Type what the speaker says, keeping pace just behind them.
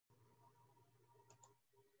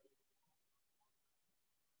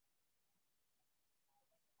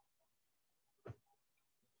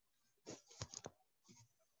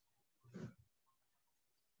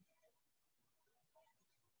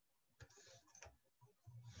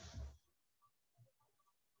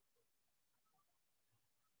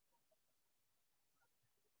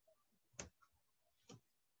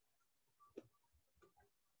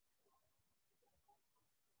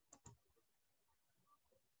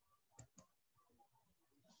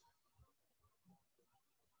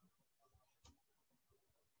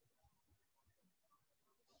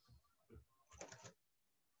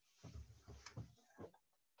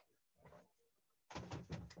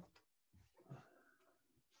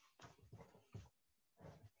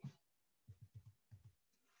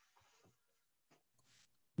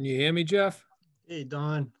Can you hear me, Jeff? Hey,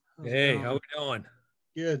 Don. How's it Hey, going? how we doing?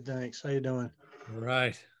 Good, thanks. How you doing? All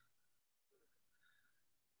right.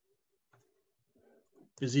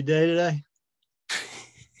 Busy day today?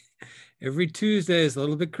 Every Tuesday is a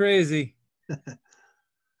little bit crazy.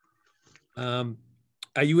 Are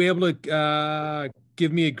you able to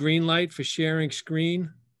give me a green light for sharing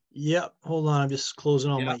screen? Yep. Hold on. I'm just closing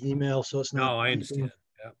all Yeah. my email so it's not No, I bleeping. understand.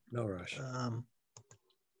 Yeah, no rush.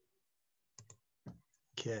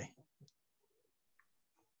 Okay.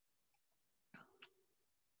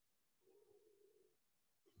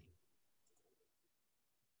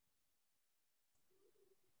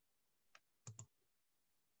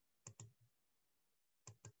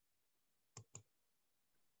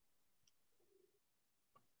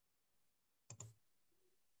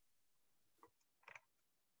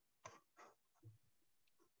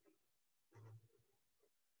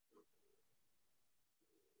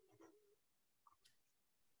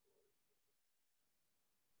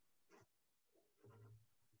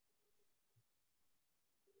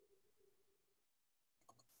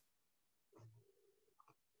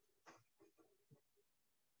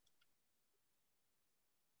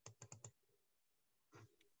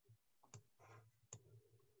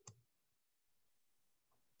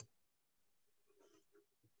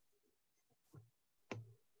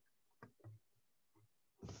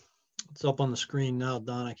 It's up on the screen now,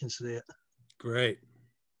 Don. I can see it. Great.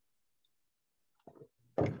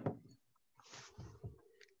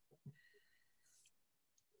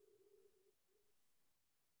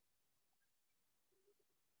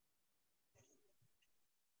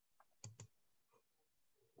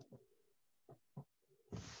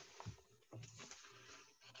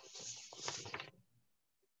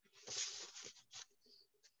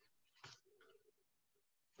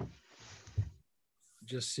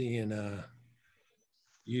 Just seeing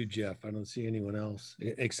you, Jeff. I don't see anyone else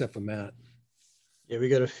except for Matt. Yeah, we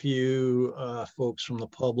got a few folks from the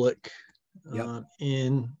public Yep.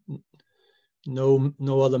 in. No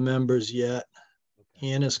other members yet.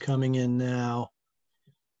 Hannah's coming in now.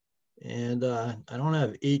 And I don't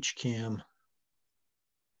have HCAM.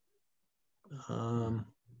 Well,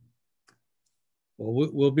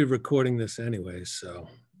 we'll be recording this anyway, so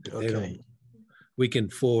if they don't, we can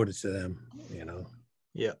forward it to them, you know.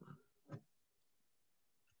 Yep.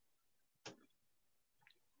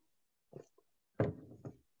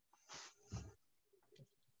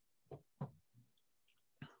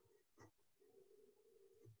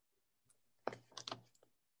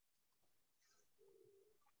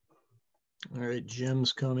 All right,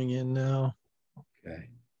 Jim's coming in now. Okay.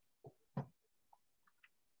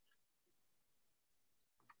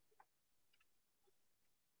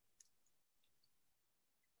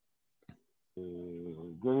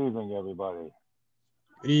 Good evening, everybody.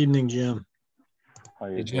 Good evening, Jim. How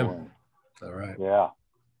you Hey, Jim. doing? All right. Yeah.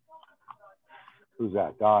 Who's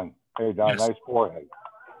that? Don. Hey, Don. Yes. Nice forehead.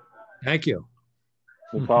 Thank you.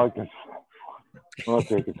 That's all I can. Well,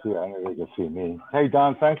 they can see. I know they can see me. Hey,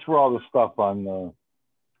 Don. Thanks for all the stuff on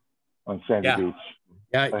Sandy Beach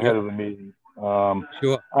ahead of the meeting.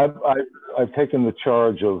 Sure. I've taken the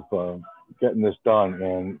charge of getting this done,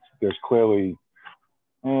 and there's clearly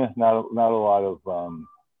not a lot of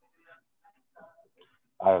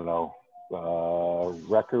I don't know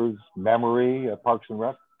records, memory at Parks and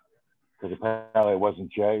Rec, because apparently it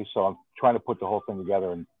wasn't Jay. So I'm trying to put the whole thing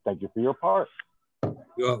together, and thank you for your part.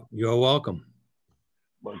 You're welcome.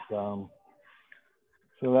 But so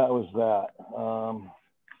that was that.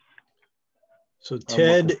 So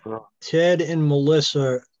Ted and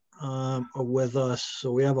Melissa are with us,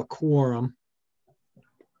 so we have a quorum.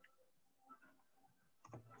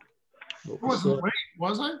 I wasn't late,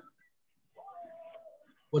 was I?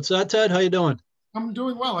 What's that, Ted? How you doing? I'm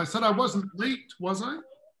doing well. I said I wasn't late, was I?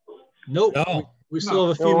 Nope. No. We still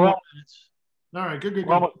have a few more minutes. All right, good.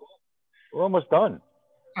 We're almost done.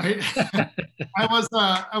 I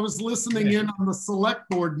was listening in on the select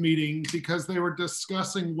board meeting because they were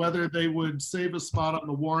discussing whether they would save a spot on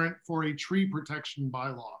the warrant for a tree protection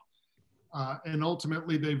bylaw. And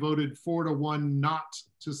ultimately they voted 4-1 not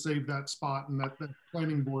to save that spot, and that the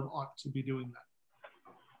planning board ought to be doing that.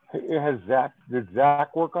 Did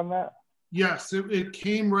Zach work on that? Yes, it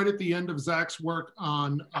came right at the end of Zach's work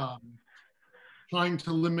on trying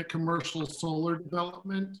to limit commercial solar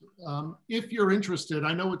development. If you're interested,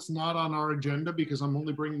 I know it's not on our agenda because I'm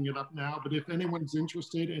only bringing it up now, but if anyone's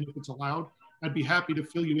interested and if it's allowed, I'd be happy to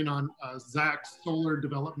fill you in on Zach's solar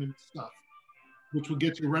development stuff, which will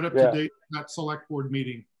get you right up to date on that select board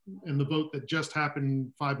meeting and the vote that just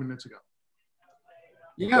happened 5 minutes ago.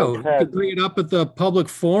 Yeah, we could bring it up at the public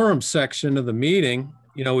forum section of the meeting.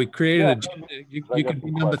 you know, we created Yeah, agenda. You can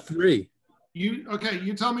be number 3. Okay,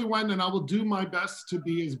 you tell me when, and I will do my best to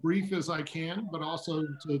be as brief as I can, but also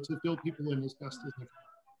to fill people in as best as I can.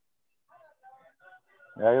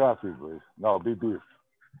 Yeah, you don't have to be brief. No, be brief.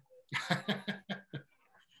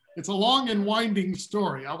 It's a long and winding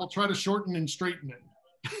story. I will try to shorten and straighten it.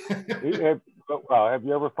 Well, have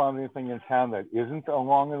you ever found anything in town that isn't a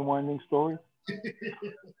long and winding story?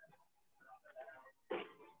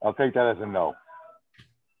 I'll take that as a no.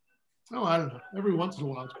 Oh, I don't know. Every once in a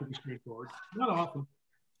while, it's pretty straightforward. Not often.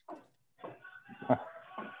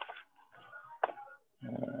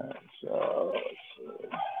 So, let's see.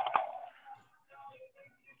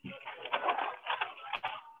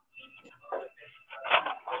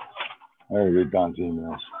 I gotta read Don's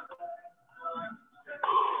emails.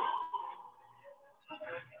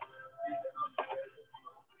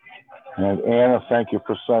 And Anna, thank you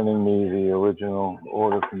for sending me the original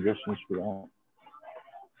order conditions for that.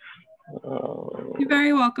 You're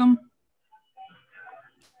very welcome.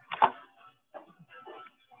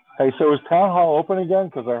 Hey, so is town hall open again?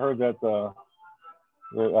 Because I heard that I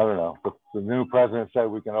don't know, the new president said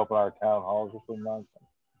we can open our town halls or some nonsense.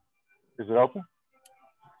 Is it open?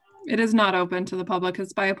 It is not open to the public.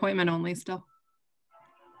 It's by appointment only still.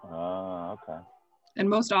 Okay. And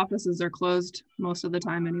most offices are closed most of the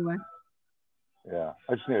time anyway. Yeah,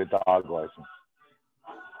 I just need a dog license.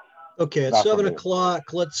 Okay, at 7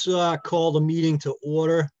 o'clock, let's call the meeting to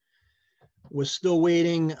order. We're still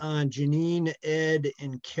waiting on Janine, Ed,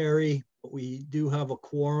 and Kerry, but we do have a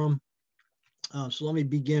quorum. So let me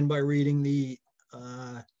begin by reading the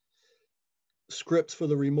scripts for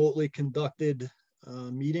the remotely conducted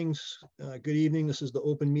meetings. Good evening. This is the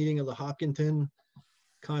open meeting of the Hopkinton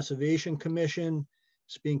Conservation Commission.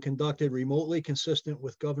 It's being conducted remotely, consistent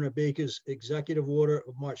with Governor Baker's executive order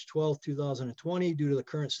of March 12, 2020, due to the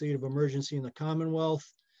current state of emergency in the Commonwealth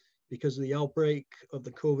because of the outbreak of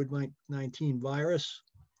the COVID-19 virus.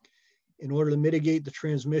 In order to mitigate the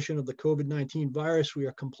transmission of the COVID-19 virus, we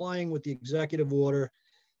are complying with the executive order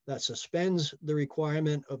that suspends the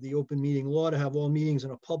requirement of the open meeting law to have all meetings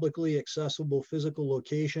in a publicly accessible physical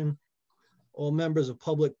location. All members of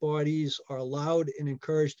public bodies are allowed and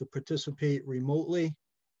encouraged to participate remotely.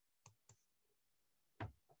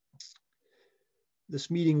 This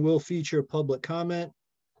meeting will feature public comment.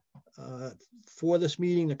 For this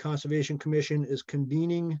meeting, the Conservation Commission is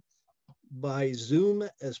convening by Zoom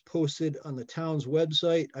as posted on the town's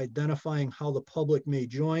website, identifying how the public may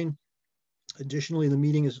join. Additionally, the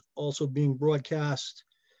meeting is also being broadcast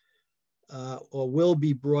or will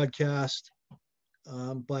be broadcast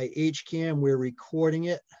by HCAM. We're recording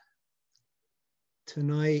it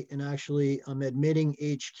tonight, and actually I'm admitting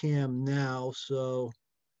HCAM now, so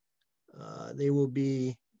they will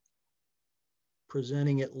be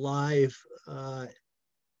presenting it live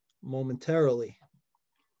momentarily.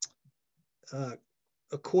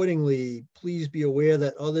 Accordingly, please be aware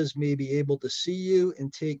that others may be able to see you,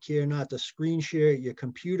 and take care not to screen share your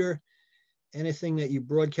computer. Anything that you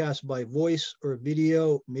broadcast by voice or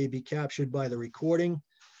video may be captured by the recording.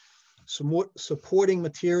 Some supporting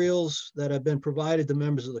materials that have been provided to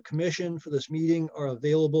members of the commission for this meeting are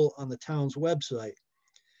available on the town's website.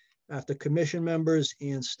 After commission members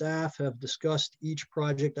and staff have discussed each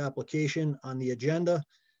project application on the agenda,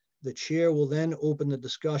 the chair will then open the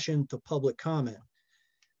discussion to public comment.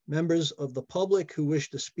 Members of the public who wish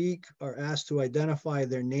to speak are asked to identify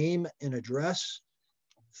their name and address.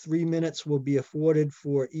 3 minutes will be afforded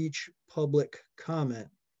for each public comment.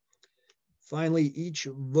 Finally, each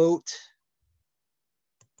vote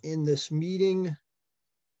in this meeting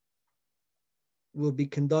will be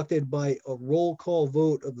conducted by a roll call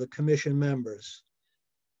vote of the commission members.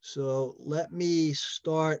 So let me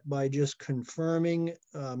start by just confirming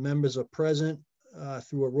members are present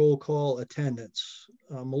through a roll call attendance.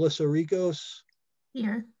 Melissa Ricos.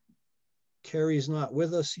 Here. Kerry's not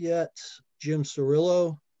with us yet. Jim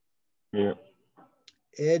Cirillo. Here.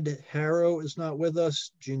 Ed Harrow is not with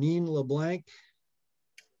us. Janine LeBlanc.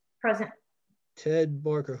 Present. Ted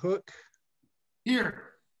Barker Hook. Here.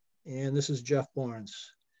 And this is Jeff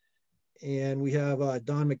Barnes. And we have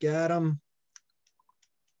Don McAdam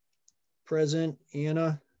present.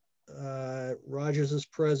 Anna Rogers is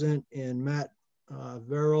present, and Matt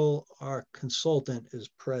Verrill, our consultant, is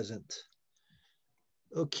present.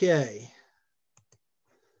 Okay.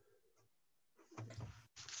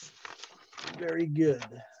 Very good.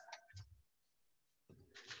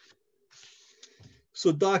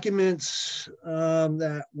 So documents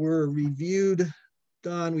that were reviewed.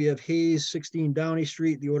 Don, we have Hayes, 16 Downey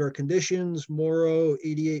Street, the order of conditions, Morrow,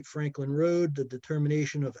 88 Franklin Road, the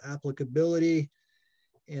determination of applicability,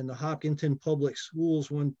 and the Hopkinton Public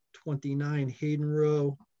Schools, 129 Hayden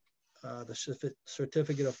Row, the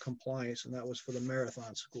certificate of compliance, and that was for the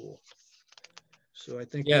Marathon School. So I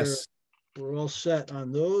think Yes, we're all set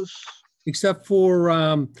on those. except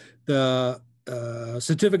for the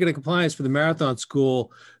certificate of compliance for the Marathon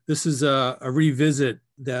School. This is a revisit.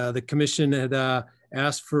 The commission had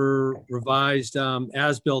asked for revised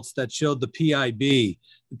as-built that showed the PIB.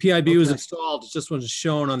 The PIB was Okay. installed, it just wasn't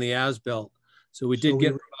shown on the as-built. So we did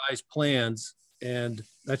get revised plans, and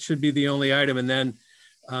that should be the only item. And then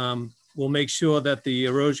we'll make sure that the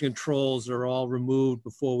erosion controls are all removed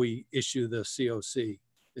before we issue the COC,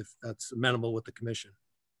 if that's amenable with the commission.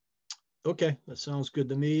 Okay, that sounds good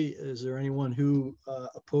to me. Is there anyone who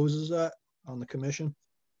opposes that on the commission?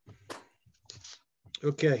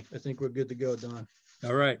 Okay, I think we're good to go, Don.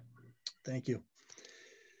 All right. Thank you.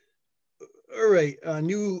 All right,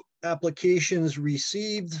 new applications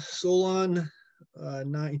received. Solon,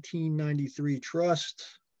 1993 Trust.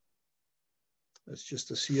 That's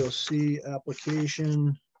just a COC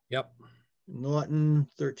application. Yep. Norton,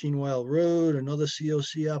 13 Wild Road, another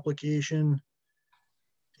COC application.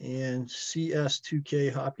 And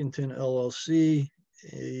CS2K Hopkinton LLC,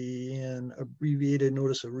 an abbreviated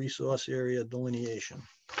notice of resource area delineation.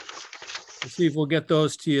 Let's see if we'll get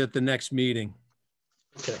those to you at the next meeting.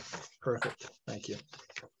 Okay, perfect. Thank you.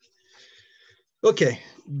 Okay,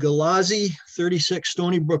 Galazzi, 36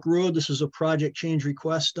 Stony Brook Road. This is a project change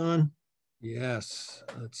request on. Yes,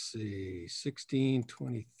 let's see,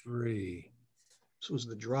 1623. This was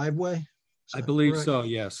the driveway? I believe so,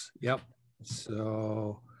 yes. Yep.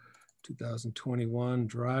 So 2021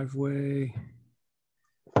 driveway.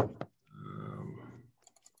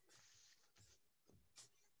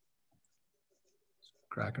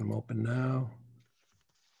 Cracking them open now.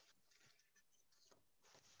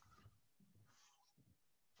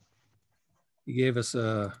 He gave us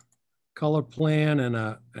a color plan and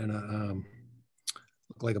a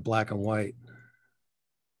look like a black and white.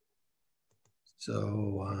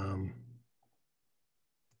 So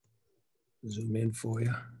zoom in for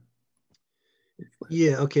you.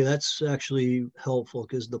 Yeah, okay, that's actually helpful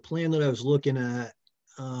because the plan that I was looking at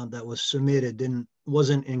that was submitted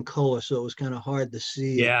wasn't in color, so it was kind of hard to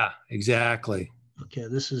see. Yeah, exactly. Okay,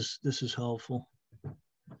 this is helpful.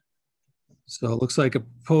 So it looks like a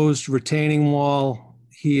proposed retaining wall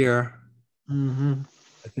here. Mm-hmm.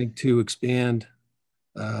 I think to expand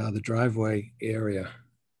the driveway area.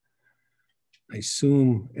 I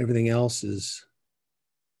assume everything else is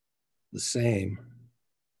the same.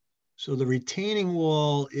 So the retaining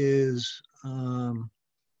wall is and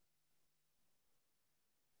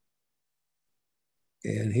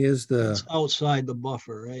here's the it's outside the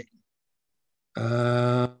buffer, right?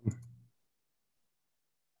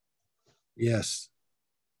 Yes.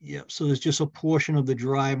 Yep. So there's just a portion of the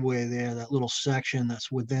driveway there, that little section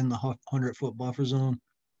that's within the 100-foot buffer zone.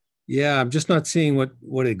 Yeah, I'm just not seeing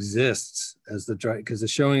what exists as the drive, because they're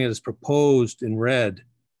showing it as proposed in red,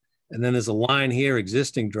 and then there's a line here,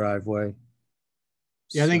 existing driveway.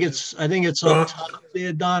 Yeah, I think it's up top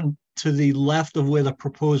there, Don, to the left of where the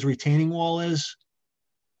proposed retaining wall is.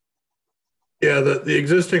 Yeah, the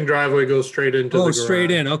existing driveway goes straight into the garage.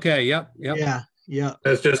 Straight in. Okay. Yep. Yeah.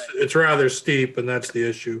 It's rather steep, and that's the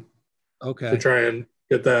issue. Okay. To try and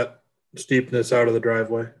get that steepness out of the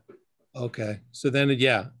driveway. Okay. So then,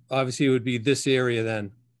 yeah, obviously it would be this area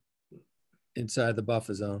then, inside the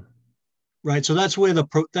buffer zone. Right. So that's where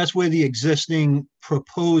the existing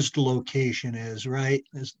proposed location is, right?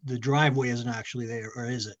 The driveway isn't actually there, or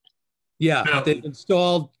is it? Yeah, no.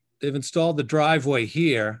 They've installed the driveway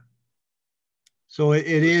here. So it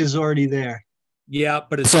is already there. Yeah,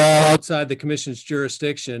 but it's all outside the commission's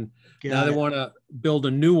jurisdiction. Now they want to build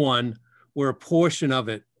a new one where a portion of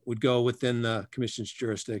it would go within the commission's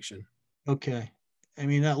jurisdiction. Okay. I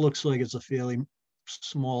mean, that looks like it's a fairly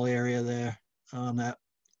small area there. That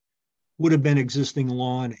would have been existing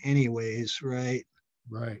lawn anyways, right?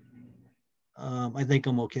 Right. I think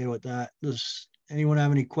I'm okay with that. Does anyone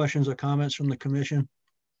have any questions or comments from the commission?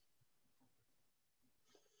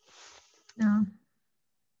 No.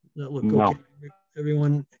 Does that look okay?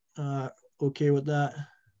 Everyone okay with that?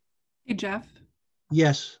 Hey, Jeff.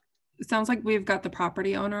 Yes. It sounds like we've got the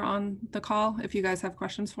property owner on the call, if you guys have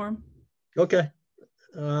questions for him. Okay.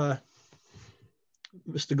 Mr.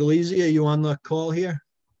 Galazzi, are you on the call here?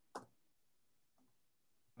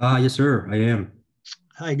 Yes, sir, I am.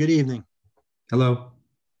 Hi, good evening. Hello.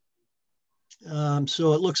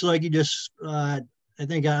 So it looks like you just, I don't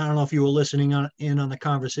know if you were listening in on the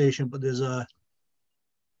conversation, but there's a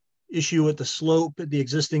issue with the slope at the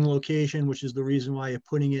existing location, which is the reason why you're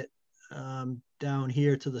putting it down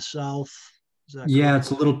here to the south. Is that Yeah, correct?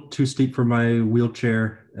 it's a little too steep for my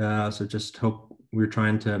wheelchair. So just hope we're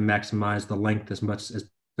trying to maximize the length as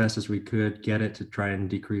best as we could get it to try and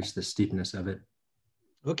decrease the steepness of it.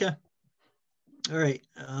 Okay. All right.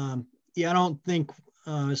 Yeah, I don't think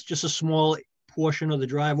it's just a small portion of the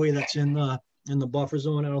driveway that's in the buffer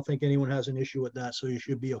zone. I don't think anyone has an issue with that, so you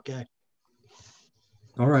should be okay.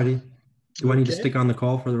 All righty. Do I need to Okay. stick on the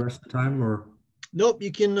call for the rest of the time, or? Nope,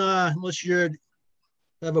 you can, unless you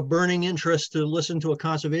have a burning interest to listen to a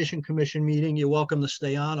Conservation Commission meeting, you're welcome to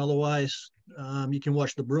stay on. Otherwise, you can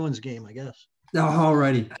watch the Bruins game, I guess. Oh, all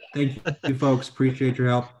righty. Thank you, folks. Appreciate your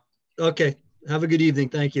help. Okay. Have a good evening.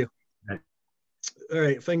 Thank you. Right. All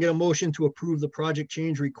right. If I can get a motion to approve the project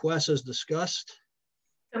change request as discussed.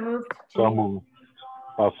 So moved. So moved.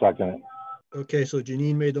 I'll second it. Okay, so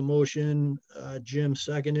Janine made the motion, Jim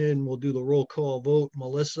seconded, and we'll do the roll call vote.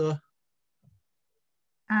 Melissa,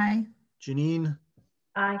 Aye. Janine,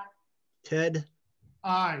 Aye. Ted,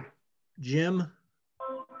 Aye. Jim,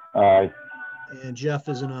 Aye. and Jeff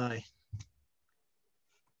is an aye.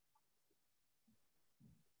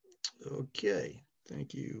 Okay,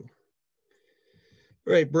 thank you.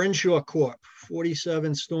 All right, Brenshaw Corp.,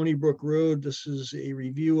 47 Stony Brook Road. This is a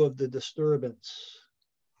review of the disturbance.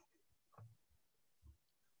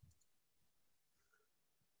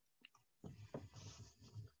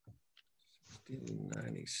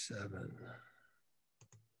 $15.97.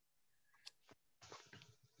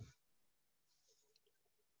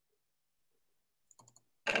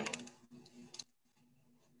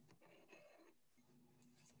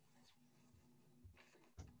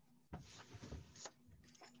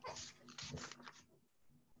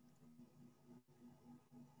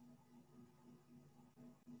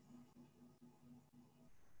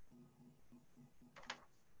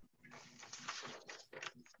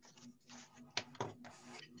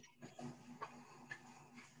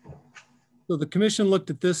 So the commission looked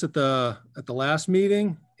at this at the last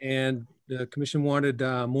meeting, and the commission wanted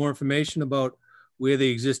more information about where the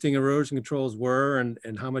existing erosion controls were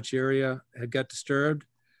and how much area had got disturbed.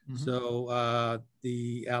 Mhm. So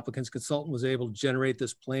the applicant's consultant was able to generate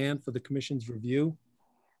this plan for the commission's review.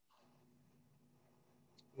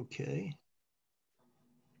 Okay.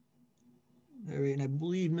 All right, and I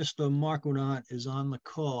believe Mr. Marquardt is on the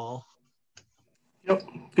call. Yep,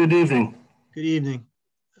 good evening. Good evening.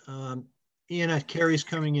 Ian, Carrie's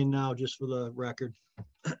coming in now, just for the record.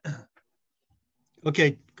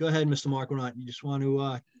 Okay, go ahead, Mr. Marquardt. You just want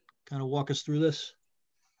to kind of walk us through this?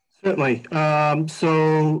 Certainly.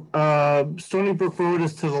 Stony Brook Road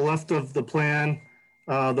is to the left of the plan.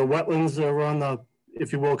 The wetlands are on the,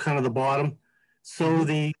 if you will, kind of the bottom. So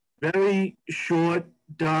the very short,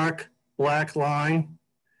 dark, black line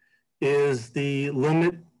is the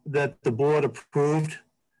limit that the board approved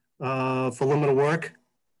for limit of work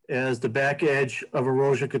as the back edge of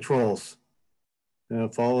erosion controls.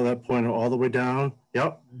 Follow that pointer all the way down.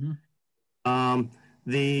 Yep. Mhm.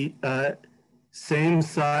 The same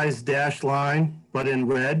size dashed line, but in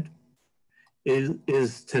red,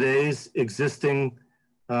 is today's existing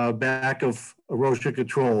back of erosion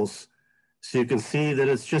controls. So you can see that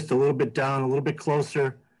it's just a little bit down, a little bit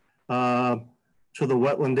closer to the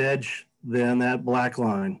wetland edge than that black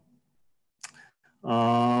line.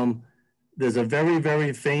 There's a very,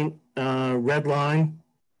 very faint red line.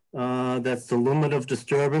 That's the limit of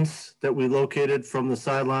disturbance that we located from the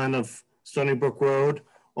sideline of Stony Brook Road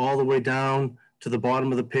all the way down to the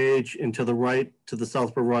bottom of the page and to the right to the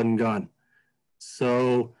Southborough Rod and Gun.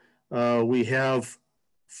 So we have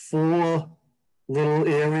 4 little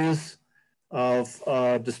areas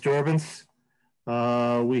of disturbance.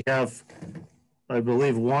 We have, I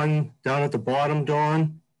believe, 1 down at the bottom,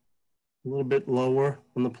 Dawn, a little bit lower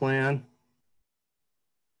on the plan.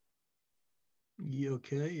 You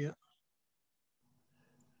okay? Yeah.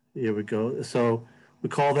 Here we go. So we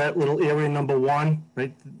call that little area number 1,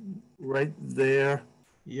 right there.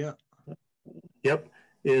 Yeah. Yep,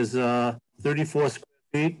 is 34 square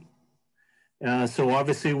feet. So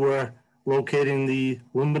obviously we're locating the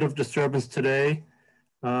limit of disturbance today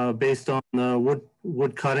based on the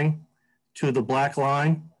wood cutting to the black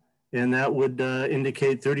line, and that would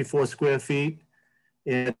indicate 34 square feet.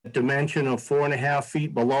 And a dimension of 4.5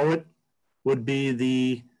 feet below it would be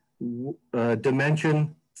the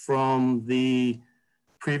dimension from the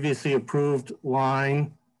previously approved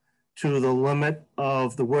line to the limit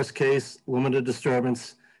of the worst case limited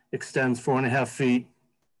disturbance extends 4.5 feet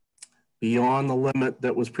beyond the limit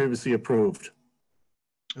that was previously approved.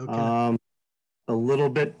 Okay. A little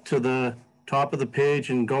bit to the top of the page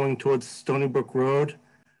and going towards Stony Brook Road,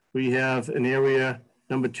 we have an area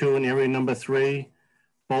number 2 and area number 3,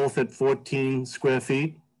 both at 14 square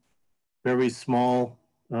feet. very small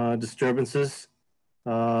disturbances.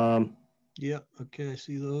 Yeah, okay, I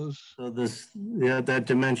see those. So this, yeah, that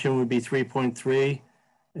dimension would be 3.3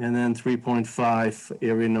 and then 3.5 for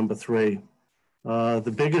area number 3.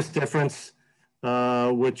 The biggest difference,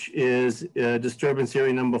 which is disturbance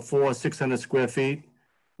area number 4, 600 square feet,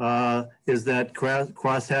 is that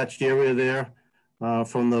cross-hatched area there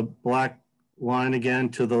from the black line again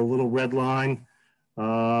to the little red line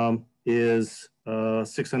is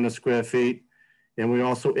 600 square feet. And we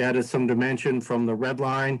also added some dimension from the red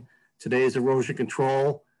line. Today's erosion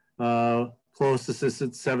control, closest is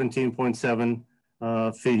at 17.7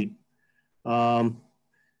 feet.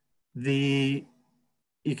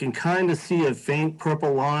 You can kind of see a faint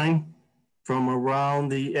purple line from around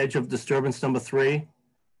the edge of disturbance number 3.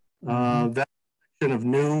 That section of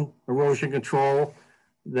new erosion control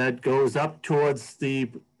that goes up towards there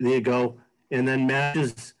you go, and then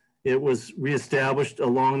matches, it was reestablished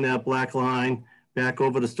along that black line back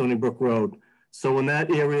over to Stony Brook Road. So in that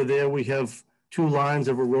area there, we have 2 lines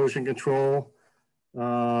of erosion control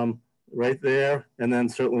right there, and then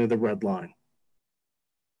certainly the red line.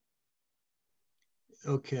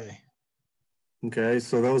 Okay. Okay,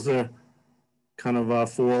 so those are kind of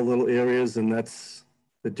 4 little areas, and that's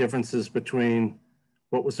the differences between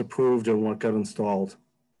what was approved and what got installed.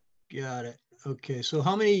 Got it. Okay, so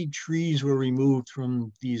how many trees were removed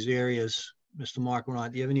from these areas, Mr.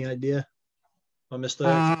 Marquardt? Do you have any idea? Or I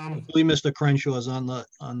believe Mr. Crenshaw is on the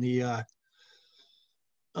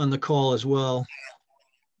call as well.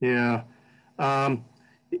 Yeah, in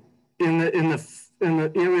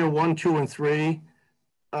the area 1, 2, and 3,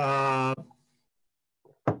 the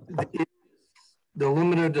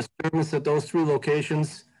limited disturbance at those 3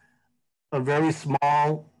 locations are very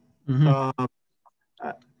small. The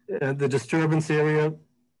disturbance area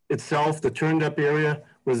itself, the turned up area,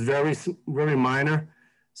 was very minor.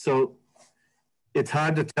 So it's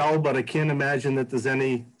hard to tell, but I can't imagine that there's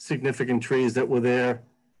any significant trees that were there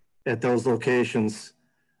at those locations.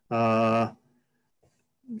 The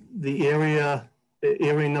area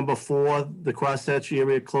number 4, the crosshatch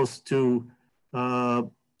area close to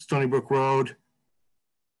Stony Brook Road,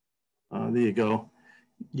 there you go,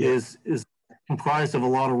 is comprised of a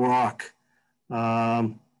lot of rock.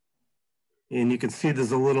 And you can see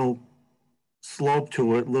there's a little slope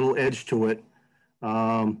to it, little edge to it,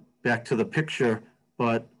 back to the picture,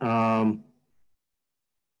 but got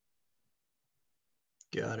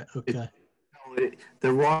it. Okay.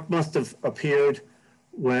 The rock must have appeared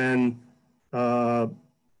when the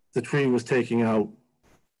tree was taken out.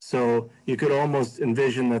 So you could almost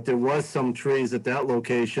envision that there was some trees at that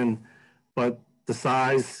location, but the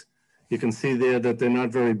size, you can see there that they're not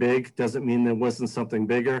very big. Doesn't mean there wasn't something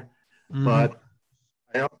bigger. But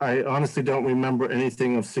I honestly don't remember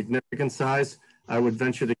anything of significant size. I would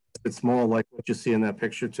venture to guess it's more like what you see in that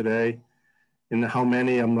picture today. And how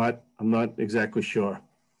many, I'm not exactly sure.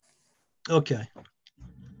 Okay.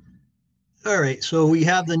 All right, so we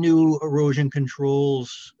have the new erosion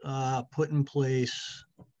controls put in place.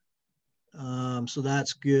 So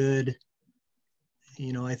that's good.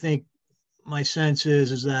 You know, I think my sense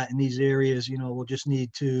is that in these areas, you know, we'll just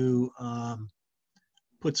need to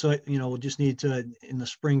we'll just need to, in the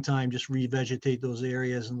springtime, just revegetate those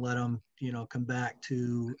areas and let them, you know, come back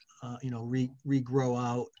to, regrow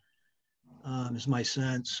out, is my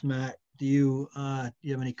sense. Matt, do you have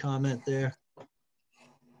any comment there?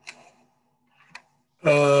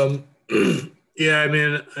 Yeah, I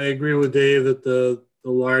mean, I agree with Dave that the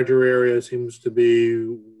larger area seems to be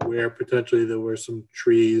where potentially there were some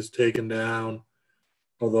trees taken down,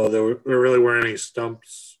 although there really weren't any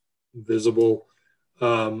stumps visible.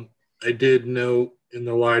 I did note in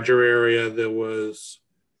the larger area there was,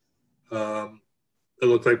 it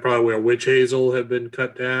looked like probably where witch hazel had been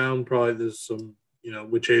cut down. Probably there's some,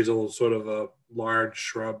 witch hazel is sort of a large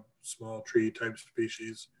shrub, small tree type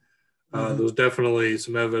species. There was definitely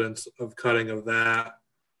some evidence of cutting of that.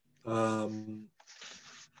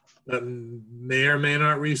 That may or may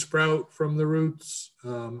not resprout from the roots.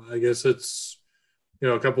 I guess it's,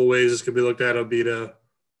 a couple of ways this could be looked at. It'll be to,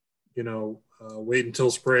 wait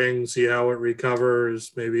until spring, see how it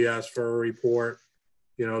recovers, maybe ask for a report,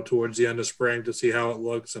 towards the end of spring to see how it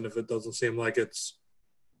looks. And if it doesn't seem like it's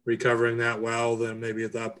recovering that well, then maybe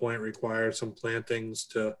at that point require some plantings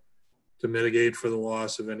to mitigate for the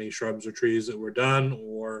loss of any shrubs or trees that were done,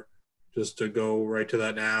 or just to go right to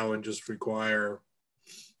that now and just require,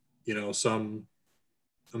 some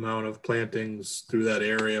amount of plantings through that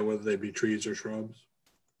area, whether they be trees or shrubs.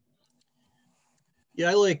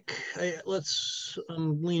 Yeah,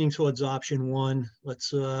 I'm leaning towards option 1.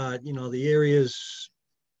 Let's, the area's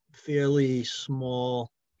fairly small.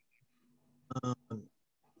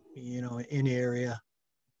 you know, in area.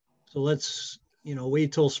 So let's, you know,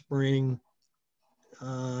 wait till spring,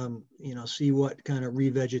 you know, see what kind of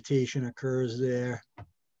revegetation occurs there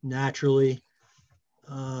naturally.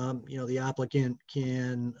 You know, the applicant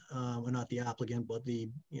can, well, not the applicant, but the,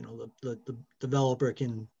 you know, the developer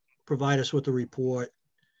can provide us with a report.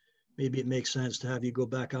 Maybe it makes sense to have you go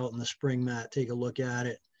back out in the spring, Matt, take a look at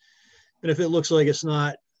it. And if it looks like it's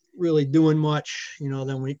not really doing much, you know,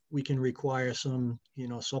 then we can require some, you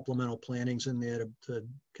know, supplemental plantings in there to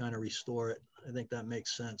kind of restore it. I think that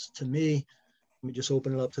makes sense to me. Let me just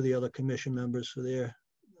open it up to the other commission members for their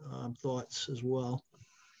thoughts as well.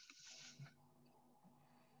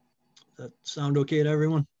 Does that sound okay to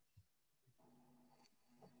everyone?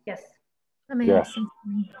 Yes. That makes Yes. sense to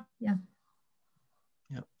me. Yeah.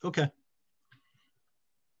 Yeah. Okay.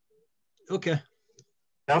 Okay.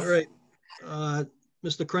 Jeff? All right.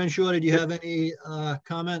 Mr. Crenshaw, did you have any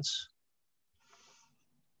comments?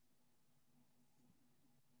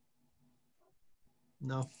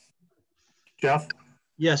 No. Jeff?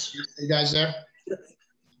 Yes. Are you guys there?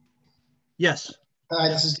 Yes. Hi,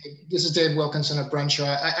 this is Dave Wilkinson of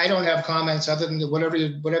Brunshaw. I don't have comments other than whatever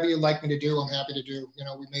you'd like me to do, I'm happy to do. You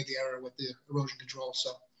know, we made the error with the erosion control,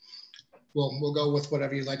 so we'll go with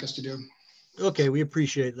whatever you'd like us to do. Okay, we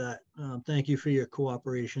appreciate that. Thank you for your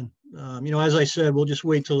cooperation. You know, as I said, we'll just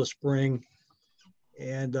wait till the spring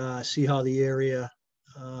and see how the area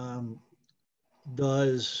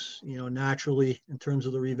does, you know, naturally in terms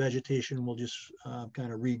of the revegetation. We'll just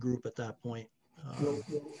kind of regroup at that point. Will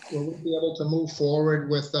we be able to move forward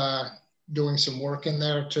with doing some work in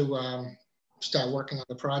there to start working on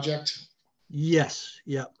the project? Yes.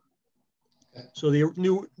 Yep. Okay. So the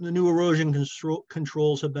new erosion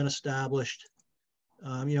controls have been established.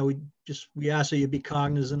 You know, we ask that you be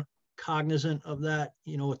cognizant of that,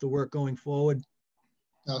 you know, with the work going forward.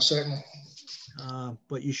 No, certainly.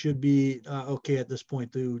 But you should be okay at this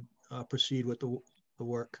point to proceed with the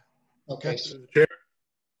work. Okay. Chair,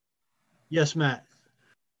 Yes, Matt.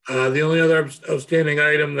 the only other outstanding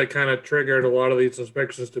item that kind of triggered a lot of these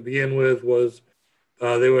inspections to begin with was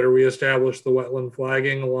they would have reestablished the wetland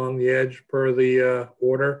flagging along the edge per the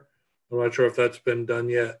order. I'm not sure if that's been done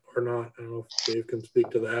yet or not. I don't know if Dave can speak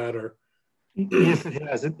to that or. Yes, it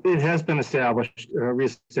has. It has been established,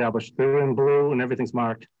 reestablished. They're in blue and everything's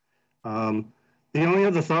marked. The only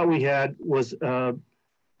other thought we had was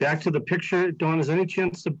back to the picture. Dawn, is there any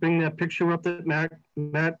chance to bring that picture up that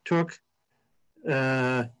Matt took?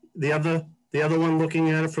 The other one looking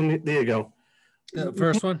at it from there you go. The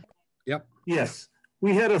first one? Yep. Yes.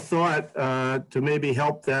 We had a thought to maybe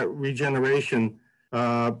help that regeneration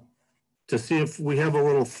to see if we have a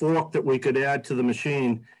little fork that we could add to the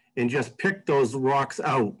machine and just pick those rocks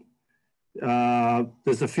out.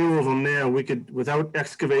 There's a few of them there. We could, without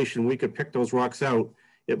excavation, we could pick those rocks out.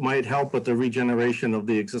 It might help with the regeneration of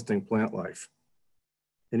the existing plant life.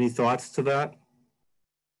 Any thoughts to that?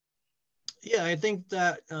 Yeah, I think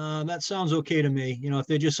that that sounds okay to me. You know, if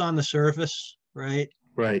they're just on the surface, right?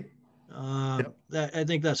 Right. Yep. That I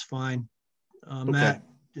think that's fine. Okay. Matt,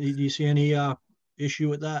 do you see any issue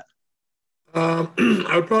with that? I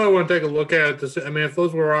would probably want to take a look at it to see. I mean, if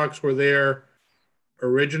those rocks were there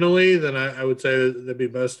originally, then I would say that it'd be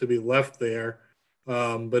best to be left there.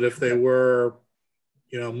 But if they were,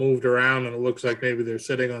 you know, moved around and it looks like maybe they're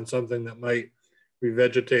sitting on something that might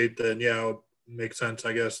revegetate, then yeah, it would make sense,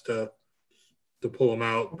 I guess, to pull them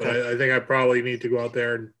out. Okay. But I think I probably need to go out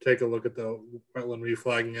there and take a look at the wetland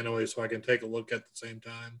reflagging anyway, so I can take a look at the same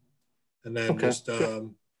time, and then just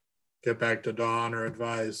get back to Dawn or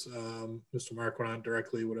advise Mr. Marquardt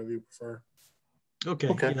directly, whatever you prefer. Okay.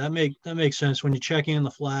 Okay. Yeah, that makes sense. When you're checking in the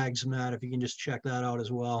flags, Matt, if you can just check that out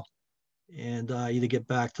as well, and either get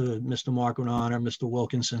back to Mr. Marquardt or Mr.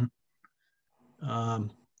 Wilkinson.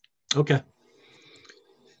 Okay.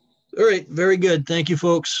 All right. Very good. Thank you,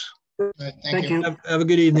 folks. All right, Thank you. Have a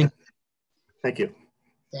good evening. Thank you.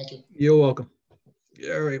 Thank you. You're welcome.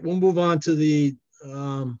 All right, we'll move on to the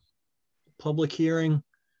public hearing.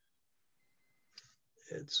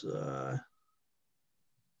 It's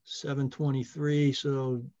 7:23,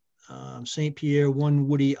 so St. Pierre, 1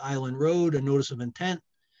 Woody Island Road, a notice of intent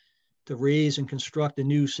to raise and construct a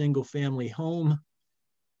new single-family home.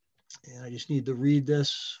 And I just need to read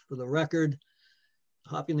this for the record.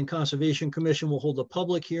 Hopkinton Conservation Commission will hold a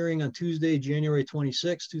public hearing on Tuesday, January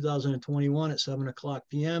 26, 2021 at 7:00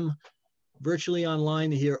 p.m. virtually online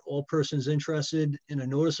to hear all persons interested in a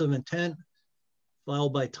notice of intent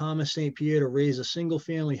filed by Thomas St. Pierre to raise a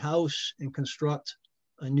single-family house and construct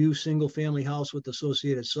a new single-family house with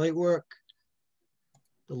associated site work.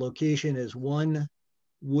 The location is 1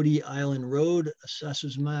 Woody Island Road,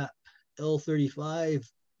 Assessors Map L35,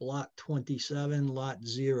 block 27, lot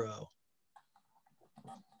 0.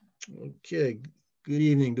 Okay, good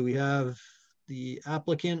evening. Do we have the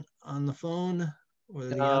applicant on the phone or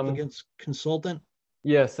the applicant's consultant?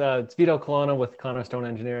 Yes, it's Vito Colonna with Cornerstone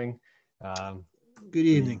Engineering. Good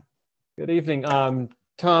evening. Good evening.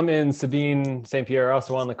 Tom and Sabine St. Pierre are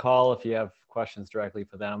also on the call if you have questions directly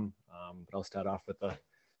for them. But I'll start off with a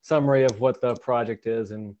summary of what the project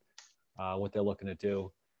is and what they're looking to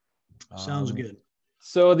do. Sounds good.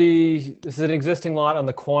 So this is an existing lot on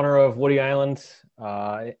the corner of Woody Island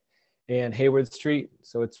and Hayward Street.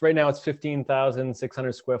 So right now it's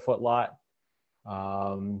 15,600 square foot lot.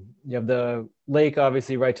 You have the lake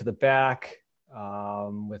obviously right to the back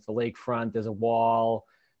with the lakefront. There's a wall,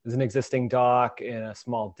 there's an existing dock and a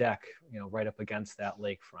small deck, right up against that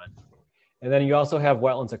lakefront. And then you also have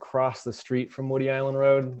wetlands across the street from Woody Island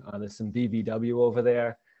Road. There's some BVW over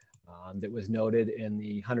there that was noted, and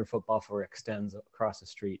the 100-foot buffer extends across the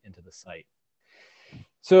street into the site.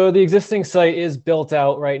 So the existing site is built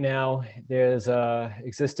out right now. There's a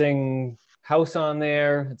existing house on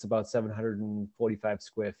there. It's about 745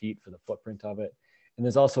 square feet for the footprint of it. And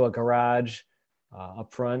there's also a garage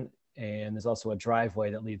up front, and there's also a driveway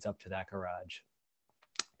that leads up to that garage.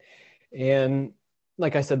 And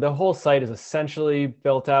like I said, the whole site is essentially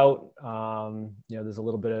built out. There's a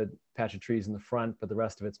little bit of patch of trees in the front, but the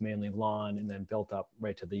rest of it's mainly lawn and then built up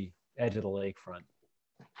right to the edge of the lakefront.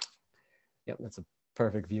 Yep, that's a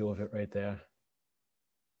perfect view of it right there.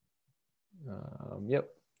 Yep.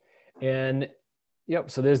 And yep,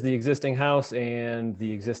 so there's the existing house and the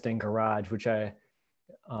existing garage, which the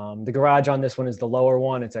garage on this one is the lower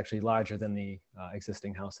one. It's actually larger than the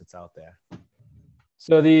existing house that's out there.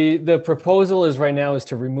 So the proposal is right now is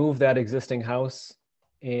to remove that existing house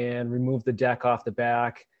and remove the deck off the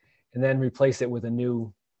back and then replace it with a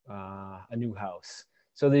new house.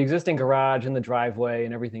 So the existing garage and the driveway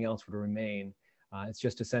and everything else would remain. It's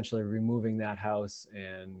just essentially removing that house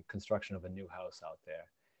and construction of a new house out there.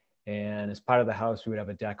 And as part of the house, we would have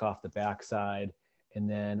a deck off the back side and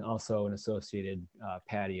then also an associated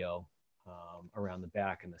patio around the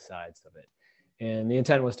back and the sides of it. And the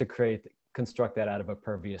intent was to construct that out of a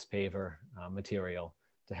pervious paver material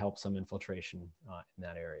to help some infiltration in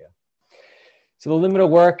that area. So the limit of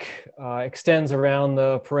work extends around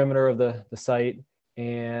the perimeter of the site.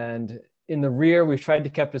 And in the rear, we've tried to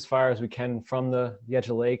keep as far as we can from the edge of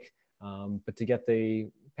the lake, but to get the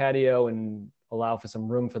patio and allow for some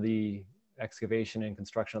room for the excavation and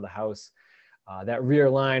construction of the house, that rear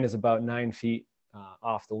line is about 9 feet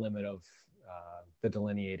off the limit of the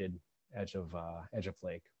delineated edge of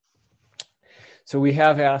lake. So we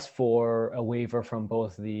have asked for a waiver from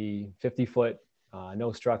both the 50-foot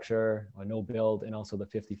no structure or no build and also the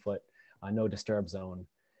 50-foot no disturb zone.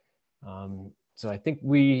 So I think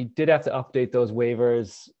we did have to update those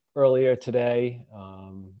waivers earlier today.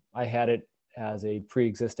 I had it as a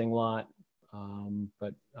pre-existing lot,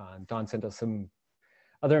 but Don sent us some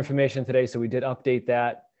other information today, so we did update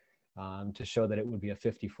that to show that it would be a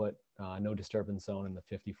 50-foot no disturbance zone and the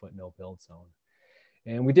 50-foot no build zone.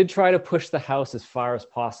 And we did try to push the house as far as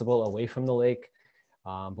possible away from the lake,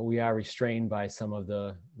 but we are restrained by some of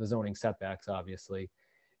the zoning setbacks, obviously.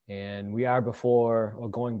 And we are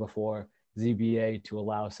going before ZBA to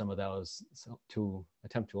allow some of those, to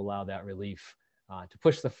attempt to allow that relief, to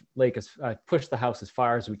push the house as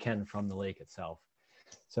far as we can from the lake itself.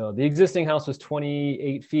 So the existing house was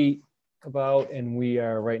 28 feet about, and we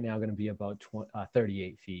are right now going to be about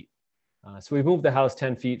 38 feet. So we've moved the house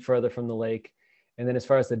 10 feet further from the lake. And then as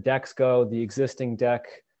far as the decks go, the existing deck,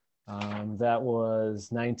 that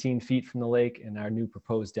was 19 feet from the lake, and our new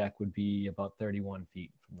proposed deck would be about 31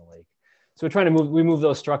 feet from the lake. So we're trying to move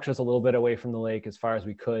those structures a little bit away from the lake as far as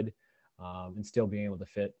we could, and still being able to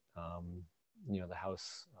fit, the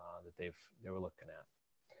house that they were looking at.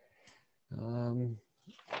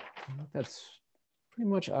 That's pretty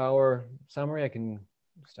much our summary. I can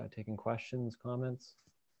start taking questions, comments.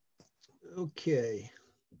 Okay.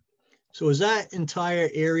 So is that entire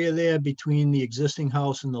area there between the existing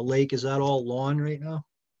house and the lake, is that all lawn right now?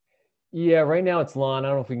 Yeah, right now it's lawn. I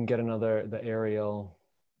don't know if we can get the aerial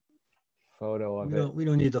photo of it. We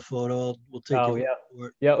don't need the photo. We'll take it.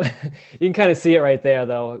 Yeah. You can kind of see it right there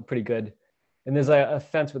though, pretty good. And there's a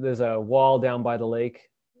fence, but there's a wall down by the lake.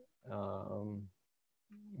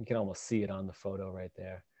 You can almost see it on the photo right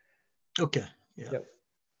there. Okay. Yeah. Yep.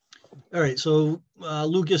 All right, so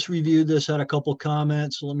Lucas reviewed this, had a couple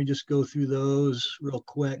comments. So let me just go through those real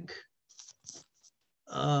quick.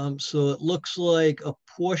 So it looks like a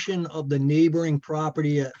portion of the neighboring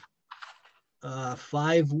property at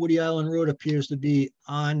 5 Woody Island Road appears to be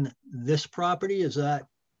on this property. Is that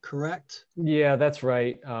correct? Yeah, that's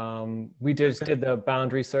right. We just did the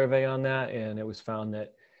boundary survey on that, and it was found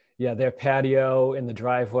that, yeah, their patio in the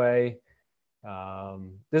driveway.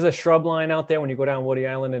 There's a shrub line out there when you go down Woody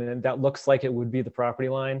Island, and that looks like it would be the property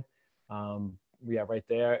line. Yeah, right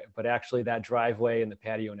there. But actually, that driveway and the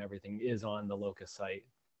patio and everything is on the locust site.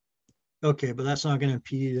 Okay, but that's not going to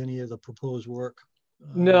impede any of the proposed work.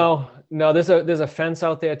 No, there's a fence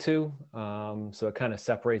out there too. So it kind of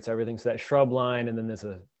separates everything. So that shrub line, and then there's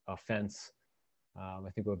a fence. I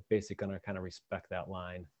think we're basically going to kind of respect that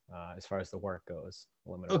line as far as the work goes.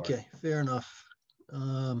 Okay, fair enough.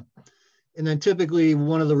 And then typically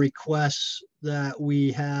one of the requests that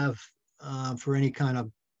we have for any kind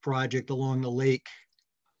of project along the lake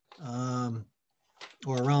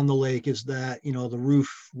or around the lake is that, you know, the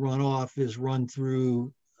roof runoff is run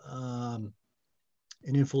through an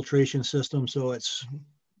infiltration system. So it's,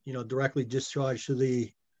 you know, directly discharged to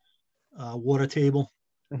the water table.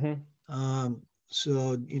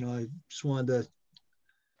 So, you know, I just wanted to,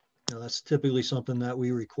 you know, that's typically something that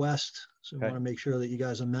we request. So I want to make sure that you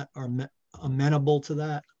guys are amenable to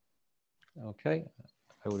that. Okay,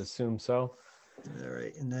 I would assume so. All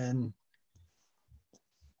right, and then,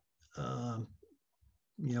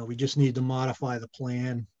 you know, we just need to modify the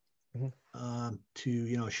plan to,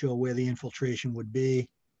 you know, show where the infiltration would be.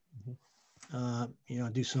 You know,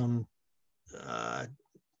 do some,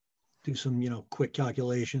 you know, quick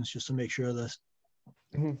calculations just to make sure that.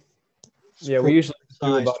 Yeah, we usually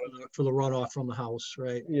do about for the runoff from the house,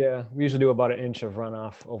 right? Yeah, we usually do about 1 inch of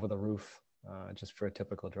runoff over the roof, just for a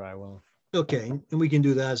typical dry well. Okay, and we can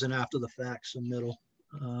do that as an after the fact submittal,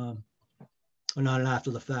 or not an after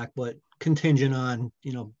the fact, but contingent on,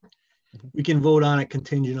 you know, we can vote on it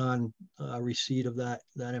contingent on receipt of that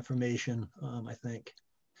information, I think.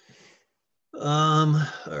 All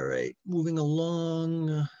right, moving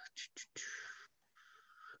along.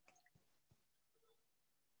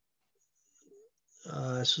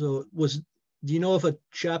 So do you know if a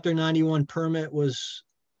Chapter 91 permit was?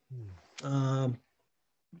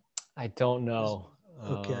 I don't know.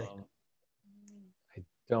 Okay. I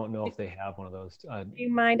don't know if they have one of those. Do you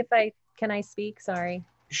mind if can I speak? Sorry.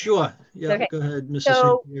 Sure. Yeah, okay. Go ahead, Mrs.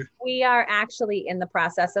 So St. Pierre. we are actually in the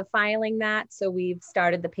process of filing that. So we've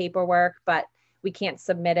started the paperwork, but we can't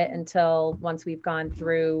submit it until once we've gone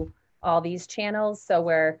through all these channels. So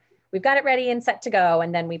we've got it ready and set to go.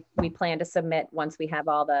 And then we plan to submit once we have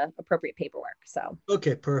all the appropriate paperwork. So.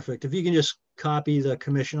 Okay, perfect. If you can just copy the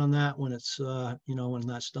commission on that when it's, you know, when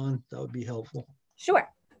that's done, that would be helpful. Sure.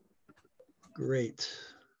 Great.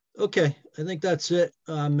 Okay, I think that's it.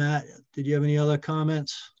 Matt, did you have any other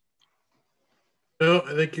comments? No,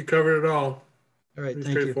 I think you covered it all. All right, Pretty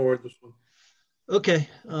thank you. straightforward, this one. Okay,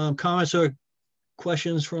 comments or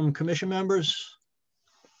questions from commission members?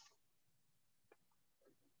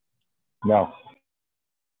 No.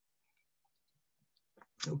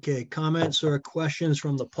 Okay, comments or questions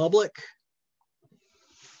from the public?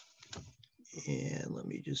 And let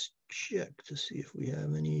me just check to see if we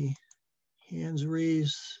have any hands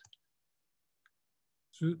raised.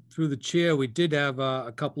 Through the chair, we did have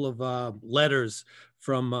a couple of letters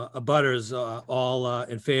from abutters all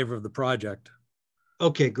in favor of the project.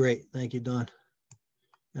 Okay, great. Thank you, Don.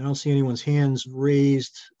 I don't see anyone's hands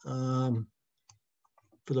raised. For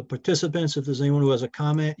the participants, if there's anyone who has a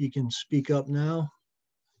comment, you can speak up now.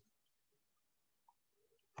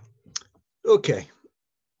 Okay.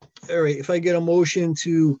 All right, if I get a motion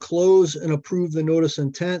to close and approve the notice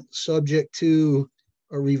intent subject to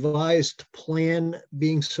a revised plan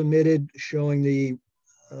being submitted showing the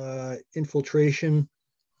infiltration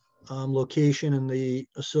location and the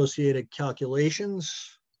associated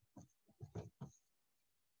calculations.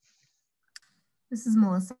 This is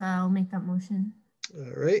Melissa. I'll make that motion.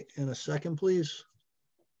 All right, and a second, please.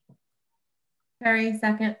 Carrie,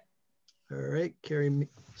 second. All right, Carrie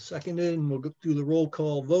seconded, and we'll go through the roll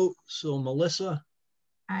call vote. So Melissa?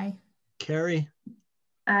 Aye. Carrie?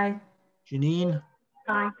 Aye. Janine?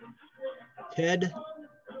 Aye. Ted?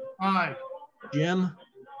 Aye. Jim?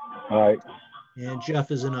 Aye. And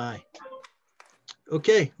Jeff is an aye.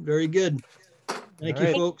 Okay, very good. Thank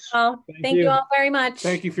you, folks. Thank you all very much.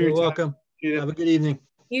 Thank you for your You're welcome. Have a good evening.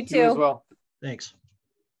 You too. You as well. Thanks.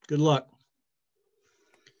 Good luck.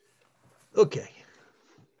 Okay.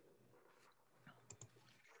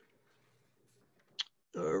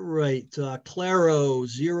 All right, Claro,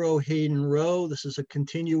 0 Hayden Row. This is a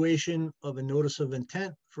continuation of a notice of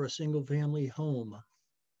intent for a single family home.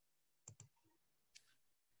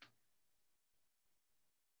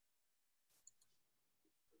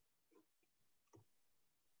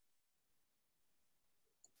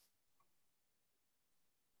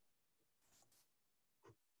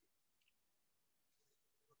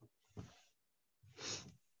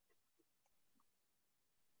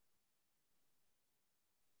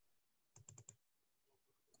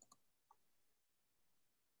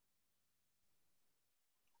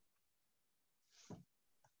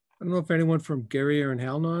 I don't know if anyone from Guerriere and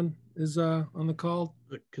Halnon is on the call.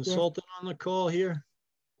 The consultant on the call here.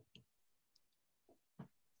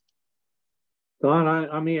 Don,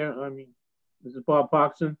 I'm here. This is Bob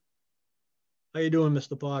Poxon. How you doing,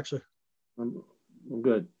 Mr. Boxer? I'm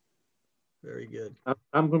good. Very good.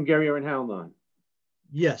 I'm from Guerriere and Halnon.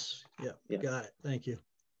 Yes. Yeah. Got it. Thank you.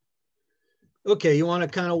 Okay. You want to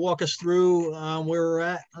kind of walk us through where we're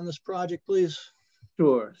at on this project, please?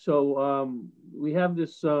 Sure. So we have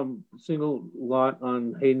this single lot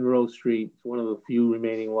on Hayden Row Street. It's one of the few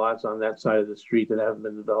remaining lots on that side of the street that haven't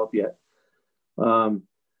been developed yet.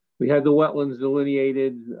 We had the wetlands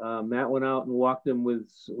delineated. Matt went out and walked them with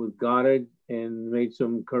Goddard and made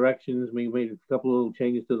some corrections. We made a couple of little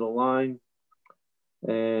changes to the line.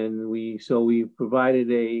 And we provided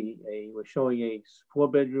we're showing a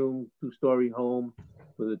 4-bedroom, 2-story home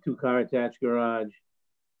with a 2-car attached garage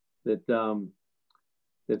that's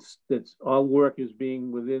all work is being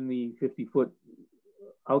within the 50-foot,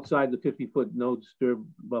 outside the 50-foot no disturb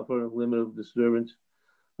buffer limit of disturbance.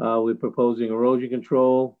 We're proposing erosion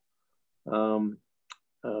control,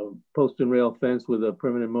 post and rail fence with a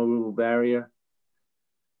permanent moveable barrier.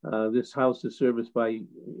 This house is serviced by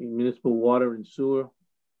municipal water and sewer,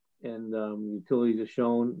 and utilities are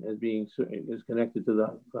shown as being connected to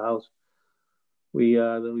the house. We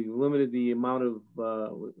limited the amount of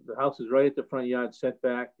the house is right at the front yard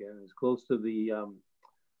setback and as close to the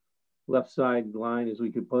left side line as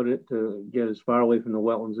we could put it to get as far away from the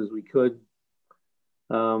wetlands as we could.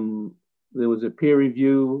 There was a peer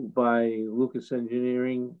review by Lucas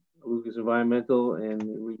Engineering, Lucas Environmental,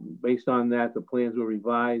 and based on that, the plans were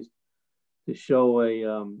revised to show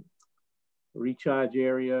a recharge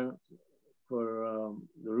area for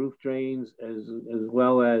the roof drains, as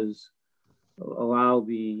well as allow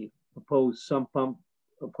the proposed sump pump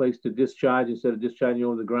a place to discharge instead of discharging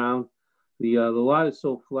over the ground. The lot is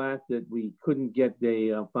so flat that we couldn't get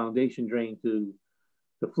a foundation drain to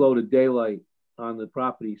flow to daylight on the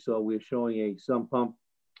property, so we're showing a sump pump,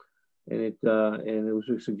 and it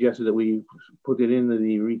was suggested that we put it into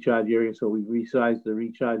the recharge area. So we resized the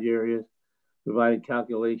recharge areas, provided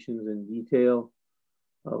calculations in detail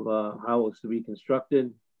of how it's to be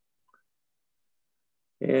constructed,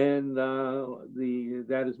 and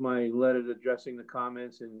that is my letter addressing the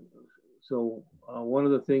comments. And so one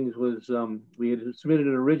of the things was we had submitted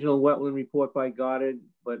an original wetland report by Goddard,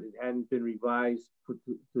 but it hadn't been revised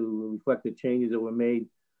to reflect the changes that were made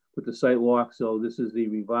with the site walk. So this is the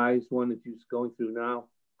revised one that you're going through now.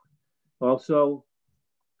 Also,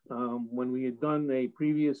 when we had done a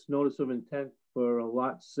previous notice of intent for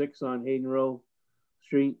lot 6 on Hayden Row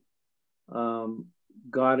Street,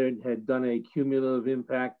 Goddard had done a cumulative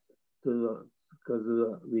impact because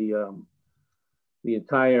of the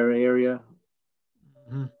entire area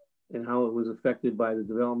and how it was affected by the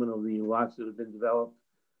development of the lots that have been developed.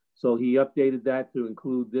 So he updated that to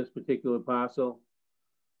include this particular parcel,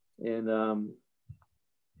 and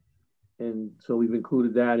so we've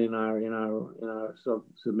included that in our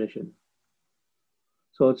submission.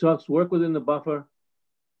 So it's us work within the buffer.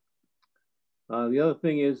 The other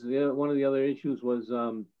thing is, one of the other issues was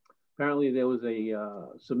apparently there was a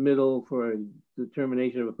submittal for a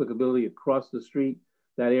determination of applicability across the street.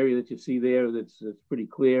 That area that you see there, that's pretty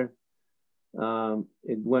clear.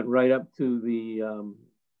 It went right up to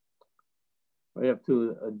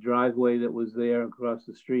a driveway that was there across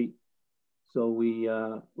the street. So we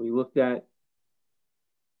looked at,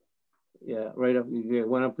 right up. It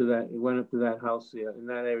went up to that house there in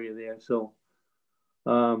that area there. So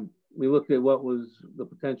we looked at what was the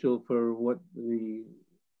potential for what the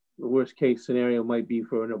worst case scenario might be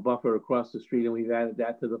for a buffer across the street, and we've added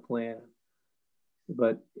that to the plan.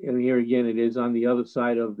 But here again, it is on the other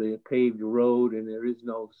side of the paved road, and there is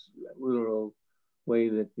no literal way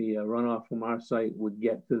that the runoff from our site would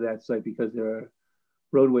get to that site because there are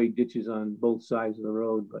roadway ditches on both sides of the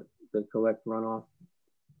road, but that collect runoff.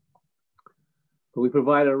 But we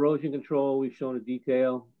provide erosion control. We've shown a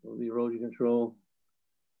detail of the erosion control,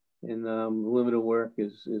 and the limit of work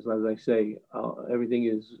is as I say, everything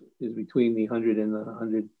is between the 100 and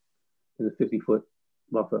the 50-foot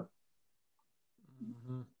buffer.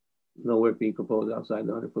 No work being proposed outside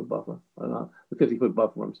the 100-foot buffer, the 50-foot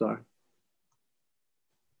buffer, I'm sorry.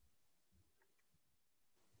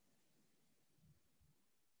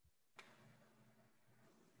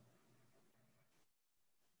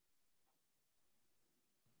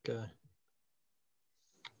 Okay.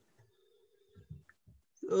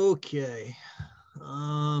 Okay.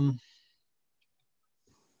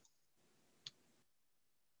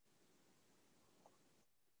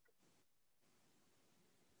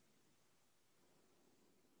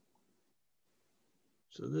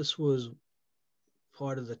 So this was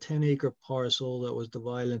part of the 10-acre parcel that was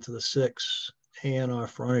divided into the 6 A&R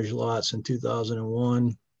frontage lots in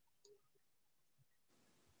 2001.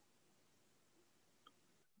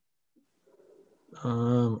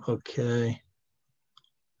 Okay.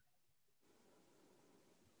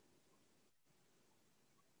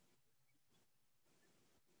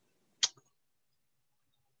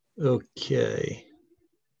 Okay.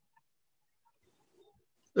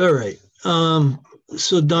 All right.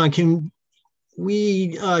 So Don, can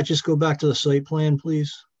we just go back to the site plan,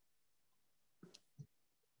 please?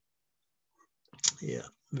 Yeah,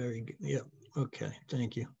 very good. Yeah. Okay.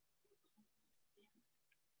 Thank you.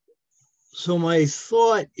 So my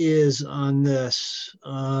thought is on this,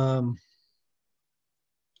 you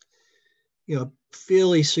know,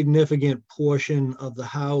 fairly significant portion of the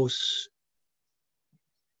house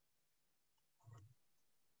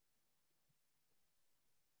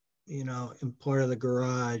and part of the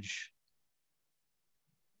garage.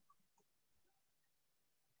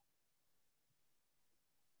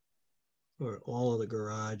 Or all of the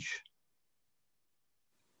garage.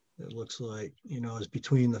 It looks like, is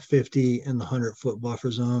between the 50 and the 100-foot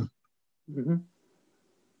buffer zone. Mm-hmm.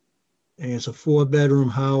 And it's a 4-bedroom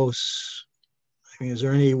house. I mean, is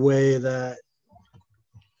there any way that,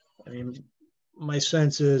 my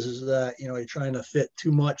sense is that, you're trying to fit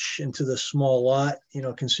too much into the small lot,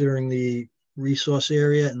 considering the resource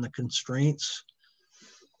area and the constraints.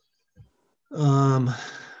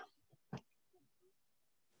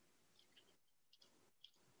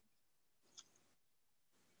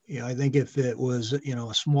 Yeah, I think if it was,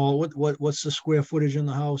 a small, what's the square footage in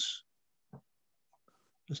the house?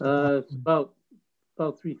 It's about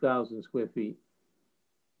 3,000 square feet.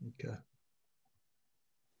 Okay.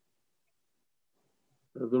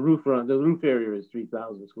 The roof area is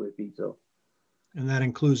 3,000 square feet. So. And that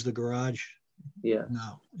includes the garage? Yeah.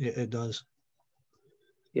 No, it does.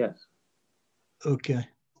 Yes. Okay.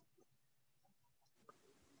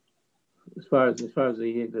 As far as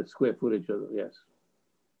the square footage of it, yes.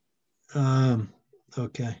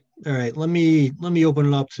 Okay. All right. Let me open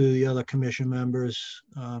it up to the other commission members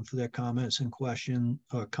for their comments and questions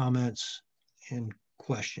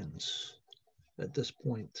at this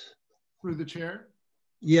point. Through the chair?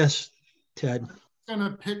 Yes, Ted. I'm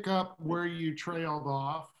going to pick up where you trailed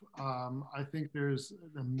off. I think there's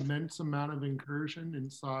an immense amount of incursion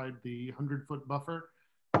inside the 100-foot buffer.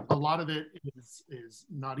 A lot of it is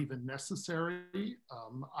not even necessary.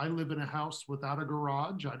 I live in a house without a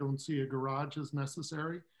garage. I don't see a garage as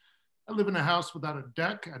necessary. I live in a house without a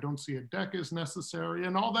deck. I don't see a deck as necessary.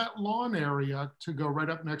 And all that lawn area to go right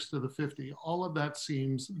up next to the 50, all of that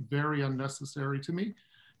seems very unnecessary to me.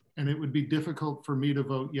 And it would be difficult for me to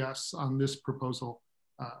vote yes on this proposal.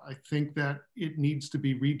 I think that it needs to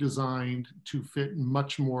be redesigned to fit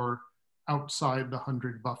much more outside the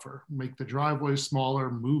 100 buffer, make the driveway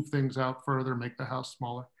smaller, move things out further, make the house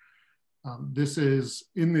smaller. This is,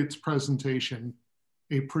 in its presentation,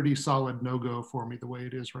 a pretty solid no-go for me the way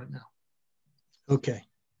it is right now. Okay,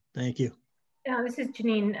 thank you. Yeah, this is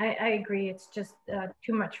Janine. I agree. It's just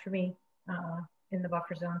too much for me in the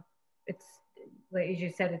buffer zone. It's, like as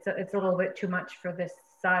you said, it's a little bit too much for this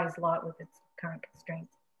size lot with its current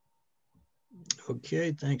constraints.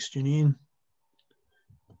 Okay, thanks, Janine.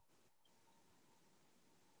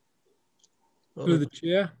 Through the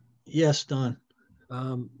chair? Yes, Don.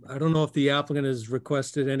 I don't know if the applicant has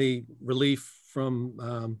requested any relief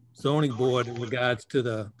from zoning board in regards to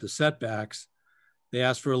the setbacks. They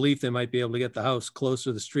asked for relief, they might be able to get the house closer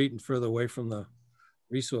to the street and further away from the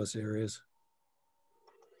resource areas.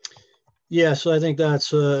 Yeah, so I think that's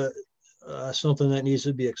something that needs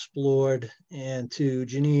to be explored. And to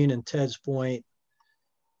Janine and Ted's point,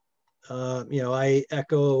 I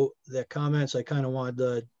echo their comments. I kind of wanted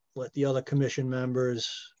to let the other commission members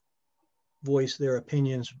voice their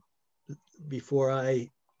opinions before I,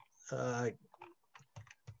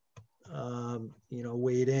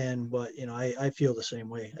 weighed in. But, I feel the same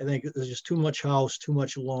way. I think there's just too much house, too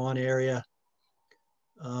much lawn area.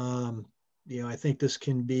 I think this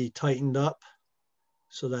can be tightened up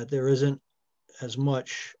so that there isn't as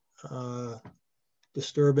much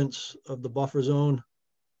disturbance of the buffer zone.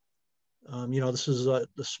 This is the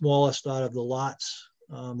smallest out of the lots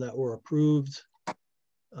that were approved.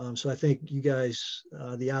 So I think you guys,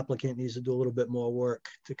 the applicant needs to do a little bit more work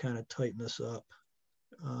to kind of tighten this up.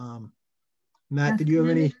 Matt, did you have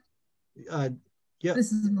any? Yeah.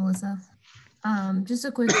 This is Melissa. Just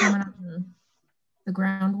a quick comment on the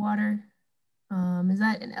groundwater. Is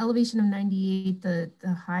that an elevation of 98, the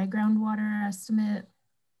high groundwater estimate?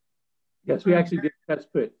 Yes, we actually did a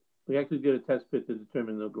test pit. We actually did a test pit to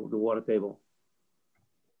determine the water table.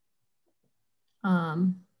 I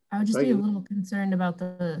would just be a little concerned about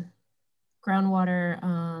the groundwater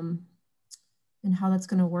and how that's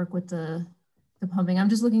going to work with the pumping. I'm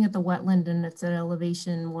just looking at the wetland and it's at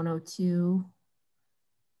elevation 102,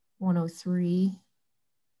 103,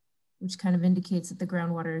 which kind of indicates that the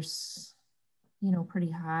groundwater's, you know, pretty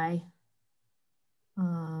high.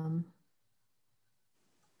 And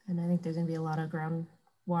I think there's going to be a lot of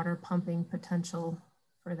groundwater pumping potential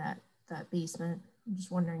for that basement. I'm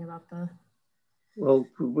just wondering about the. Well,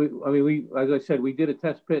 as I said, we did a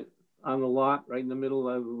test pit on the lot right in the middle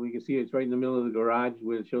of, we can see it's right in the middle of the garage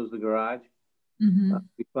where it shows the garage. Mm-hmm.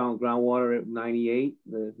 We found groundwater at 98.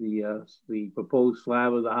 The proposed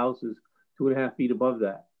slab of the house is 2.5 feet above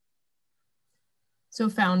that. So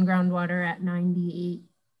found groundwater at 98.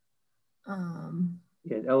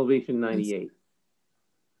 Yeah, elevation 98.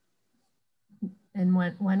 And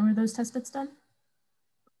when were those test pits done?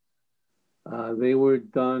 They were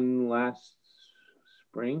done last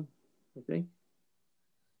spring, I think.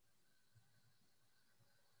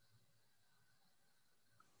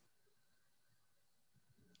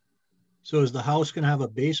 So is the house going to have a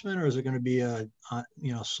basement, or is it going to be a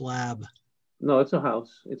slab? No, it's a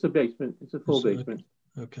house. It's a basement. It's a full basement.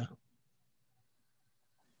 Okay.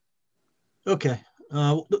 Okay.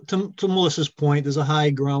 To Melissa's point, there's a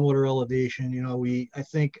high groundwater elevation. You know, I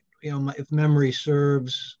think, you know, if memory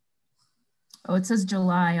serves. Oh, it says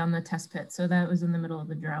July on the test pit, so that was in the middle of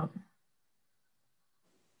the drought.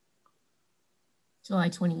 July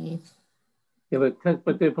 28th. Yeah,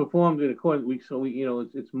 but they performed in accordance. So we, you know,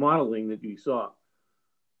 it's modeling that you saw.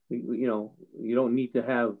 You know, you don't need to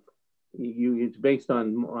have It's based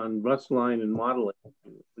on rust line and modeling.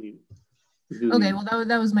 Okay, well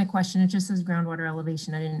that was my question. It just says groundwater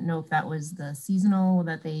elevation. I didn't know if that was the seasonal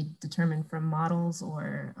that they determined from models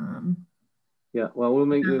or. Yeah, well,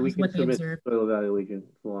 we can submit soil evaluation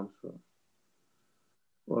forms. So.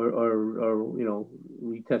 Or you know,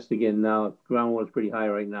 we test again now. Groundwater is pretty high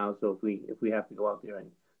right now, so if we have to go out there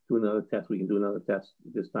and do another test, we can do another test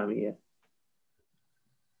this time of year.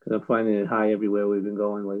 Because I'm finding it high everywhere we've been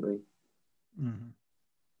going lately. Mm-hmm.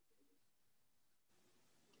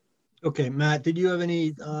 Okay, Matt, did you have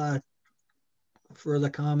any further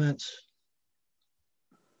comments?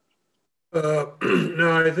 No,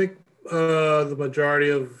 I think the majority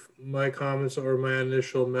of my comments or my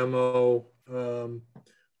initial memo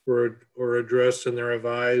were addressed in the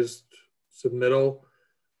revised submittal.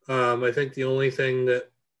 I think the only thing that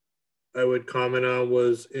I would comment on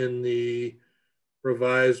was in the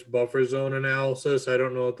revised buffer zone analysis. I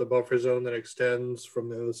don't know if the buffer zone that extends from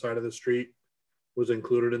the other side of the street was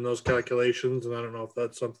included in those calculations, and I don't know if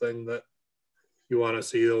that's something that you want to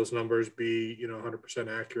see those numbers be, you know,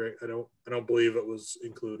 100% accurate. I don't believe it was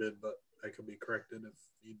included, but I could be corrected if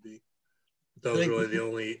need be. That was really the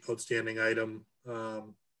only outstanding item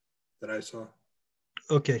that I saw.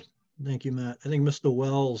 Okay, thank you, Matt. I think Mr.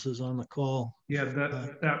 Wells is on the call. Yeah,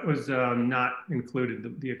 that was not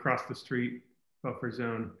included. The across the street buffer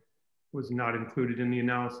zone was not included in the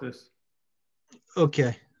analysis.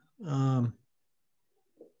 Okay.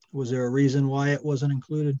 Was there a reason why it wasn't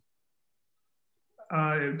included?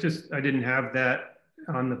 I didn't have that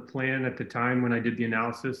on the plan at the time when I did the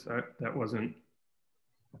analysis. That wasn't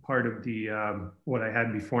a part of the what I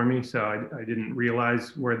had before me, so I didn't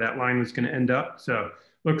realize where that line was going to end up. So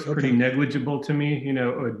looks pretty negligible to me. You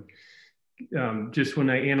know, just when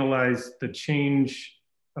I analyzed the change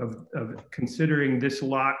of considering this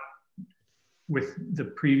lot with the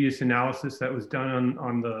previous analysis that was done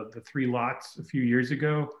on the 3 lots a few years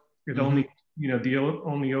ago, it only, you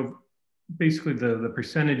know, basically the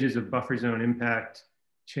percentages of buffer zone impact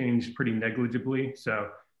changed pretty negligibly. So,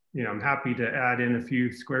 you know, I'm happy to add in a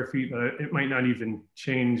few square feet, but it might not even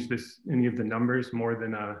change any of the numbers more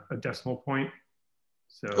than a decimal point.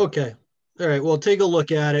 So. Okay. All right. Well, take a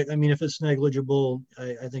look at it. I mean, if it's negligible,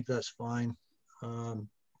 I think that's fine.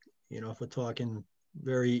 You know, if we're talking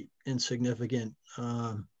very insignificant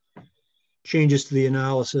changes to the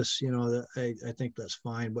analysis, you know, I think that's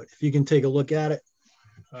fine. But if you can take a look at it,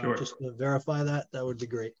 sure. Just to verify that would be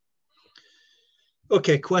great.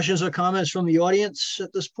 Okay, questions or comments from the audience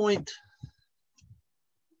at this point?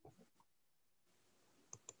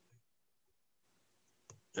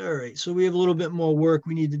 All right, so we have a little bit more work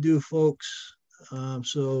we need to do, folks.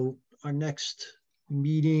 So our next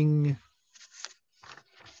meeting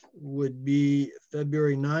would be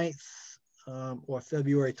February 9th or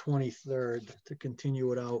February 23rd to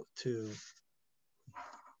continue it out to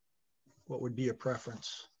what would be a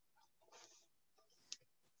preference.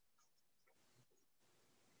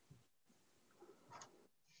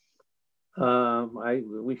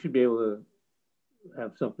 We should be able to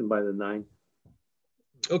have something by the 9th.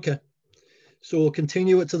 Okay. So we'll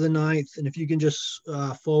continue it to the 9th. And if you can just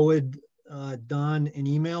forward Don an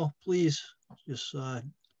email, please, just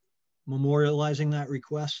memorializing that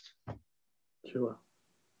request. Sure.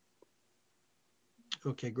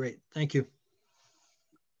 Okay, great. Thank you.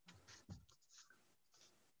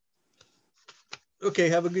 Okay,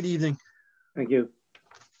 have a good evening. Thank you.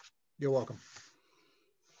 You're welcome.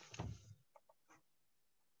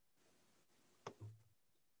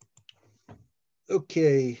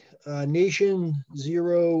 Okay, Nation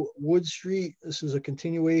Zero Wood Street. This is a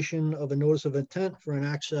continuation of a notice of intent for an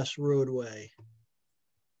access roadway.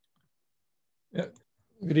 Yeah.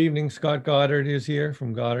 Good evening. Scott Goddard is here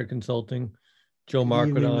from Goddard Consulting. Joe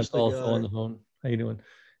Marquardt is also on the phone. How you doing?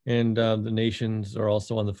 And the Nations are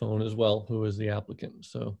also on the phone as well, who is the applicant.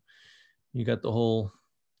 So you got the whole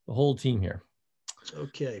team here.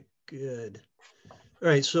 Okay, good. All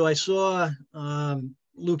right, so I saw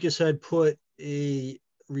Lucas had put a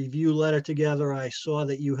review letter together. I saw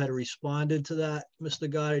that you had responded to that, Mr.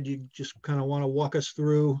 Goddard. You just kind of want to walk us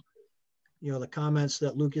through, you know, the comments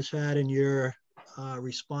that Lucas had in your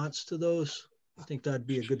response to those. I think that'd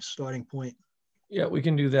be a good starting point. Yeah, we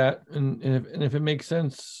can do that. And if it makes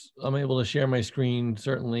sense, I'm able to share my screen,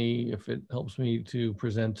 certainly, if it helps me to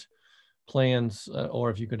present plans, or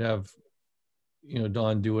if you could have, you know,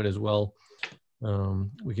 Don do it as well.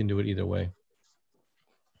 We can do it either way.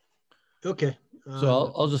 Okay.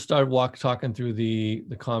 So I'll just start talking through the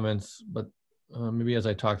comments, but maybe as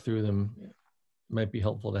I talk through them, it might be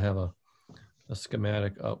helpful to have a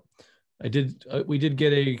schematic up. We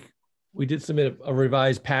did submit a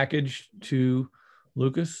revised package to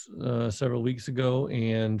Lucas several weeks ago,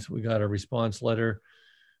 and we got a response letter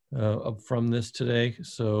from this today.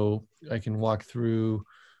 So I can walk through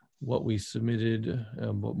what we submitted,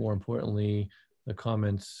 but more importantly, the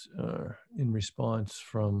comments in response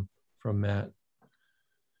from Matt.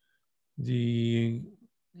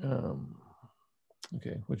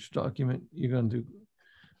 Okay, which document you're going to do?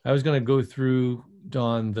 I was going to go through,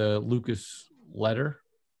 Don, the Lucas letter.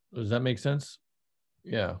 Does that make sense?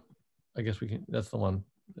 Yeah, I guess we can, that's the one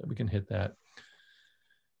that we can hit that.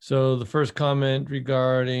 So the first comment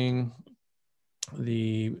regarding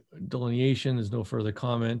the delineation, there's no further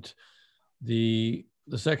comment. The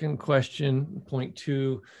second question, point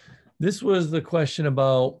 2, this was the question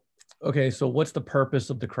about, okay, so what's the purpose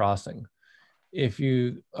of the crossing? If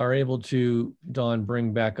you are able to, Don,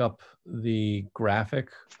 bring back up the graphic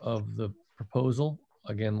of the proposal.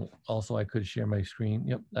 Again, also I could share my screen.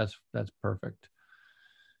 Yep, that's perfect.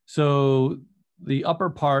 So the upper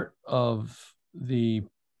part of the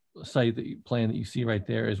site plan that you see right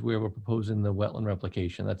there is where we're proposing the wetland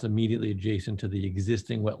replication. That's immediately adjacent to the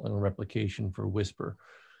existing wetland replication for Whisper,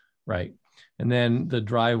 right? And then the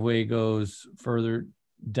driveway goes further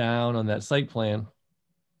down on that site plan.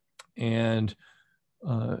 And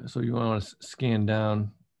so you want to scan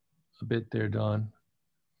down a bit there, Don,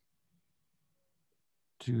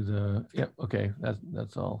 to the, yep, okay,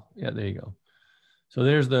 that's all. Yeah, there you go. So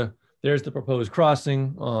there's the proposed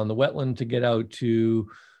crossing on the wetland to get out to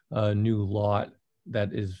a new lot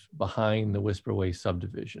that is behind the Whisperway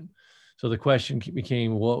subdivision. So the question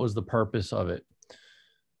became, what was the purpose of it?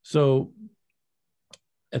 So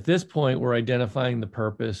at this point, we're identifying the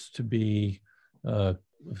purpose to be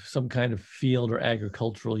some kind of field or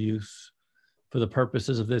agricultural use. For the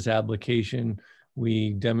purposes of this application,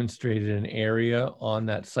 we demonstrated an area on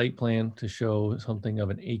that site plan to show something of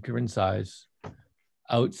an acre in size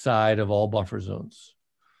outside of all buffer zones,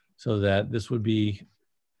 so that this would be,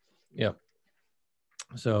 yep.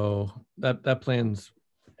 So that plan's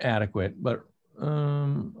adequate, but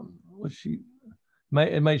what sheet?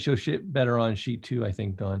 It might show shit better on sheet 2, I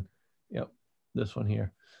think, Don. Yep, this one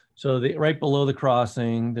here. So right below the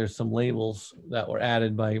crossing, there's some labels that were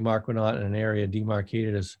added by Marquardt in an area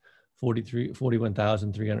demarcated as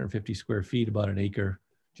 41,350 square feet, about an acre,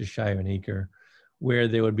 just shy of an acre, where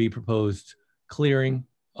there would be proposed clearing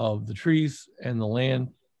of the trees and the land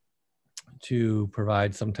to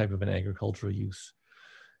provide some type of an agricultural use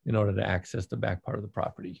in order to access the back part of the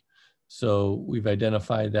property. So we've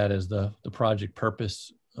identified that as the project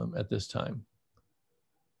purpose at this time.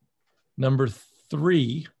 Number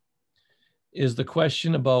 3 is the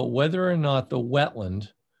question about whether or not the wetland,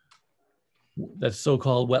 that's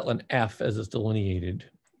so-called wetland F as it's delineated,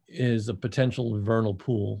 is a potential vernal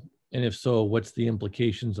pool. And if so, what's the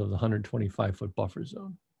implications of the 125-foot buffer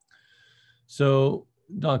zone? So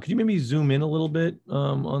Don, could you maybe zoom in a little bit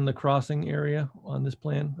on the crossing area on this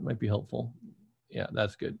plan? That might be helpful. Yeah,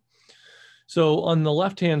 that's good. So on the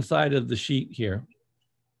left-hand side of the sheet here,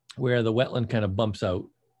 where the wetland kind of bumps out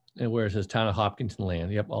and where it says Town of Hopkinton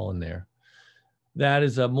land, yep, all in there. That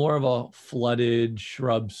is a more of a flooded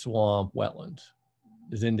shrub swamp wetland.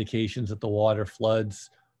 There's indications that the water floods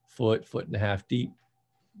foot and a half deep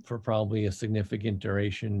for probably a significant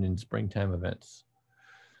duration in springtime events.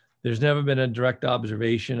 There's never been a direct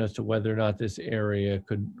observation as to whether or not this area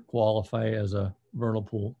could qualify as a vernal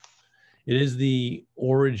pool. It is the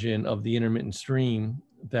origin of the intermittent stream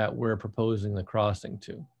that we're proposing the crossing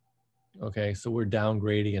to. Okay, so we're down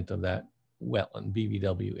gradient of that wetland,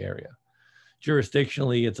 BVW area.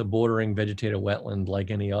 Jurisdictionally, it's a bordering vegetative wetland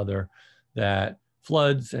like any other that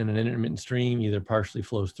floods, and an intermittent stream either partially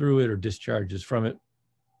flows through it or discharges from it.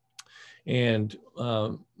 And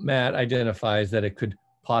Matt identifies that it could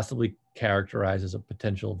possibly characterize as a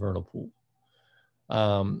potential vernal pool.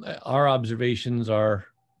 Our observations are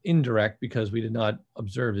indirect because we did not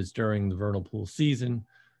observe this during the vernal pool season,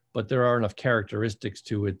 but there are enough characteristics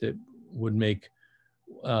to it that would make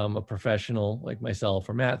a professional like myself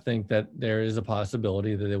or Matt think that there is a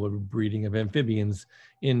possibility that there would be breeding of amphibians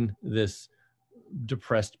in this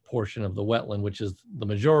depressed portion of the wetland, which is the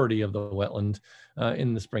majority of the wetland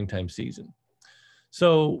in the springtime season.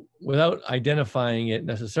 So without identifying it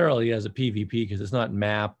necessarily as a PVP, because it's not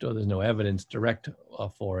mapped or there's no evidence direct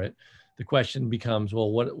for it, the question becomes,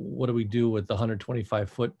 well, what do we do with the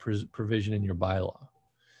 125-foot provision in your bylaw?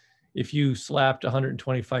 If you slapped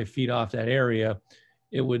 125 feet off that area,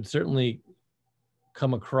 it would certainly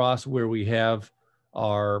come across where we have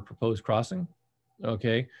our proposed crossing,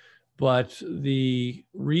 okay? But the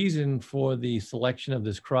reason for the selection of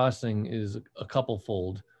this crossing is a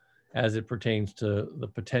couple-fold as it pertains to the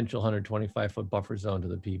potential 125-foot buffer zone to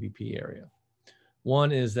the PVP area.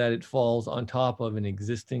 One is that it falls on top of an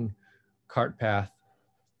existing cart path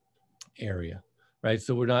area, right?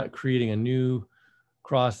 So we're not creating a new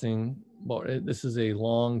crossing. But this is a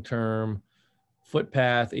long-term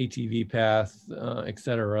footpath, ATV path, et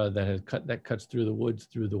cetera, that cuts through the woods,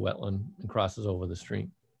 through the wetland, and crosses over the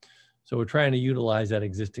stream. So we're trying to utilize that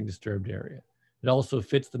existing disturbed area. It also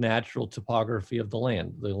fits the natural topography of the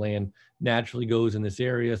land. The land naturally goes in this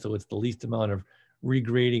area, so it's the least amount of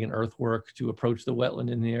regrading and earthwork to approach the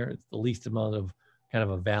wetland in there. It's the least amount of kind of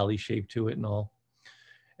a valley shape to it and all.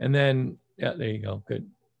 And then, yeah, there you go, good.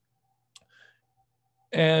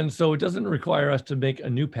 And so it doesn't require us to make a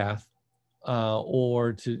new path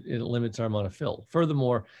it limits our amount of fill.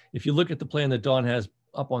 Furthermore, if you look at the plan that Dawn has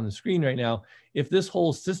up on the screen right now, if this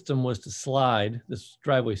whole system was to slide, this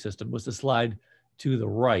driveway system was to slide to the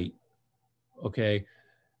right, okay,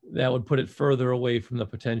 that would put it further away from the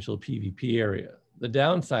potential PVP area. The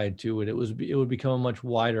downside to it, it would become a much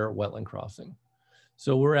wider wetland crossing.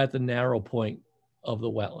 So we're at the narrow point of the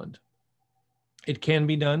wetland. It can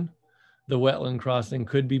be done. The wetland crossing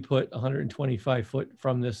could be put 125 foot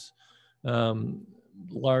from this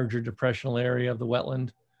larger depressional area of the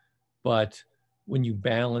wetland. But when you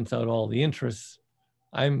balance out all the interests,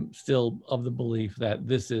 I'm still of the belief that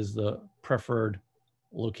this is the preferred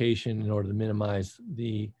location in order to minimize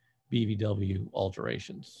the BVW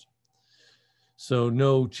alterations. So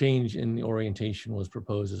no change in the orientation was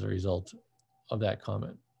proposed as a result of that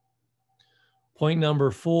comment. Point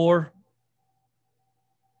number 4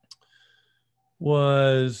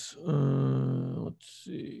 was, let's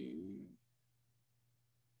see.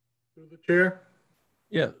 Through the chair?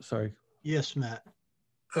 Yeah, sorry. Yes, Matt.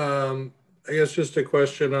 I guess just a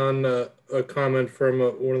question on a comment from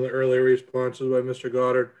one of the earlier responses by Mr.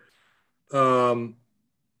 Goddard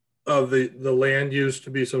of the land use to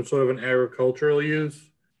be some sort of an agricultural use.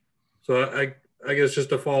 So I guess just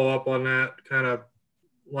to follow up on that kind of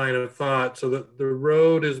line of thought, so that the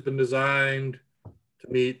road has been designed to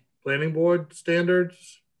meet planning board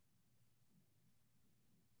standards.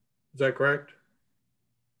 Is that correct?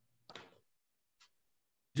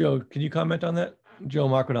 Joe, can you comment on that? Joe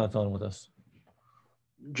Marquardon's on with us.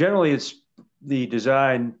 Generally, it's the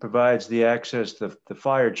design provides the access the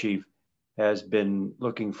fire chief has been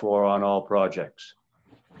looking for on all projects.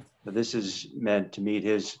 But this is meant to meet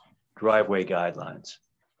his driveway guidelines.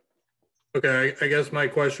 Okay, I guess my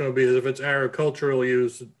question would be if it's agricultural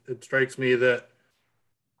use, it strikes me that,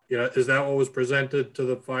 you know, is that what was presented to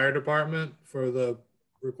the fire department for the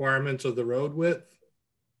requirements of the road width?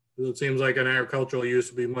 It seems like an agricultural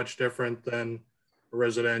use would be much different than a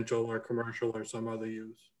residential or commercial or some other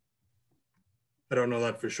use. I don't know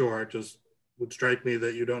that for sure. It just would strike me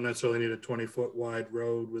that you don't necessarily need a 20-foot wide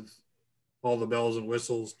road with all the bells and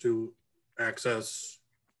whistles to access,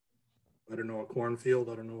 I don't know, a cornfield.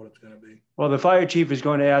 I don't know what it's going to be. Well, the fire chief is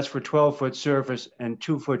going to ask for 12-foot surface and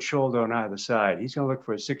 2-foot shoulder on either side. He's going to look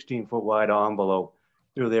for a 16-foot wide envelope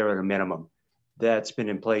through there at a minimum. That's been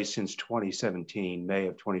in place since 2017, May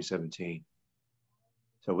of 2017.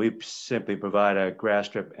 So we simply provide a grass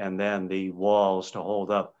strip and then the walls to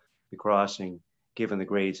hold up the crossing, given the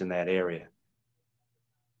grades in that area.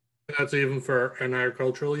 That's even for an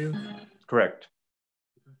agricultural use? Correct.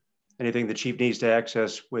 Anything the chief needs to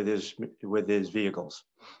access with his vehicles.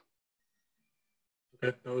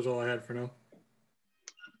 Okay, that was all I had for now.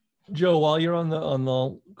 Joe, while you're on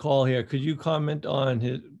the call here, could you comment on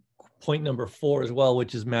his point number 4 as well,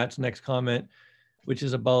 which is Matt's next comment, which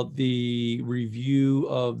is about the review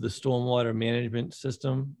of the stormwater management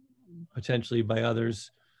system, potentially by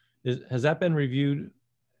others. Has that been reviewed,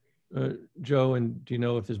 Joe? And do you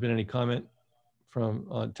know if there's been any comment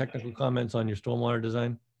from technical comments on your stormwater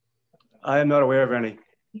design? I am not aware of any.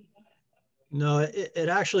 No, it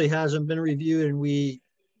actually hasn't been reviewed, and we,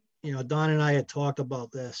 Don and I had talked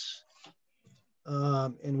about this,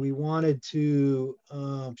 and we wanted to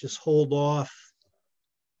just hold off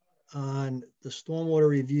on the stormwater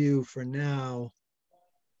review for now,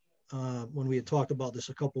 when we had talked about this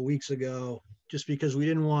a couple of weeks ago, just because we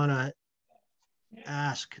didn't want to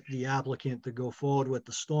ask the applicant to go forward with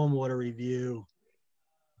the stormwater review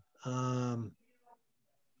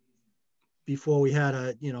before we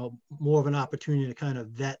had more of an opportunity to kind of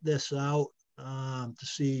vet this out, to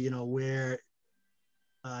see, where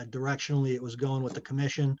directionally it was going with the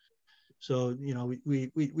commission. So, we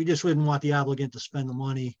just wouldn't want the applicant to spend the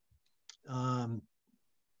money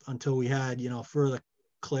until we had, further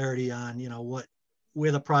clarity on,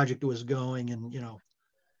 where the project was going and,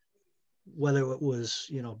 whether it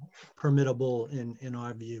was, permittable in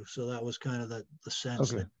our view. So that was kind of the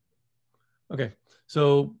sense. Okay. Okay.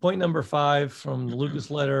 So point number 5 from the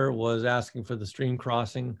Lucas letter was asking for the stream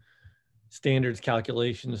crossing standards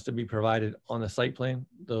calculations to be provided on the site plan.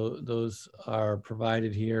 Those are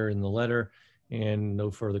provided here in the letter and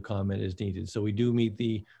no further comment is needed. So we do meet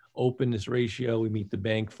the openness ratio. We meet the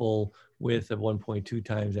bank full width of 1.2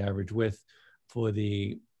 times average width for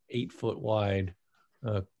the 8-foot wide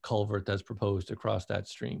culvert that's proposed across that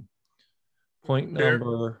stream. Point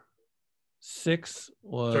number 6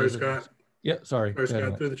 was... Sorry, Scott. Yeah, sorry. Sorry,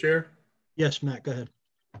 Scott, through the chair. Yes, Matt, go ahead.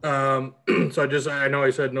 So I know I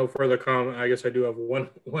said no further comment. I guess I do have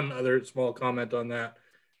one other small comment on that.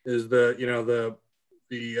 Is the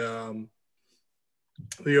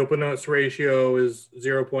openness ratio is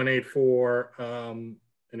 0.84,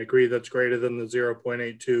 and agree that's greater than the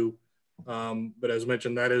 0.82. But as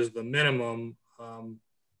mentioned, that is the minimum.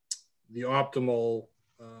 The optimal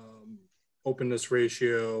openness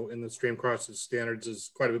ratio in the stream crossing standards is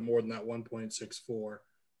quite a bit more than that 1.64.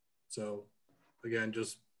 So again,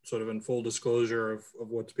 just sort of in full disclosure of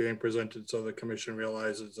what's being presented, so the commission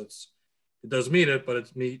realizes it does meet it, but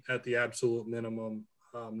it's meet at the absolute minimum,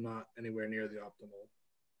 not anywhere near the optimal.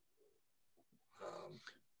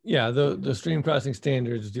 Yeah, the stream crossing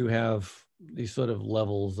standards do have these sort of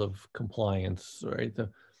levels of compliance, right? The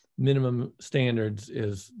minimum standards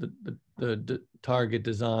is the target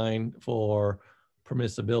design for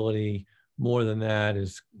permissibility. More than that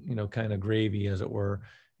is, kind of gravy, as it were.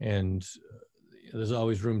 And there's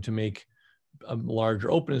always room to make a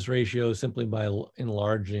larger openness ratio simply by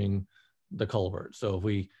enlarging the culvert. So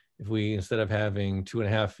if we instead of having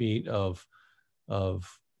 2.5 feet of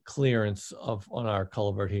clearance on our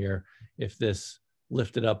culvert here, if this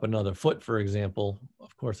lifted up another foot, for example,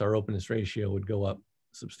 of course our openness ratio would go up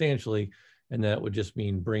substantially, and that would just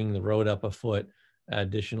mean bring the road up a foot,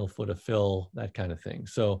 additional foot of fill, that kind of thing.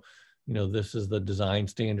 So, this is the design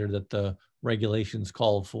standard that the regulations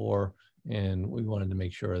called for, and we wanted to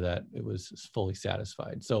make sure that it was fully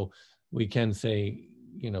satisfied. So we can say,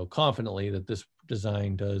 confidently that this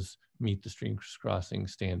design does meet the stream crossing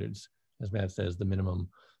standards, as Matt says, the minimum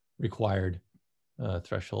required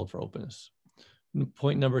threshold for openness.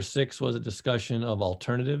 Point number 6 was a discussion of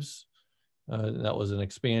alternatives. That was an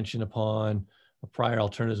expansion upon a prior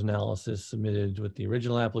alternatives analysis submitted with the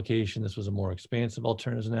original application. This was a more expansive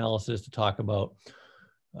alternatives analysis to talk about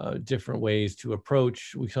different ways to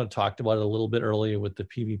approach. We kind of talked about it a little bit earlier with the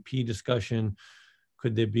PVP discussion.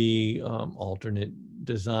 Could there be alternate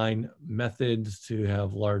design methods to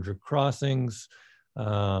have larger crossings,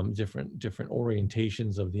 different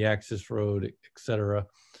orientations of the access road, et cetera?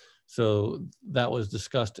 So that was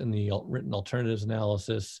discussed in the written alternatives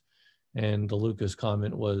analysis. And the Lucas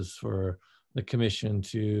comment was for the commission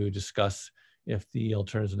to discuss if the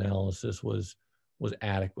alternatives analysis was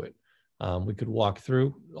adequate. We could walk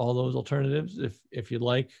through all those alternatives if you'd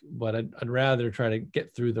like, but I'd rather try to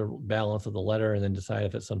get through the balance of the letter and then decide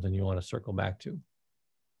if it's something you want to circle back to.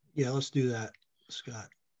 Yeah, let's do that, Scott.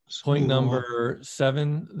 Point number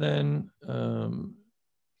 7 then.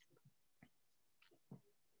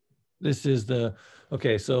 This is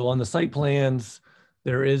okay, so on the site plans,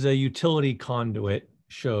 there is a utility conduit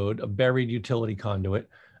showed, a buried utility conduit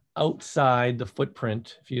outside the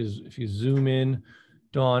footprint. If you zoom in,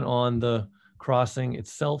 Dawn, on the crossing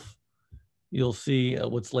itself, you'll see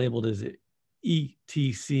what's labeled as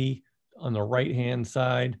ETC on the right-hand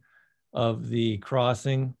side of the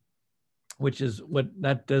crossing, which is what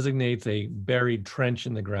that designates a buried trench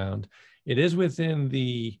in the ground. It is within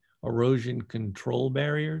the erosion control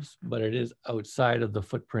barriers, but it is outside of the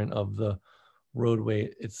footprint of the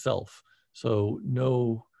roadway itself. So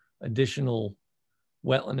no additional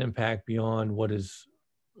wetland impact beyond what is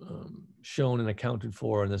shown and accounted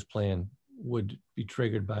for in this plan would be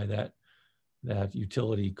triggered by that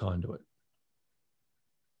utility conduit.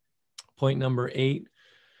 Point number 8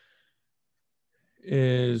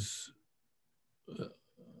 is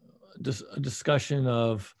a discussion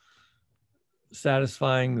of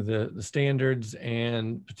satisfying the standards,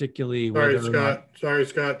 and particularly Sorry,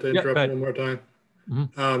 Scott, to interrupt one more time.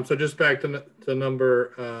 Mm-hmm. So just back to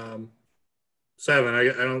number 7,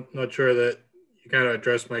 I'm not sure that you kind of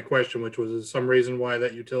addressed my question, which was, is some reason why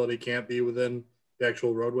that utility can't be within the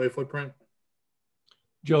actual roadway footprint?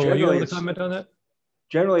 Joe, are you able to comment on that?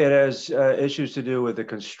 Generally, it has issues to do with the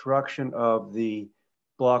construction of the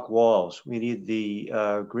block walls. We need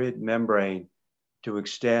the grid membrane to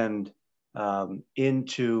extend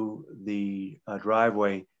into the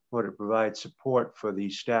driveway in order to provide support for the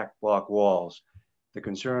stacked block walls. The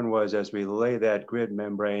concern was, as we lay that grid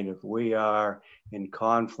membrane, if we are in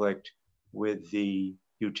conflict with the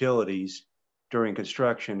utilities during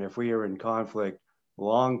construction, if we are in conflict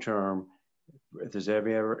long-term, if there's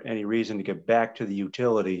ever any reason to get back to the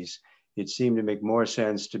utilities, it seemed to make more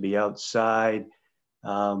sense to be outside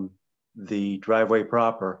the driveway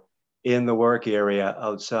proper, in the work area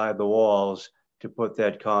outside the walls, to put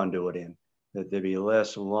that conduit in, that there'd be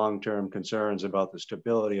less long-term concerns about the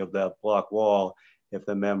stability of that block wall if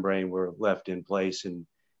the membrane were left in place and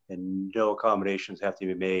no accommodations have to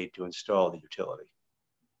be made to install the utility.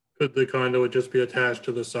 Could the conduit just be attached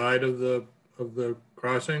to the side of the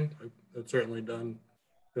crossing? That's certainly done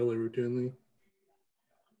fairly routinely.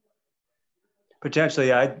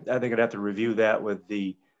 Potentially, I think I'd have to review that with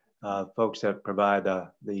the folks that provide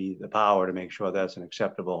the power to make sure that's an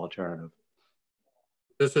acceptable alternative.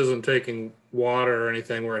 This isn't taking water or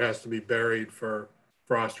anything where it has to be buried for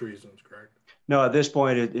frost reasons, correct? No, at this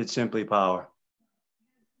point, it's simply power.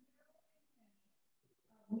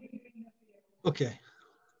 Okay.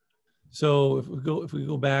 So if we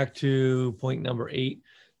go back to point number 8,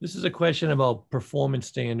 this is a question about performance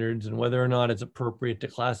standards and whether or not it's appropriate to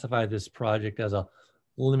classify this project as a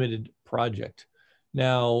limited project.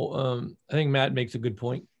 Now, I think Matt makes a good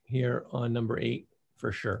point here on number 8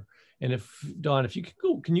 for sure. And if Dawn, if you could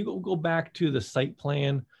go, can you go back to the site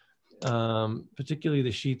plan, particularly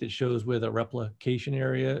the sheet that shows where the replication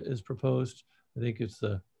area is proposed? I think it's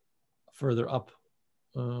the further up.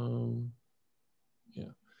 Yeah.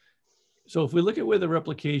 So if we look at where the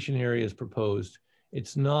replication area is proposed,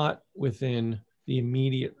 it's not within the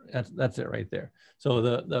immediate, that's it right there. So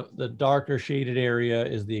the darker shaded area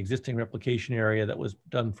is the existing replication area that was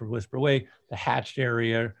done for Whisper Way. The hatched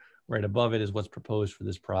area right above it is what's proposed for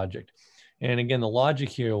this project. And again, the logic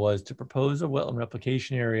here was to propose a wetland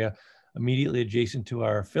replication area immediately adjacent to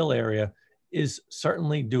our fill area is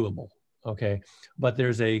certainly doable, okay? But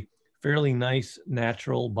there's a fairly nice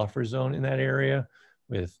natural buffer zone in that area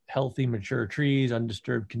with healthy, mature trees,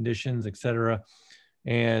 undisturbed conditions, et cetera.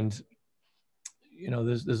 And, you know,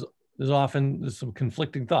 there's often some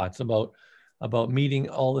conflicting thoughts about meeting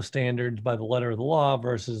all the standards by the letter of the law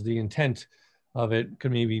versus the intent of it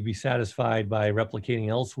could maybe be satisfied by replicating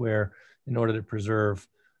elsewhere in order to preserve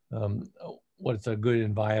what's a good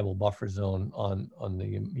and viable buffer zone on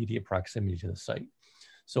the immediate proximity to the site.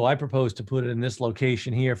 So I propose to put it in this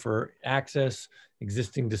location here for access,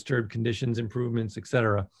 existing disturbed conditions, improvements, et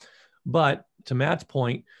cetera. But to Matt's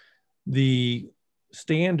point, the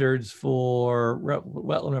standards for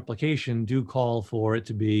wetland replication do call for it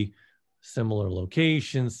to be similar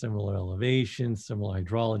locations, similar elevations, similar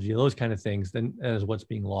hydrology, those kind of things, then that is what's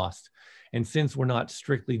being lost. And since we're not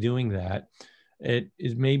strictly doing that, it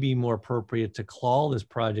is maybe more appropriate to call this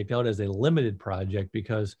project out as a limited project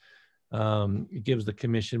because it gives the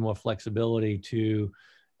commission more flexibility to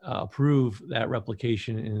approve that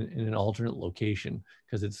replication in an alternate location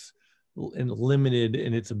because it's limited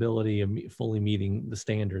in its ability of fully meeting the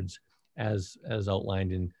standards as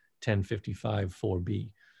outlined in 1055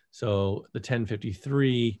 4B. So the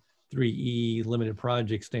 1053 3E limited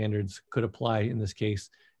project standards could apply in this case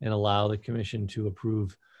and allow the commission to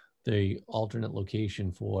approve the alternate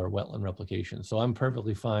location for wetland replication. So I'm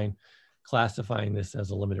perfectly fine classifying this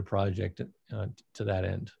as a limited project to that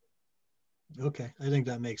end. Okay, I think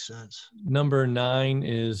that makes sense. Number 9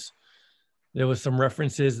 is, there was some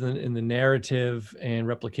references in the narrative and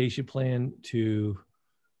replication plan to,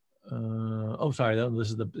 oh, sorry, this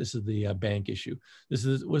is the bank issue. This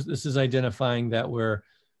is identifying that we're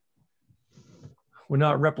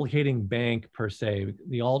not replicating bank per se.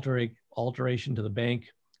 The alteration to the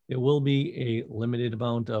bank, there will be a limited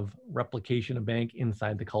amount of replication of bank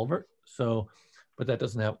inside the culvert. So, but that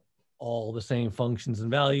doesn't have all the same functions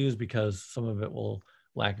and values because some of it will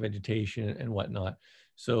lack vegetation and whatnot.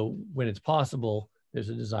 So when it's possible, there's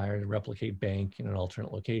a desire to replicate bank in an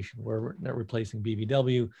alternate location. We're not replacing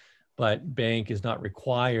BVW, but bank is not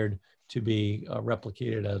required to be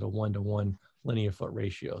replicated at a 1-to-1 linear foot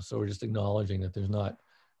ratio. So we're just acknowledging that there's not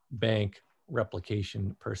bank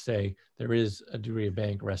replication per se. There is a degree of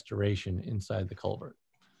bank restoration inside the culvert.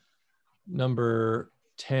 Number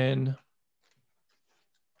 10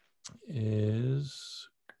 is,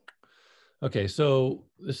 okay, so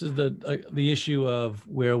this is the issue of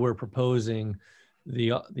where we're proposing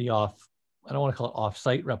the off, I don't want to call it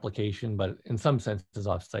off-site replication, but in some sense it's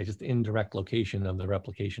off-site, just the indirect location of the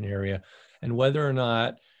replication area, and whether or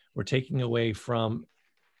not we're taking away from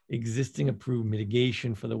existing approved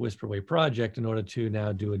mitigation for the Whisperway project in order to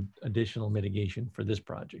now do additional mitigation for this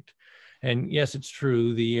project. And yes, it's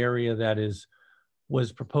true, the area that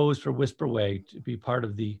was proposed for Whisperway to be part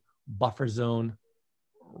of the buffer zone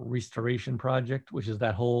restoration project, which is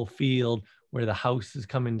that whole field where the house is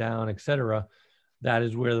coming down, etc. That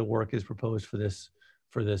is where the work is proposed for this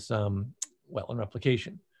wetland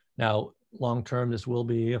replication. Now, long term, this will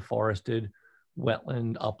be a forested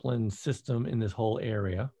wetland upland system in this whole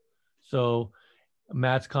area. So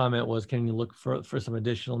Matt's comment was, can you look for some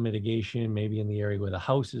additional mitigation, maybe in the area where the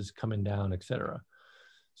house is coming down, etc.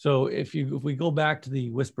 So if we go back to the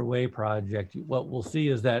Whisperway project, what we'll see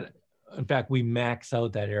is that, in fact, we max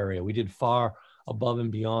out that area. We did far above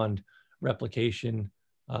and beyond replication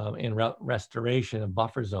and restoration of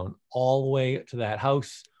buffer zone, all the way to that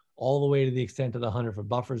house, all the way to the extent of the 100-foot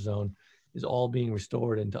buffer zone is all being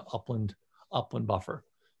restored into upland buffer.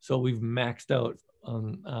 So we've maxed out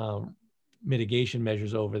on mitigation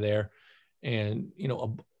measures over there, and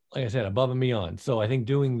like I said, above and beyond. So I think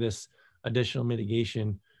doing this additional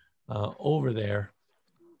mitigation over there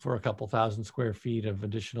for a couple thousand square feet of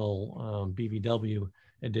additional BVW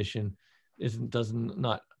addition does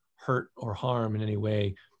not hurt or harm in any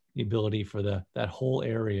way the ability for that whole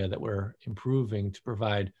area that we're improving to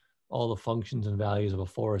provide all the functions and values of a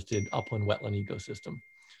forested upland wetland ecosystem.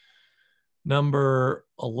 Number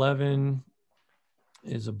 11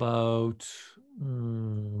 is about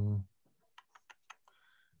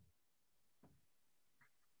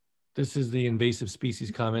this is the invasive species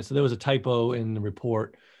comment. So there was a typo in the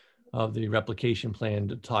report of the replication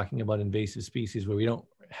plan talking about invasive species where we don't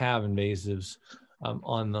have invasives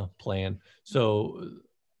on the plan. So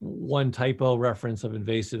one typo reference of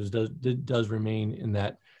invasives does remain in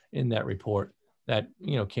that report that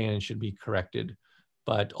can and should be corrected.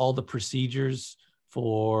 But all the procedures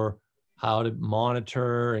for how to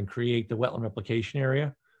monitor and create the wetland replication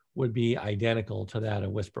area would be identical to that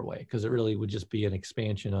of Whisperway, because it really would just be an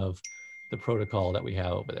expansion of the protocol that we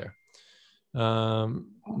have over there.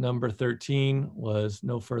 Number 13 was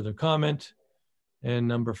no further comment. And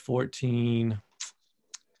number 14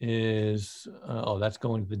 is, that's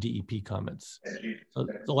going to the DEP comments. So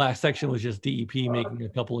the last section was just DEP making a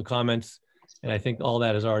couple of comments. And I think all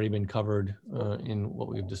that has already been covered in what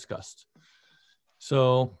we've discussed.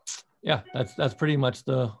 So yeah, that's pretty much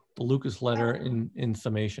the Lucas letter in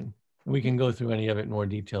summation. We can go through any of it in more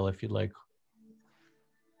detail if you'd like.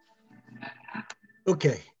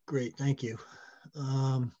 Okay, great, thank you.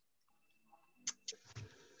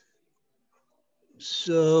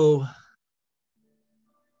 So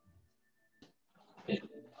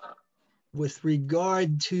with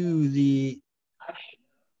regard to the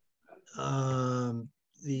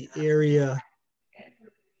area,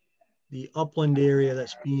 the upland area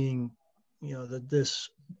that's being, that this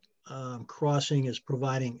crossing is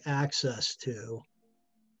providing access to,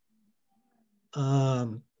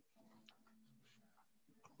 so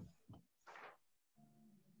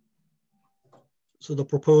the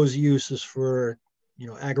proposed use is for,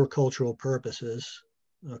 agricultural purposes,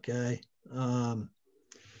 okay? To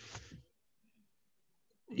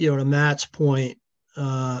Matt's point,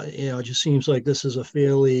 it just seems like this is a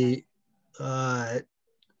fairly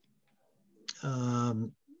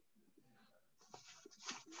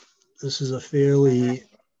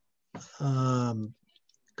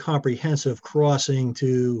comprehensive crossing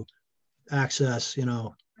to access,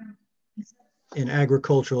 an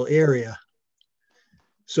agricultural area.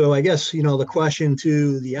 So I guess, you know, the question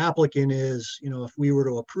to the applicant is, you know, if we were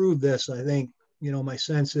to approve this, I think, you know, my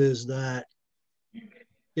sense is that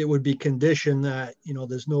it would be conditioned that, you know,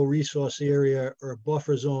 there's no resource area or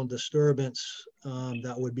buffer zone disturbance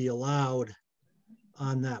that would be allowed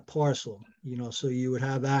on that parcel, you know, so you would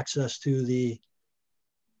have access to the,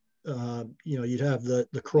 you know, you'd have the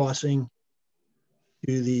crossing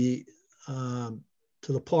to the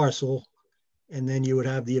parcel, and then you would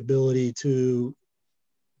have the ability to,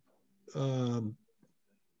 you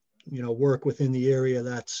know, work within the area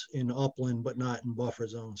that's in upland but not in buffer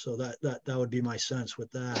zone. So that would be my sense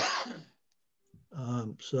with that.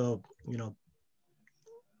 So, you know,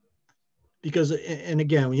 because, and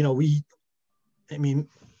again, you know, I mean,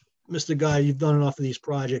 Mr. Guy, you've done enough of these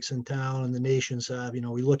projects in town, and the nations have, you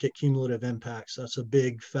know, we look at cumulative impacts. That's a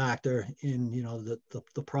big factor in, you know,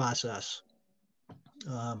 the process.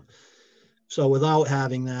 So without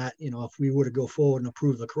having that, you know, if we were to go forward and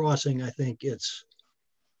approve the crossing, I think it's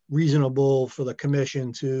reasonable for the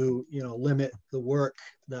commission to, you know, limit the work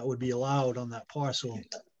that would be allowed on that parcel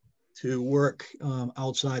to work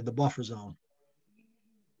outside the buffer zone.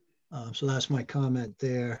 So that's my comment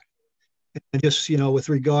there. And just, you know, with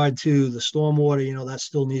regard to the stormwater, you know, that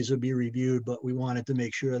still needs to be reviewed, but we wanted to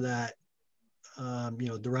make sure that, you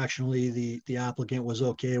know, directionally the applicant was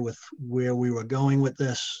okay with where we were going with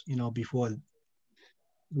this, you know, before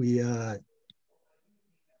we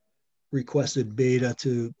requested Beta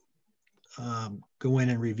to go in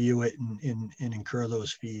and review it and incur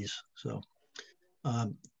those fees. So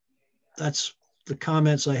that's the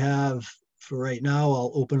comments I have for right now.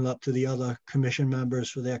 I'll open it up to the other commission members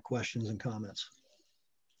for their questions and comments.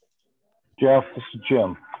 Jeff, this is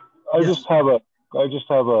Jim. I just have a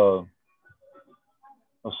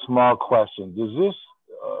small question. Does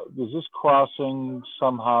this crossing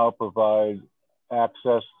somehow provide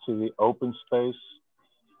access to the open space,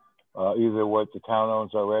 either what the town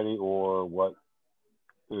owns already or what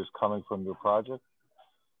is coming from your project?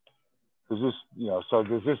 Does this, you know, so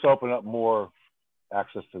does this open up more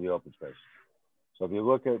access to the open space? So if you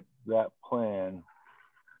look at that plan,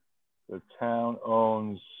 the town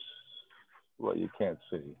owns what you can't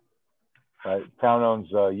see, right? Town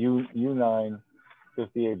owns U9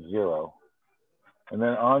 580, and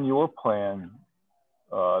then on your plan,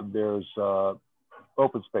 there's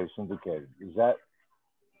open space indicated. Is that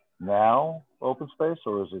now open space,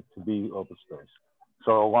 or is it to be open space?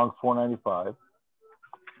 So along 495,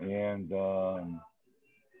 and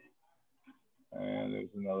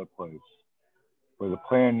there's another place where the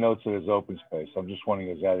plan notes it as open space. I'm just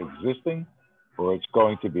wondering, is that existing, or it's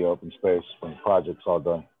going to be open space when the project's all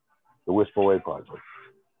done, the Whisper Way project?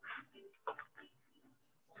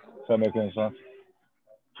 Does that make any sense?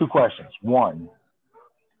 Two questions. One,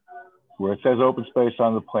 where it says open space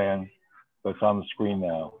on the plan that's on the screen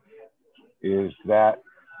now, is that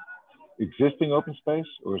existing open space,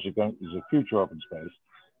 or is it future open space?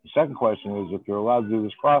 The second question is, if you're allowed to do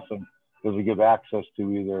this crossing, does it give access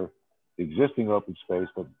to either the existing open space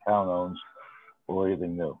that the town owns or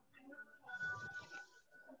anything new?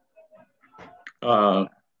 Ron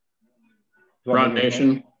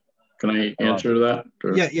Nation, can I answer that?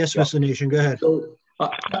 Or? Yeah, yes, Mr. Nation, go ahead. So,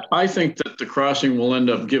 I think that the crossing will end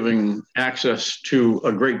up giving access to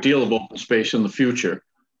a great deal of open space in the future.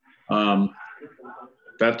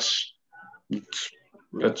 That's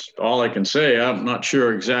all I can say. I'm not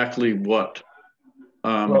sure exactly what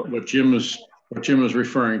Jim is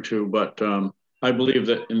referring to, but I believe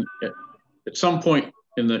that at some point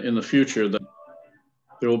in the future that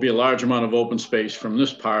there will be a large amount of open space from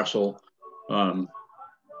this parcel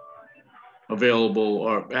available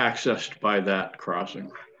or accessed by that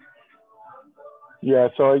crossing. Yeah,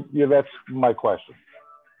 so yeah, that's my question.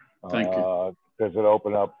 Thank you. Does it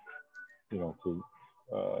open up, you know, to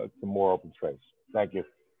more open space? Thank you.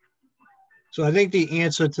 So I think the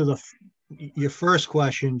answer to your first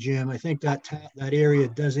question, Jim, I think that area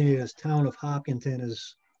designated as Town of Hopkinton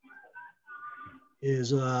is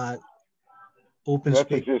open That's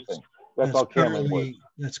space. Existing.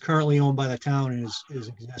 That's currently owned by the town and is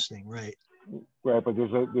existing, right? Right, but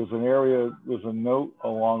there's an area, there's a note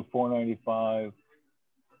along 495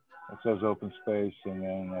 that says open space, and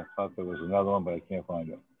then I thought there was another one, but I can't find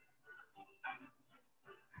it.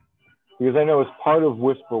 Because I know as part of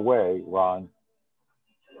Whisper Way, Ron,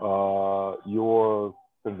 you're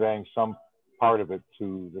conveying some part of it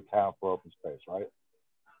to the town for open space, right?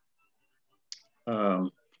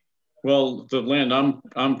 Well, the land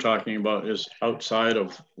I'm talking about is outside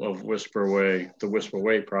of Whisper Way, the Whisper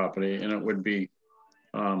Way property, and it would be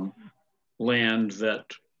land that,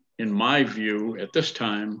 in my view, at this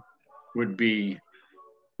time, would be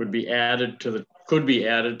added to the, could be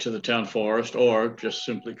added to the town forest, or just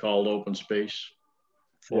simply called open space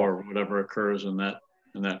for whatever occurs in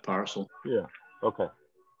that parcel. Yeah, okay.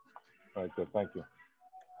 All right, good, thank you.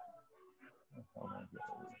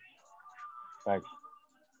 Thanks.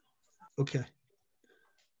 Okay.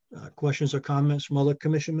 Questions or comments from other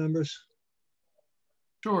commission members?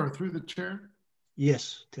 Sure, through the chair.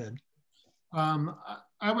 Yes, Ted.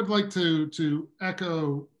 I would like to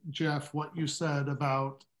echo, Jeff, what you said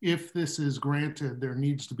about if this is granted, there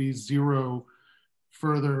needs to be zero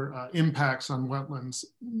further impacts on wetlands.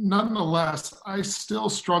 Nonetheless, I still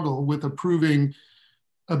struggle with approving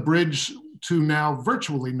a bridge to now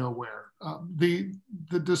virtually nowhere. The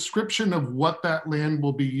description of what that land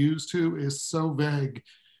will be used to is so vague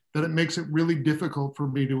that it makes it really difficult for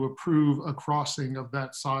me to approve a crossing of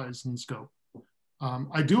that size and scope.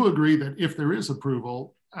 I do agree that if there is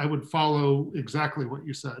approval, I would follow exactly what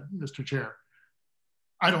you said, Mr. Chair.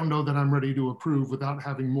 I don't know that I'm ready to approve without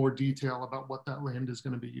having more detail about what that land is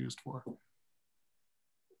going to be used for.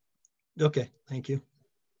 Okay, thank you.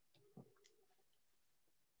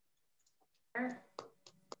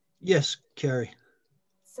 Yes, Carrie.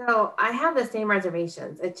 So I have the same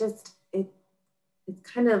reservations. It's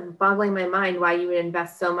kind of boggling my mind why you would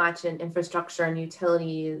invest so much in infrastructure and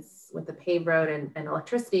utilities with the paved road and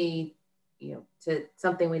electricity, you know, to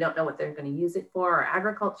something we don't know what they're going to use it for, or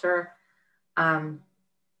agriculture.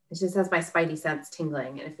 It just has my spidey sense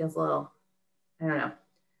tingling, and it feels a little, I don't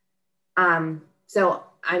know. So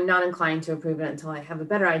I'm not inclined to approve it until I have a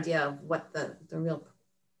better idea of what the real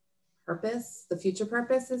purpose, the future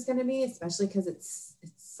purpose is going to be, especially because it's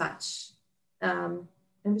such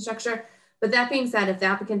infrastructure. But that being said, if the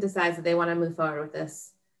applicant decides that they want to move forward with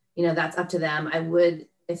this, you know, that's up to them. I would,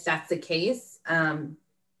 if that's the case,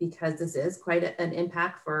 because this is quite an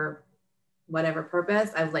impact for whatever purpose,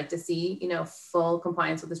 I would like to see, you know, full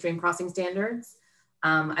compliance with the stream crossing standards.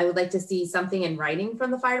 I would like to see something in writing from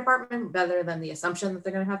the fire department rather than the assumption that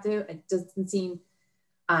they're going to have to. It doesn't seem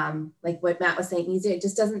like what Matt was saying easier. It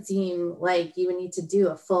just doesn't seem like you would need to do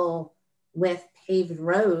a full width paved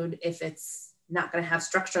road if it's not going to have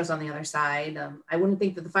structures on the other side. I wouldn't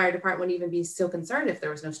think that the fire department would even be so concerned if there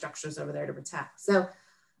was no structures over there to protect. So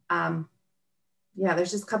yeah,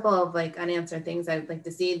 there's just a couple of like unanswered things I'd like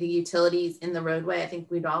to see. The utilities in the roadway, I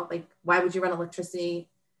think we'd all like, why would you run electricity,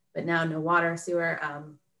 but now no water, sewer?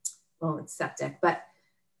 Well, it's septic, but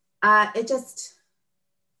it just,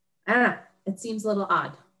 I don't know. It seems a little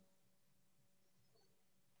odd.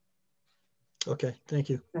 Okay, thank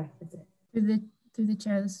you. Sorry, that's it. Through the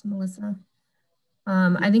chair, this is Melissa.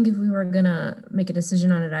 I think if we were gonna make a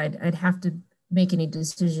decision on it, I'd have to make any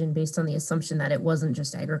decision based on the assumption that it wasn't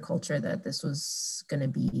just agriculture, that this was gonna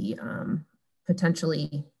be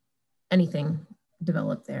potentially anything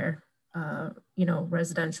developed there, you know,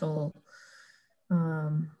 residential,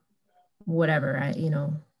 whatever, you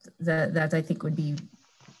know, that I think would be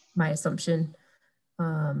my assumption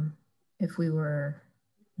if we were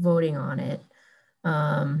voting on it.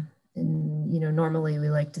 And, you know, normally we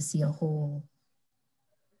like to see the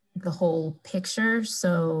whole picture.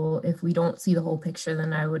 So if we don't see the whole picture,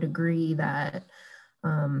 then I would agree that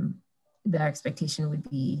the expectation would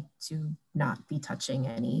be to not be touching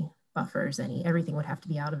any buffers, everything would have to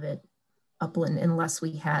be out of it upland unless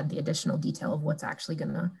we had the additional detail of what's actually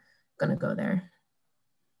gonna go there.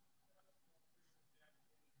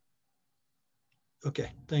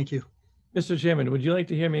 Okay, thank you. Mr. Chairman, would you like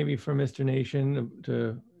to hear maybe from Mr. Nation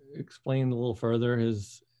to explain a little further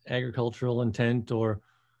his agricultural intent, or,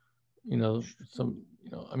 you know,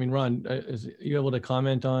 I mean, Ron, are you able to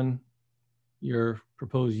comment on your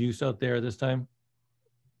proposed use out there this time?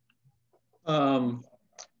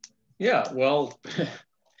 Yeah, well,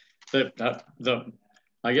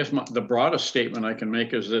 I guess the broadest statement I can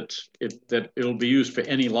make is that it'll be used for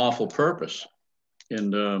any lawful purpose.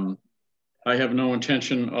 And I have no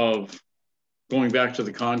intention of going back to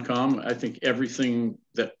the Concom. I think everything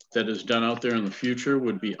that is done out there in the future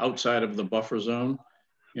would be outside of the buffer zone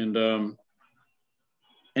and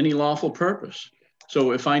any lawful purpose.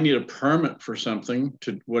 So if I need a permit for something,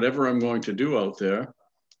 to whatever I'm going to do out there,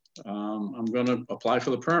 I'm going to apply for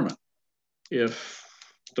the permit. If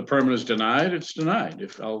the permit is denied, it's denied.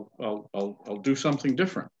 If I'll do something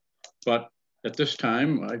different. But at this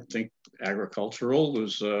time, I think agricultural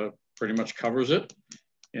is pretty much covers it,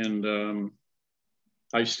 and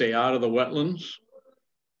I stay out of the wetlands.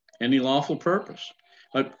 Any lawful purpose.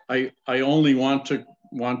 I only want to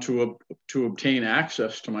obtain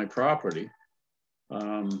access to my property.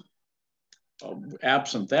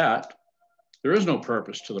 Absent that, there is no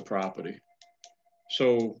purpose to the property.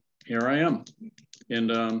 So here I am.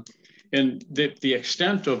 And And the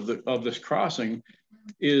extent of this crossing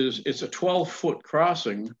is, it's a 12-foot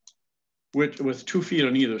crossing with 2 feet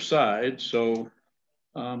on either side. So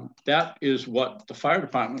that is what the fire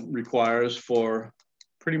department requires for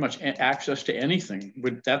pretty much access to anything.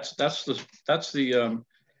 That's the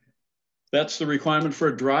requirement for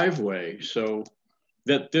a driveway. So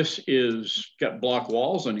that this is got block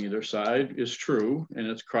walls on either side is true, and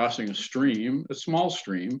it's crossing a stream, a small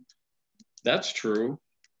stream. That's true,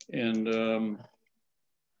 and I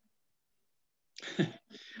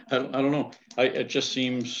don't know. It just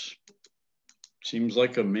seems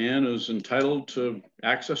like a man is entitled to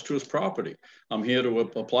access to his property. I'm here to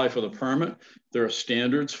apply for the permit. There are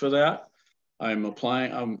standards for that. I'm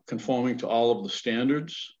conforming to all of the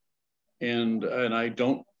standards, and I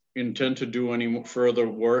don't intend to do any further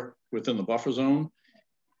work within the buffer zone.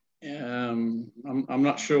 I'm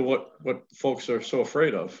not sure what folks are so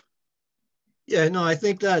afraid of. Yeah, no, I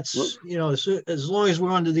think that's, you know, as long as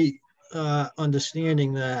we're under the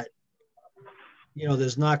understanding that, you know,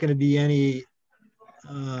 there's not going to be any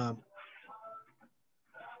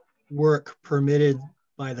work permitted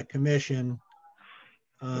by the commission,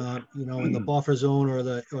 you know, in the buffer zone or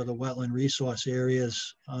the wetland resource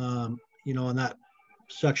areas, you know, in that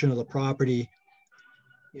section of the property,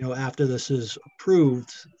 you know, after this is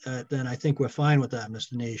approved, then I think we're fine with that,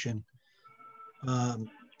 Mr. Nation.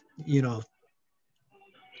 You know,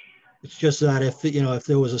 it's just that if, you know, if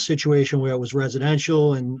there was a situation where it was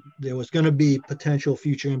residential and there was going to be potential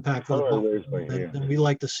future impact for the buffer, then we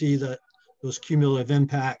like to see that those cumulative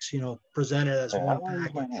impacts, you know, presented as one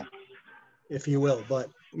package, if you will. But,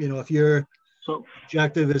 you know, if your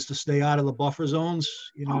objective is to stay out of the buffer zones,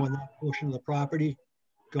 you know, in that portion of the property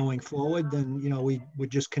going forward, then, you know, we would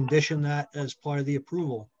just condition that as part of the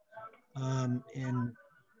approval. And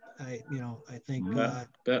you know, I think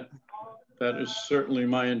that is certainly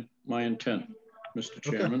my intent, Mr.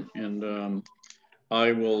 Chairman. Okay. And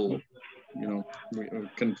I will, you know,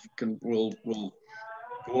 we'll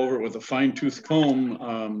go over it with a fine-tooth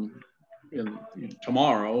comb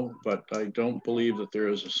tomorrow, but I don't believe that there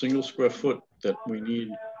is a single square foot that we need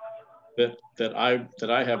that I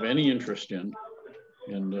have any interest in,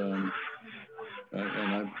 and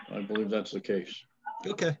I believe that's the case.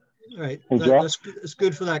 Okay, all right. Hey, that's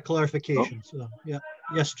good for that clarification. So yeah,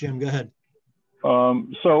 yes, Jim, go ahead.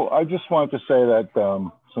 So I just wanted to say that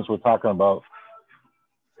since we're talking about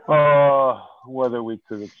whether we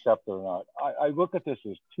could accept it or not, I look at this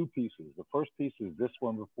as 2 pieces. The first piece is this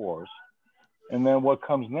one before us, and then what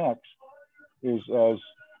comes next is, as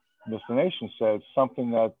Mr. Nation said,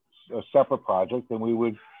 something that's a separate project, and he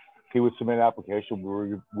would submit an application.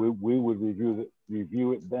 We would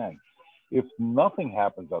review it then. If nothing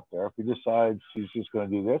happens up there, if he decides he's just going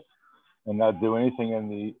to do this and not do anything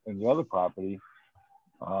in the other property,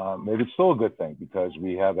 maybe it's still a good thing because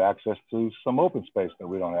we have access to some open space that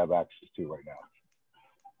we don't have access to right now.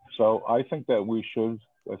 So I think that we should,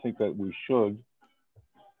 you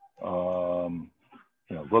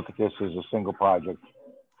know, look at this as a single project.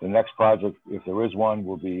 The next project, if there is one,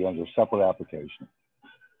 will be under separate application.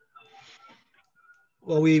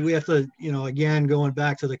 Well, we have to, you know, again, going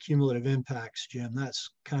back to the cumulative impacts, Jim, that's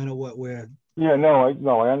kind of what we're. Yeah, no, I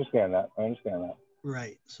understand that.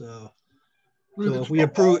 Right. So if we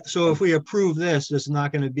approve this, there's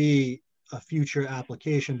not going to be a future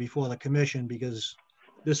application before the commission, because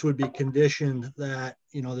this would be conditioned that,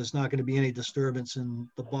 you know, there's not going to be any disturbance in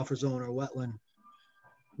the buffer zone or wetland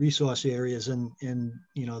resource areas and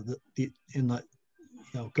you know,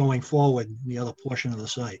 going forward, the other portion of the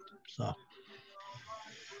site. So.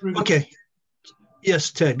 Okay. Yes,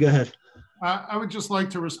 Ted, go ahead. I would just like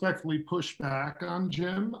to respectfully push back on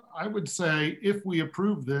Jim. I would say if we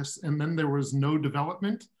approve this and then there was no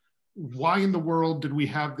development, why in the world did we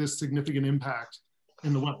have this significant impact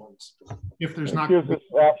in the wetlands? If there's not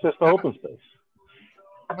access to open space.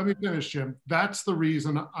 Let me finish, Jim. That's the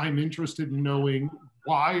reason I'm interested in knowing,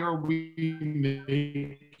 why are we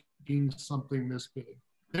making something this big?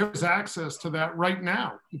 There's access to that right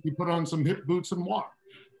now if you put on some hip boots and walk.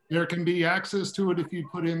 There can be access to it if you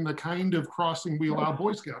put in the kind of crossing we allow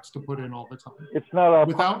Boy Scouts to put in all the time. It's not our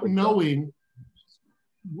without knowing,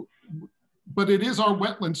 but it is our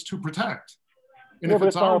wetlands to protect. And yeah, if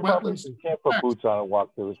it's our wetlands, you can't put boots on and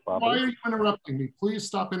walk through this property. Why are you interrupting me? Please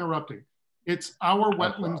stop interrupting. It's our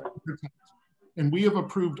wetlands to protect. And we have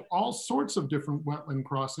approved all sorts of different wetland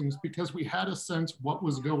crossings because we had a sense what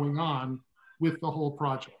was going on with the whole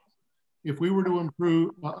project. If we were to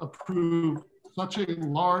approve such a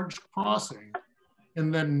large crossing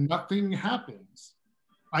and then nothing happens,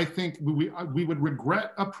 I think we would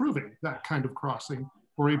regret approving that kind of crossing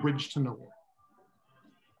for a bridge to nowhere.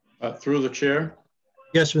 Through the chair.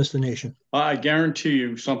 Yes, Mr. Nation. I guarantee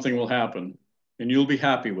you something will happen and you'll be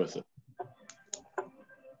happy with it.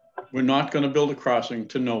 We're not going to build a crossing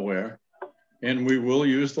to nowhere, and we will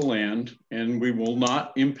use the land, and we will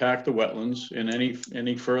not impact the wetlands in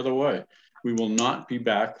any further way. We will not be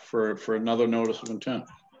back for another notice of intent.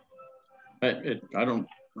 I don't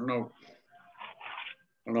know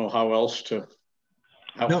how else to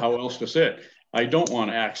how else to say it. I don't want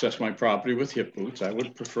to access my property with hip boots. I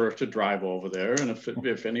would prefer to drive over there. And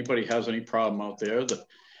if anybody has any problem out there, that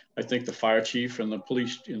I think the fire chief and the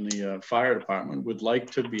police in the fire department would like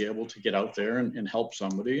to be able to get out there and help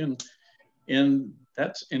somebody. And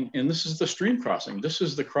this is the stream crossing. This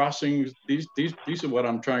is the crossing. These are what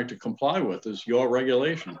I'm trying to comply with, is your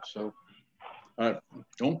regulations. So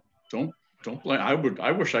don't blame.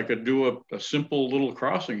 I wish I could do a simple little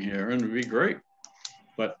crossing here and it'd be great.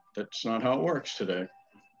 But that's not how it works today.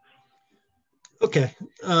 Okay.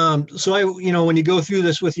 So when you go through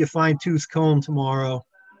this with your fine tooth comb tomorrow,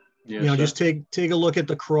 yes, just take a look at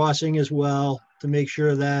the crossing as well to make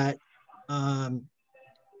sure that,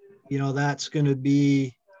 that's going to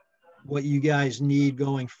be what you guys need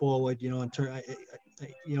going forward,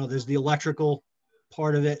 there's the electrical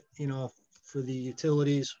part of it, for the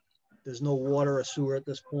utilities. There's no water or sewer at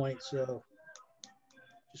this point. So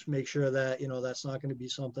just make sure that, that's not going to be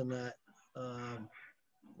something that,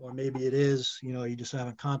 or maybe it is, you just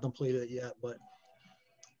haven't contemplated it yet, but,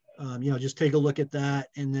 just take a look at that.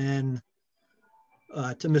 And then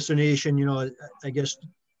to Mr. Nation, I guess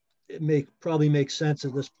it probably makes sense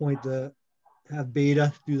at this point to have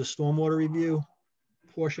Beta do the stormwater review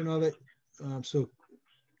portion of it. So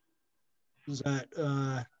is that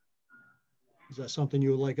something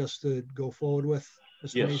you would like us to go forward with,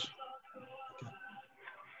 Mr. Yes. Nation?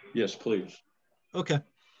 Yes, please. Okay.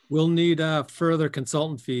 We'll need further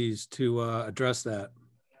consultant fees to address that.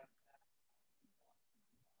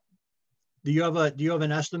 Do you have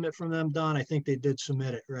an estimate from them, Don? I think they did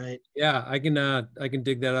submit it, right? Yeah, I can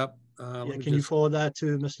dig that up. Can you forward that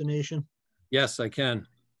to Mr. Nation? Yes, I can.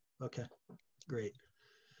 Okay, great.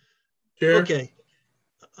 Chair? Okay.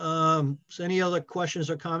 So any other questions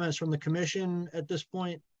or comments from the commission at this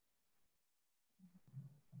point?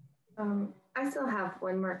 I still have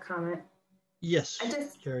one more comment. Yes,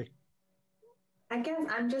 Carrie. I guess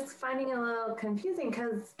I'm just finding it a little confusing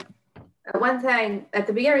because one thing at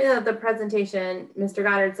the beginning of the presentation, Mr.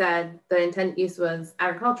 Goddard said the intended use was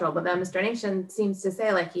agricultural, but then Mr. Nation seems to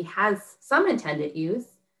say like he has some intended use.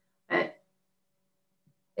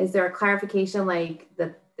 Is there a clarification like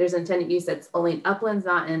that there's intended use that's only in uplands,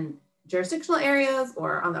 not in jurisdictional areas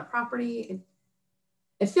or on the property?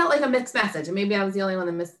 It felt like a mixed message, and maybe I was the only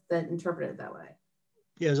one that interpreted it that way.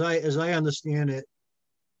 Yeah, as I understand it,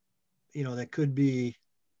 that could be,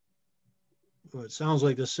 well, it sounds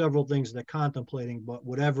like there's several things they're contemplating, but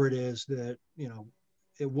whatever it is that,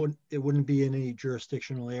 it wouldn't be in any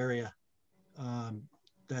jurisdictional area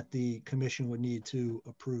that the commission would need to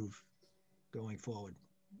approve going forward.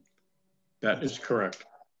 That is correct.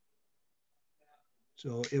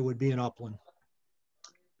 So it would be an upland.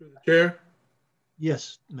 Chair?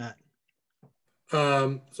 Yes, Matt.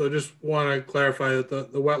 So I just want to clarify that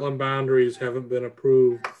the wetland boundaries haven't been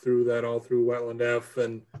approved through Wetland F,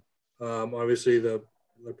 and obviously the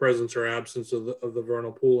presence or absence of the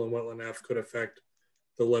vernal pool in Wetland F could affect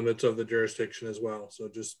the limits of the jurisdiction as well. So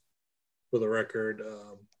just for the record,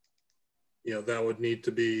 that would need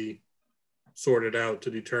to be sorted out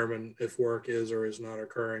to determine if work is or is not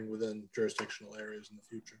occurring within jurisdictional areas in the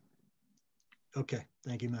future. Okay,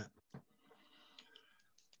 thank you, Matt.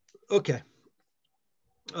 Okay.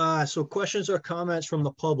 So questions or comments from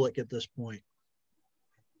the public at this point?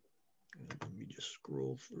 Let me just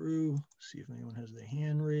scroll through, see if anyone has their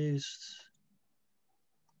hand raised.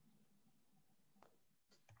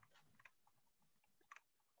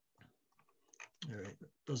 All right,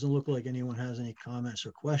 doesn't look like anyone has any comments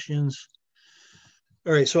or questions.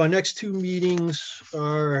 All right, so our next two meetings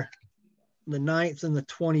are the 9th and the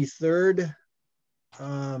 23rd.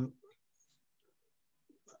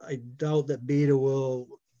 I doubt that Beta will,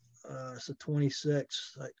 it's the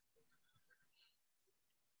 26th.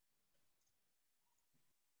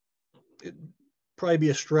 It'd probably be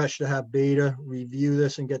a stretch to have Beta review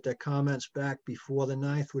this and get their comments back before the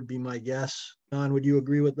 9th would be my guess. Don, would you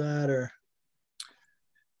agree with that, or?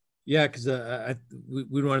 Yeah, because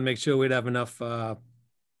we'd want to make sure we'd have enough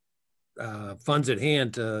funds at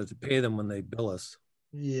hand to pay them when they bill us.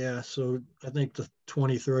 Yeah, so I think the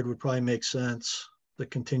 23rd would probably make sense to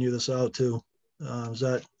continue this out too. Is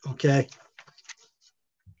that okay,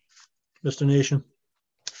 Mr. Nation?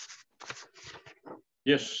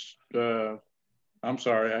 Yes, I'm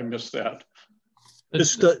sorry, I missed that.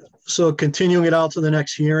 Just so continuing it out to the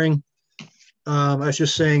next hearing. I was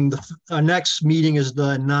just saying our next meeting is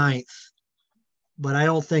the 9th, but I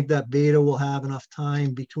don't think that Beta will have enough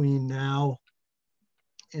time between now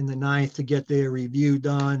and the 9th to get their review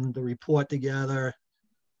done, the report together,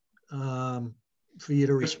 for you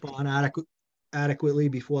to respond adequately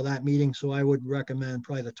before that meeting. So I would recommend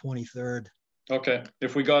probably the 23rd. Okay,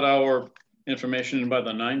 if we got our information in by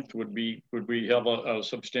the 9th, would we have a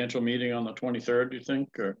substantial meeting on the 23rd, do you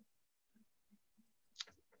think? Or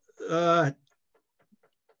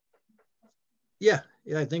yeah,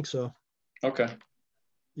 I think so. Okay.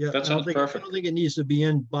 Yeah, that sounds perfect. I don't think it needs to be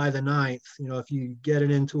in by the 9th. You know, if you get it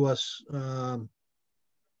into us,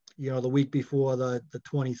 you know, the week before the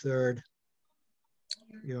 23rd,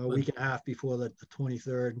 you know, a week and a half before the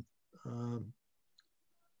 23rd,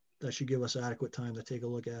 that should give us adequate time to take a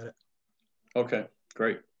look at it. Okay,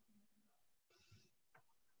 great.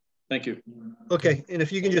 Thank you. Okay, and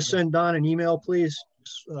if you can just send Don an email, please,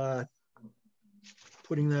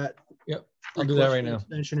 putting that. Yep, I'll do that right now.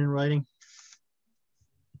 Extension in writing.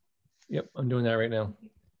 Yep, I'm doing that right now.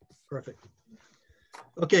 Perfect.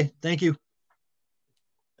 Okay, thank you.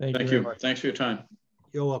 Thank you very much. Thanks for your time.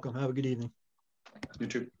 You're welcome. Have a good evening. You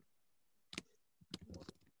too.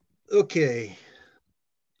 Okay.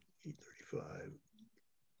 8:35.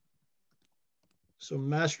 So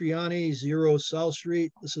Mastriani, 0 South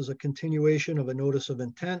Street. This is a continuation of a notice of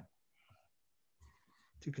intent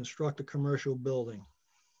to construct a commercial building.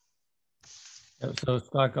 Yeah, so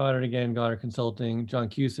Scott Goddard again, Goddard Consulting. John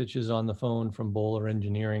Cusich is on the phone from Bowler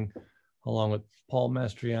Engineering, along with Paul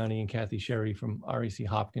Mastriani and Kathy Sherry from REC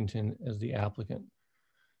Hopkinton as the applicant.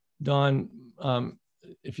 Don,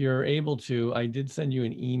 if you're able to, I did send you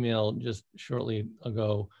an email just shortly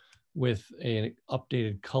ago with an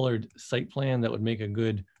updated colored site plan that would make a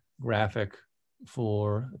good graphic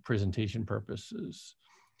for presentation purposes.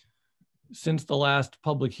 Since the last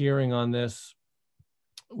public hearing on this,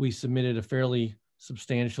 we submitted a fairly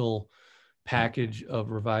substantial package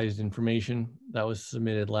of revised information that was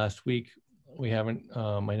submitted last week. We haven't, I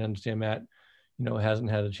understand Matt, you know, hasn't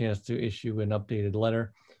had a chance to issue an updated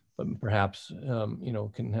letter, but perhaps, you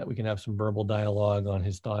know, we can have some verbal dialogue on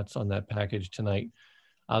his thoughts on that package tonight.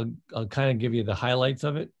 I'll kind of give you the highlights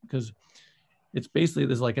of it, because it's basically,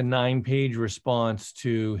 there's like a 9-page response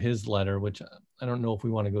to his letter, which I don't know if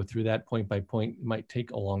we want to go through that point by point. It might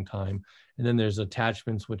take a long time. And then there's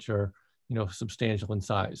attachments, which are, you know, substantial in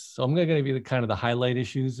size. So I'm going to give you the kind of the highlight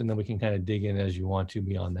issues, and then we can kind of dig in as you want to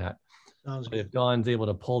beyond that. Sounds good. If Don's able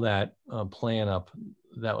to pull that plan up,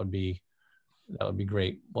 that would be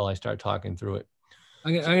great while I start talking through it.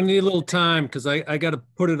 I'm gonna need a little time because I got to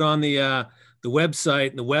put it on the website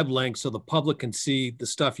and the web link so the public can see the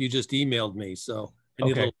stuff you just emailed me. So I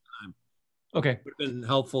need a little time. Okay. It would have been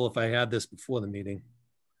helpful if I had this before the meeting.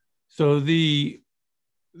 So here's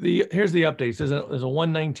the updates. There's a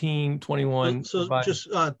 11921. So just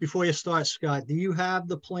before you start, Scott, do you have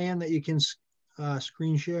the plan that you can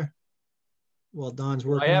screen share while Don's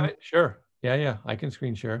working? I have it. Sure. Yeah. I can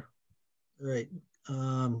screen share. All right.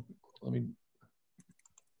 Let me.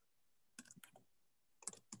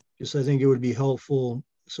 Just, I think it would be helpful.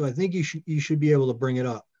 So I think you should be able to bring it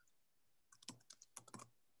up.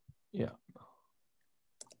 Yeah.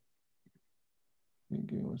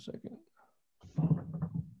 Give me 1 second.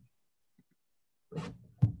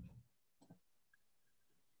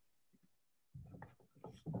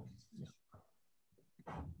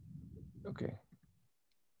 Okay.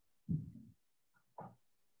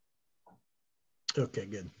 Okay,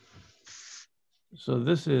 good. So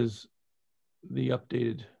this is the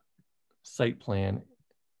updated site plan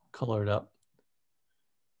colored up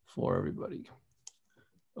for everybody.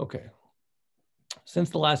 Okay.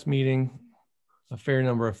 Since the last meeting, a fair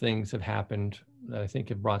number of things have happened that I think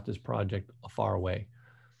have brought this project a far way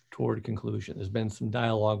toward conclusion. There's been some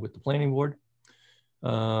dialogue with the planning board.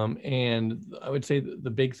 And I would say the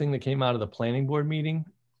big thing that came out of the planning board meeting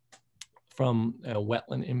from a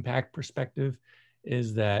wetland impact perspective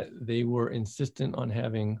is that they were insistent on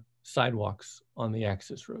having sidewalks on the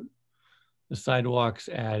access road. The sidewalks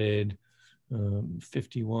added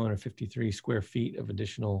 51 or 53 square feet of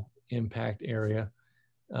additional impact area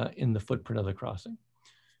in the footprint of the crossing.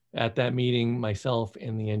 At that meeting, myself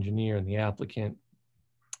and the engineer and the applicant,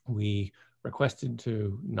 we requested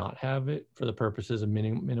to not have it for the purposes of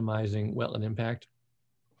minimizing wetland impact,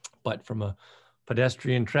 but from a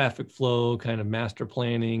pedestrian traffic flow, kind of master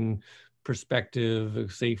planning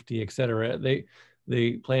perspective, safety, et cetera,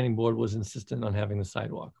 the planning board was insistent on having the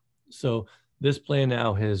sidewalk. So this plan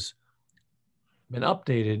now has been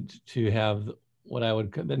updated to have what I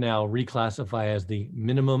would now reclassify as the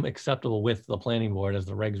minimum acceptable width of the planning board, as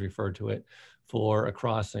the regs refer to it, for a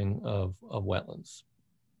crossing of wetlands.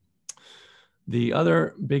 The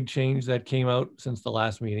other big change that came out since the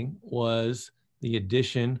last meeting was the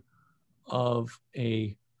addition of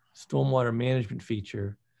a stormwater management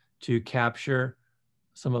feature to capture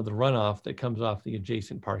some of the runoff that comes off the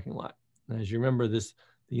adjacent parking lot. And as you remember, the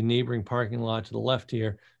neighboring parking lot to the left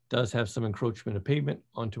here does have some encroachment of pavement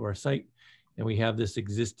onto our site. And we have this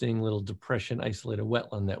existing little depression isolated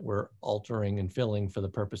wetland that we're altering and filling for the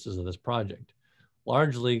purposes of this project.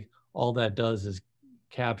 Largely, all that does is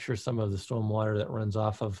capture some of the stormwater that runs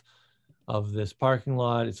off of this parking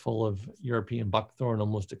lot. It's full of European buckthorn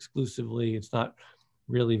almost exclusively. It's not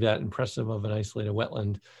really that impressive of an isolated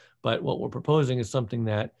wetland, but what we're proposing is something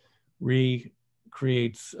that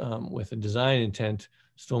recreates with a design intent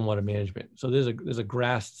stormwater management. So there's a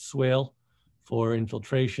grassed swale for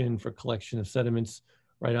infiltration, for collection of sediments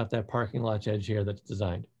right off that parking lot edge here that's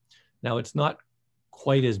designed. Now it's not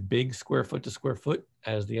quite as big square foot to square foot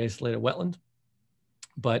as the isolated wetland,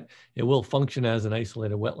 but it will function as an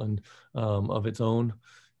isolated wetland of its own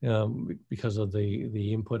because of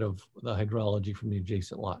the input of the hydrology from the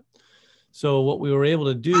adjacent lot. So what we were able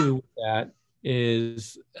to do with that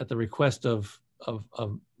is, at the request of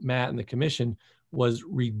Matt and the commission, was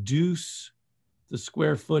reduce the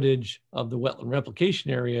square footage of the wetland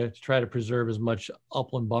replication area to try to preserve as much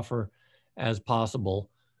upland buffer as possible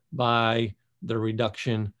by the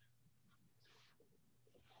reduction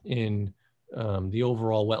in the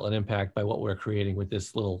overall wetland impact by what we're creating with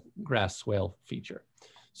this little grass swale feature.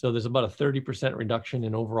 So there's about a 30% reduction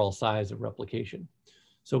in overall size of replication.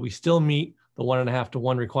 So we still meet the 1.5 to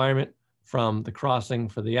 1 requirement from the crossing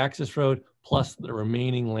for the access road, plus the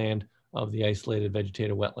remaining land of the isolated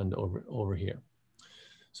vegetative wetland over here.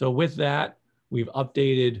 So with that, we've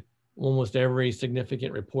updated almost every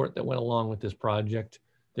significant report that went along with this project.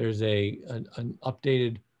 There's an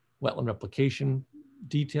updated wetland replication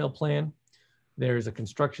detail plan. There's a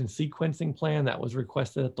construction sequencing plan that was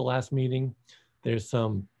requested at the last meeting. There's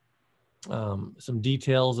some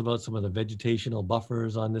details about some of the vegetational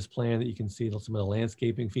buffers on this plan that you can see, some of the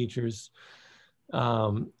landscaping features.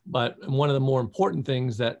 But one of the more important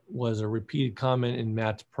things that was a repeated comment in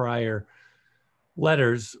Matt's prior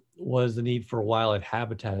letters was the need for a wildlife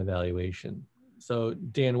habitat evaluation. So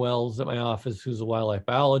Dan Wells at my office, who's a wildlife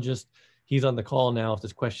biologist, he's on the call now if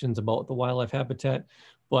there's questions about the wildlife habitat,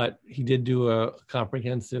 but he did do a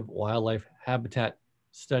comprehensive wildlife habitat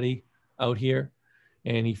study out here.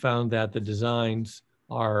 And he found that the designs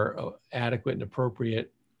are adequate and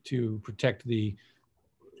appropriate to protect the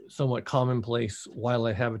somewhat commonplace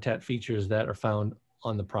wildlife habitat features that are found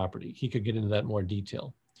on the property. He could get into that in more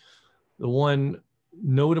detail. The one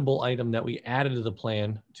notable item that we added to the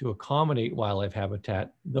plan to accommodate wildlife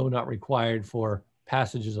habitat, though not required for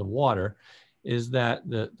passages of water, is that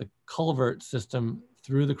the culvert system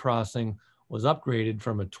through the crossing was upgraded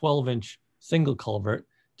from a 12-inch single culvert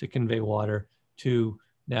to convey water to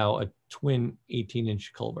now a twin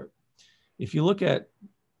 18-inch culvert. If you look at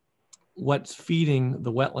what's feeding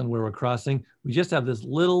the wetland where we're crossing, we just have this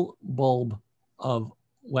little bulb of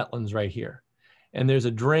wetlands right here. And there's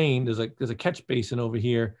a drain, there's a catch basin over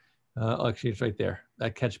here. Actually, it's right there.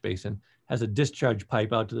 That catch basin has a discharge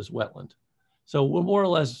pipe out to this wetland. So we're more or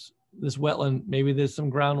less, this wetland, maybe there's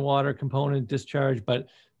some groundwater component discharge, but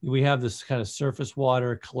we have this kind of surface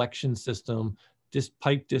water collection system,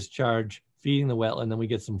 pipe discharge feeding the wetland, then we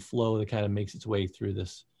get some flow that kind of makes its way through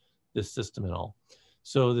this system and all.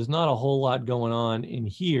 So there's not a whole lot going on in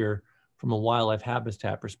here from a wildlife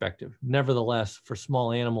habitat perspective. Nevertheless, for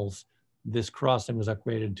small animals, this crossing was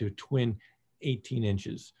upgraded to twin 18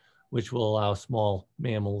 inches, which will allow small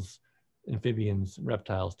mammals, amphibians, and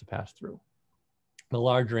reptiles to pass through. The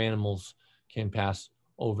larger animals can pass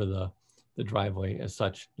over the driveway as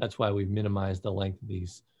such. That's why we've minimized the length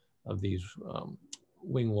of these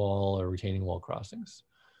wing wall or retaining wall crossings.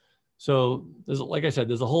 So there's, like I said,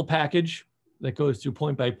 there's a whole package that goes through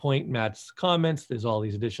point by point Matt's comments. There's all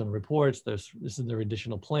these additional reports. This is their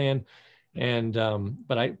additional plan. And,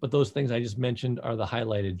 but those things I just mentioned are the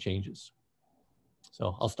highlighted changes.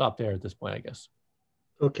 So I'll stop there at this point, I guess.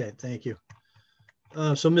 Okay, thank you.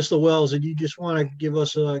 So Mr. Wells, did you just want to give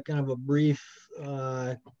us a kind of a brief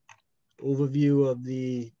overview of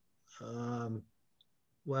the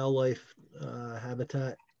wildlife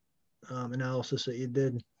habitat analysis that you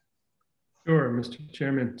did? Sure, Mr.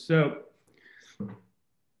 Chairman. So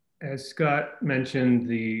as Scott mentioned,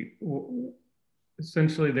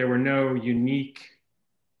 essentially there were no unique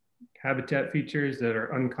habitat features that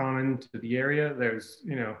are uncommon to the area. There's,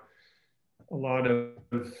 a lot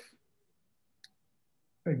of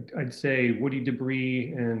I'd say woody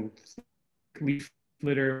debris and leaf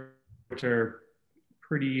litter, which are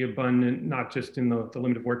pretty abundant, not just in the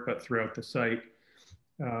limit of work, but throughout the site.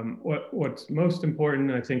 What's most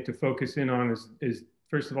important, I think, to focus in on is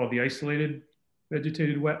first of all, the isolated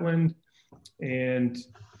vegetated wetland. And,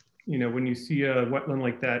 you know, when you see a wetland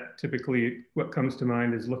like that, typically what comes to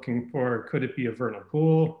mind is looking for, could it be a vernal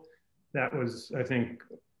pool? That was, I think,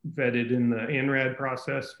 vetted in the ANRAD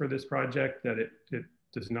process for this project, that it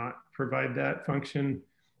does not provide that function.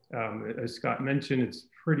 As Scott mentioned, it's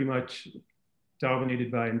pretty much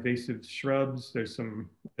dominated by invasive shrubs. There's some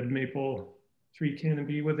red maple tree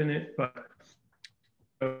canopy within it, but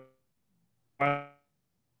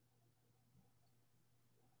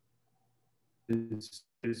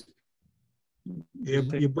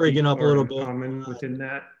you're breaking up a little bit. Common within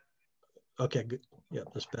that. Okay, good. Yeah,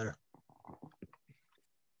 that's better.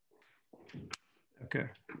 Okay,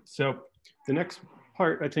 so the next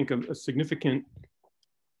part, I think, of a significant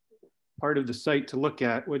part of the site to look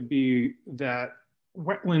at would be that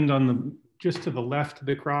wetland on the just to the left of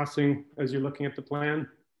the crossing as you're looking at the plan.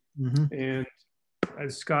 Mm-hmm. And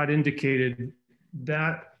as Scott indicated,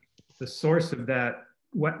 that the source of that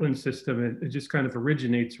wetland system, it just kind of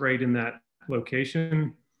originates right in that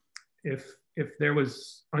location. If there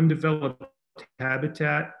was undeveloped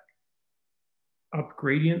habitat up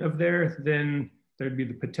gradient of there, then there'd be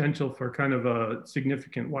the potential for kind of a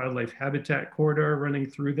significant wildlife habitat corridor running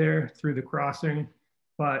through there, through the crossing.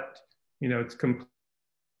 But, you know, it's complete.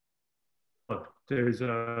 There's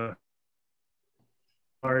a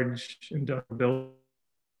large industrial building,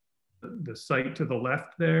 the site to the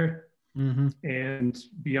left there. Mm-hmm. And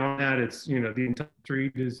beyond that, it's, you know, the entire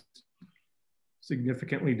street is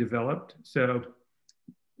significantly developed. So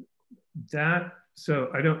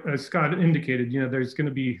I don't, as Scott indicated, you know, there's going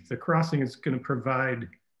to be, the crossing is going to provide,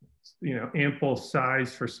 you know, ample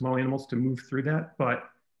size for small animals to move through that. But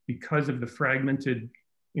because of the fragmented,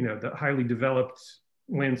 you know, the highly developed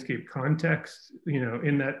landscape context, you know,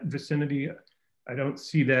 in that vicinity, I don't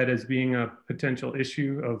see that as being a potential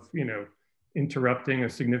issue of, you know, interrupting a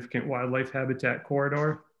significant wildlife habitat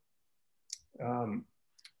corridor.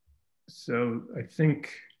 So I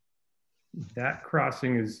think that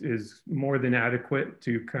crossing is more than adequate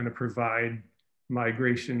to kind of provide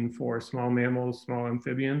migration for small mammals, small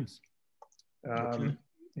amphibians. Okay.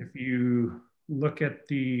 If you look at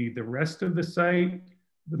the rest of the site,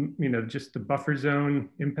 you know, just the buffer zone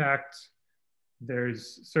impacts,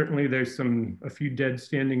 there's a few dead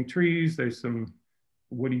standing trees, there's some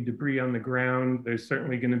woody debris on the ground. There's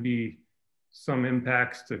certainly going to be some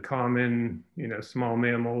impacts to common, you know, small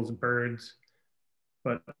mammals, birds,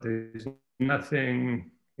 but there's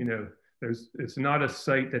nothing, you know, it's not a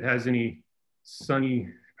site that has any sunny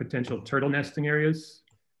potential turtle nesting areas,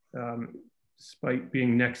 despite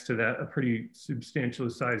being next to that, a pretty substantially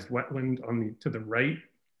sized wetland to the right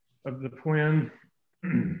of the plan.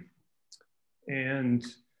 And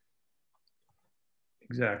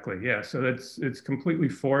exactly, yeah, so it's completely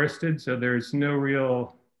forested, so there's no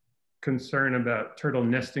real concern about turtle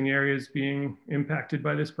nesting areas being impacted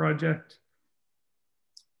by this project.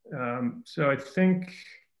 So I think,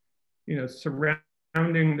 you know,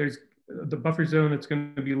 surrounding, there's the buffer zone that's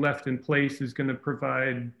going to be left in place is going to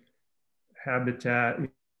provide habitat, you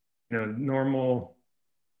know, normal,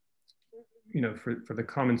 you know, for the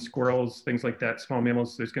common squirrels, things like that, small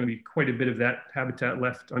mammals. There's going to be quite a bit of that habitat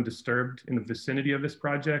left undisturbed in the vicinity of this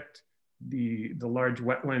project. The large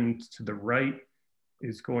wetland to the right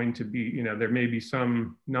is going to be, you know, there may be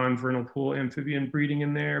some non-vernal pool amphibian breeding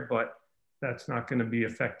in there, but that's not going to be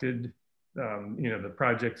affected. You know, the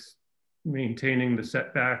project's maintaining the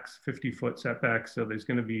setbacks, 50-foot setbacks, so there's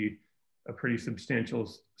going to be a pretty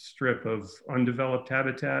substantial strip of undeveloped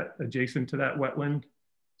habitat adjacent to that wetland.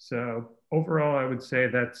 So overall, I would say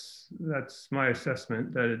that's my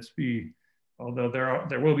assessment, that although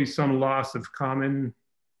there will be some loss of common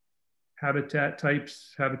habitat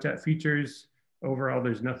types, habitat features, overall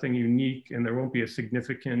there's nothing unique, and there won't be a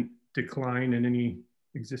significant decline in any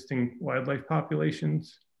existing wildlife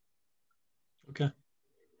populations. Okay.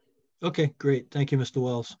 Okay, great. Thank you, Mr.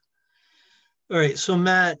 Wells. All right, so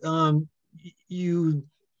Matt, you,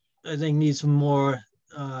 I think, need some more,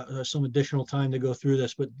 some additional time to go through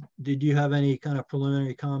this, but did you have any kind of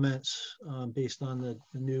preliminary comments based on the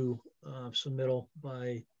new submittal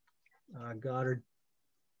by Goddard?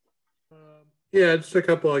 Yeah, just a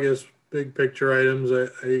couple, I guess, big picture items.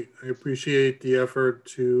 I appreciate the effort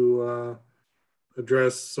to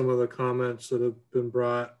address some of the comments that have been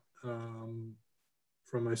brought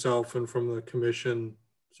from myself and from the commission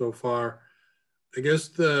so far. I guess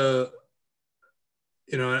the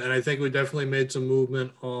you know, and I think we definitely made some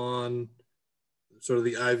movement on sort of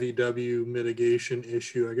the IVW mitigation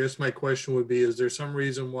issue. I guess my question would be, is there some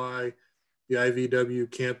reason why the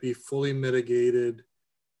IVW can't be fully mitigated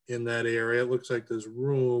in that area? It looks like there's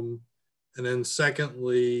room. And then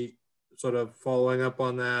secondly, sort of following up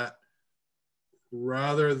on that,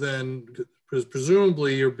 rather than, because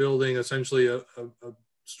presumably you're building essentially a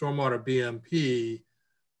stormwater BMP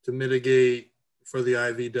to mitigate for the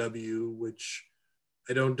IVW, which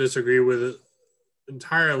I don't disagree with it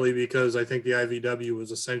entirely, because I think the IVW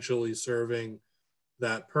was essentially serving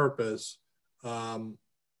that purpose,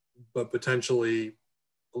 but potentially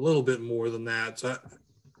a little bit more than that. So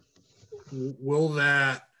will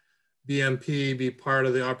that BMP be part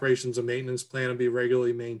of the operations and maintenance plan and be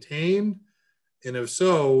regularly maintained? And if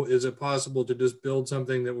so, is it possible to just build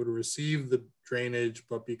something that would receive the drainage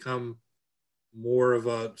but become more of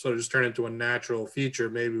a, sort of just turn into a natural feature,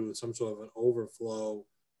 maybe with some sort of an overflow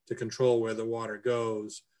to control where the water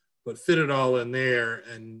goes, but fit it all in there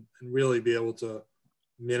and really be able to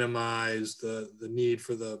minimize the need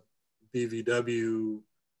for the BVW, you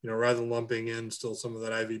know, rather than lumping in still some of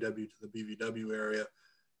that IVW to the BVW area.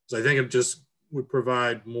 Because I think it just would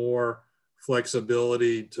provide more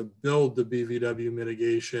flexibility to build the BVW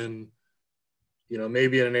mitigation, you know,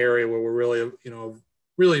 maybe in an area where we're really, you know,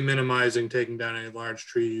 really minimizing taking down any large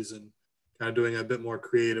trees and kind of doing it a bit more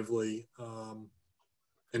creatively.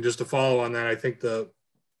 And just to follow on that, I think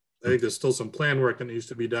there's still some plan work that needs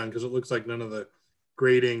to be done, because it looks like none of the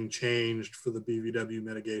grading changed for the BVW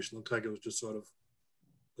mitigation. Looks like it was just sort of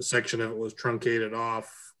a section of it was truncated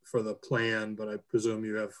off for the plan, but I presume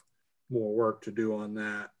you have more work to do on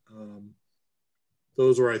that.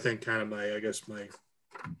 Those were, I think, kind of my, I guess,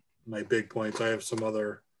 my big points. I have some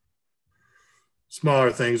other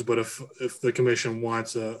smaller things, but if the commission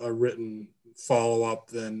wants a written follow-up,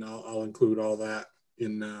 then I'll include all that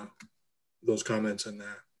in those comments in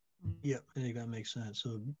there. Yep, I think that makes sense.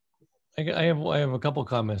 So I have a couple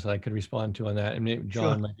comments that I could respond to on that, and maybe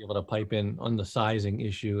John might be able to pipe in on the sizing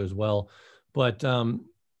issue as well. But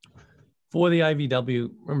for the IVW,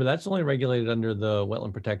 remember that's only regulated under the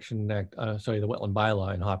Wetland Protection Act, the Wetland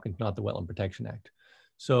Bylaw in Hopkins, not the Wetland Protection Act.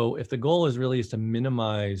 So if the goal is to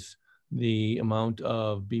minimize the amount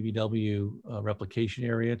of BVW replication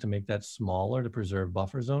area to make that smaller to preserve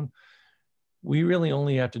buffer zone, we really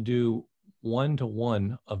only have to do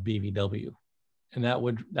 1-to-1 of BVW. And that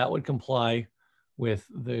would comply with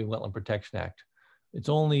the Wetland Protection Act. It's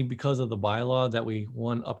only because of the bylaw that we,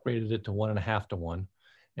 one, upgraded it to 1.5-to-1.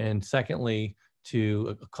 And secondly,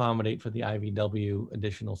 to accommodate for the IVW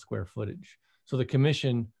additional square footage. So the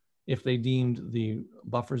commission, if they deemed the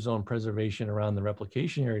buffer zone preservation around the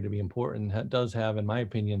replication area to be important, does have, in my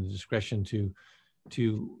opinion, the discretion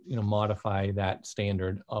to modify that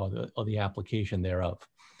standard of the application thereof.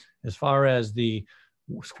 As far as the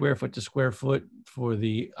square foot to square foot for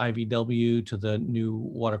the IVW to the new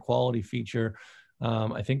water quality feature,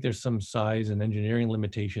 I think there's some size and engineering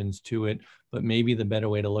limitations to it, but maybe the better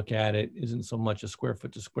way to look at it isn't so much a square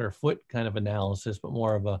foot to square foot kind of analysis, but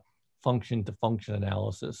more of a function to function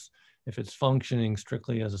analysis. If it's functioning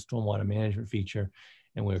strictly as a stormwater management feature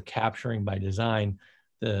and we're capturing by design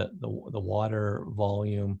the water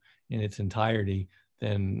volume in its entirety,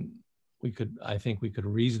 then I think we could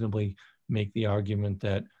reasonably make the argument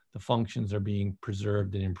that the functions are being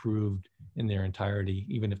preserved and improved in their entirety,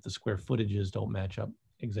 even if the square footages don't match up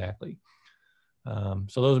exactly.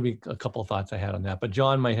 So those would be a couple of thoughts I had on that. But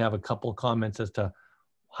John might have a couple of comments as to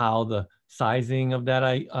how the sizing of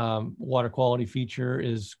that water quality feature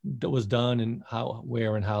was done, and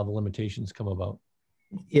where and how the limitations come about.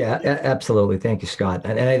 Yeah, absolutely. Thank you, Scott.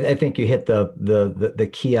 And I think you hit the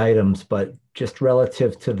key items, but just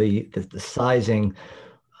relative to the sizing.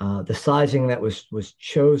 The sizing that was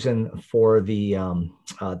chosen for the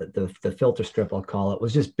filter strip, I'll call it,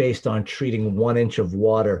 was just based on treating 1 inch of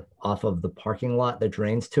water off of the parking lot that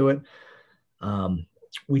drains to it.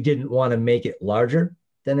 We didn't want to make it larger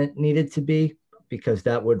than it needed to be, because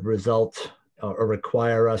that would result or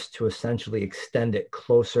require us to essentially extend it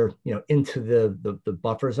closer, into the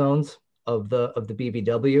buffer zones of the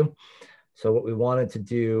BVW. So what we wanted to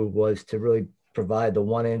do was to really provide the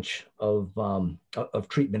 1 inch of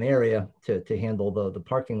treatment area to handle the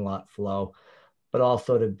parking lot flow, but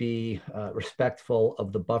also to be respectful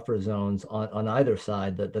of the buffer zones on either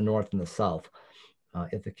side, the north and the south.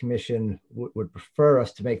 If the commission would prefer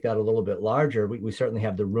us to make that a little bit larger, we certainly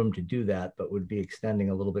have the room to do that, but would be extending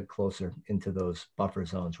a little bit closer into those buffer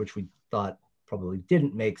zones, which we thought probably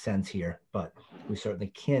didn't make sense here, but we certainly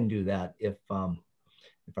can do that if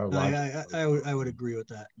our logic. I would agree with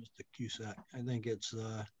that, Mr. Cusack. I think it's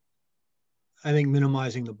I think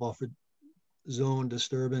minimizing the buffer zone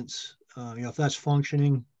disturbance, you know, if that's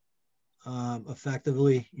functioning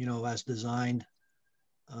effectively, you know, as designed,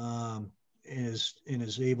 and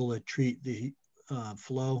is able to treat the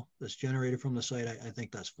flow that's generated from the site, I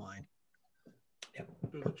think that's fine.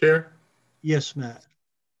 Chair? Yes, Matt.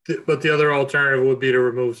 But the other alternative would be to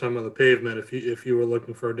remove some of the pavement if you were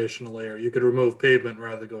looking for additional layer. You could remove pavement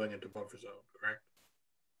rather than going into buffer zone, correct?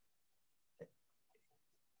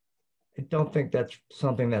 I don't think that's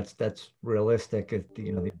something that's realistic. If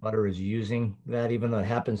you know the butter is using that, even though it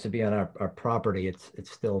happens to be on our property, it's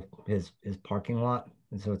still his parking lot,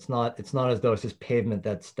 and so it's not as though it's just pavement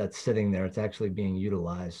that's sitting there. It's actually being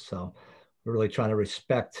utilized. So we're really trying to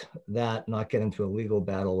respect that, not get into a legal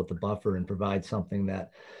battle with the buffer, and provide something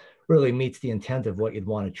that really meets the intent of what you'd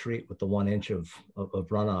want to treat with the 1 inch of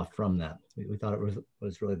runoff from that. We thought it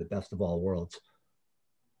was really the best of all worlds.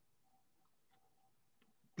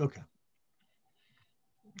 Okay.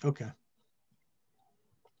 Okay.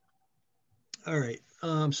 All right.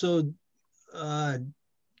 So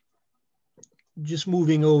just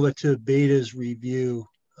moving over to Beta's review,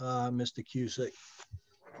 Mr. Cusick,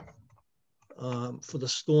 for the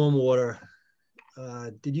stormwater,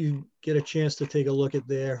 did you get a chance to take a look at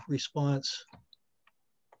their response?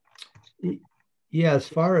 Yeah, as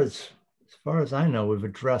far as I know, we've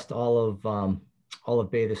addressed all of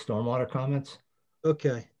Beta's stormwater comments.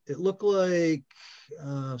 Okay. It looked like,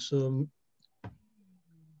 so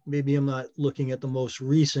maybe I'm not looking at the most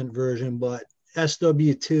recent version, but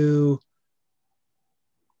SW2,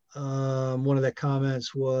 one of the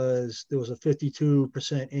comments was there was a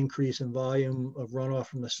 52% increase in volume of runoff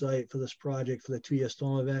from the site for this project for the 2-year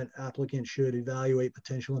storm event. Applicant should evaluate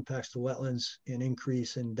potential impacts to wetlands and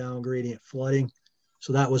increase in down gradient flooding.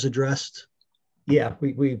 So that was addressed. Yeah,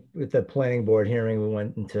 we with the planning board hearing, we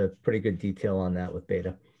went into pretty good detail on that with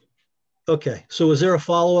Beta. Okay, so was there a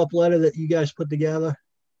follow-up letter that you guys put together?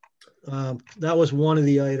 That was one of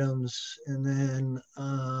the items, and then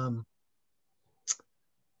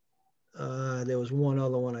there was one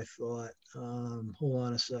other one I thought. Hold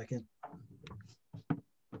on a second.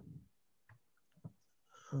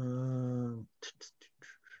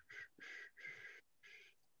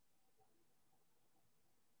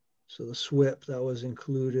 So the SWIP, that was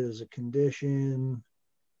included as a condition.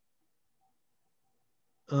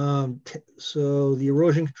 So the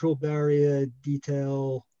erosion control barrier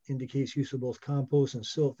detail indicates use of both compost and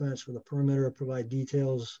silt fence for the perimeter. Provide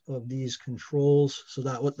details of these controls. So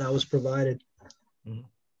that was provided. Mm-hmm.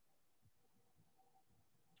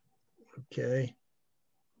 Okay.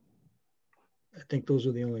 I think those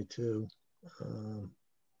are the only two.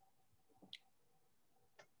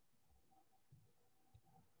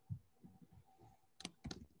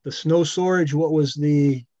 The snow storage, what was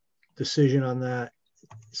the decision on that?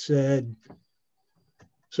 Said,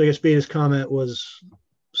 so I guess Beta's comment was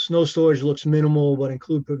snow storage looks minimal, but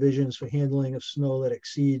include provisions for handling of snow that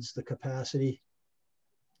exceeds the capacity.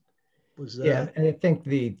 Was that? Yeah, and I think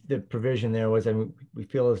the provision there was, I mean, we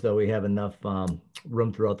feel as though we have enough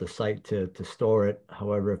room throughout the site to store it.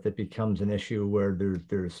 However, if it becomes an issue where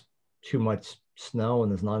there's too much snow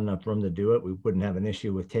and there's not enough room to do it, we wouldn't have an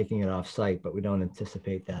issue with taking it off site, but we don't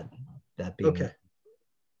anticipate that being okay.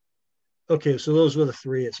 Okay, so those were the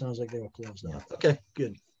three. It sounds like they were closed off. Okay,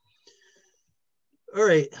 good. All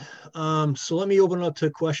right, so let me open it up to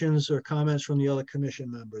questions or comments from the other commission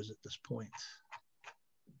members at this point.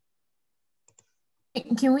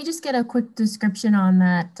 Can we just get a quick description on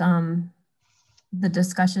that, the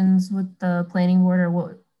discussions with the planning board,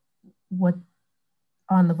 or what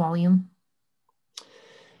on the volume?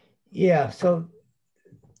 Yeah, so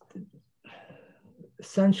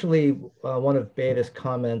essentially one of Beta's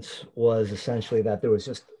comments was essentially that there was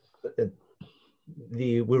just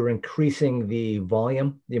we were increasing the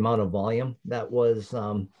volume, the amount of volume that was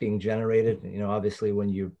being generated. You know, obviously when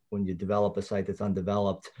you develop a site that's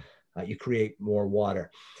undeveloped, you create more water.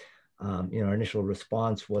 You know, our initial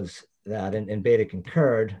response was that, and Beta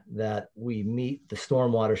concurred, that we meet the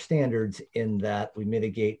stormwater standards in that we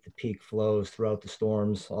mitigate the peak flows throughout the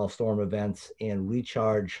storms, all storm events, and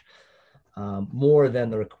recharge more than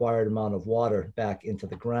the required amount of water back into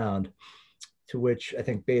the ground. To which I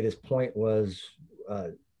think Beta's point was,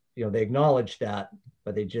 you know, they acknowledged that,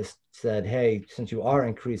 but they just said, hey, since you are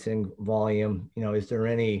increasing volume, you know, is there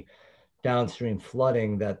any downstream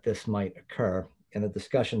flooding that this might occur? And the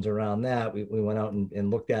discussions around that, we went out and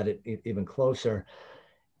looked at it even closer.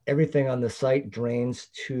 Everything on the site drains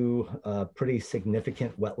to a pretty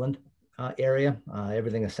significant wetland area.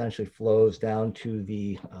 Everything essentially flows down to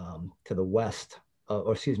the west,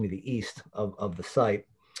 or excuse me, the east of the site.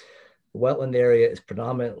 The wetland area is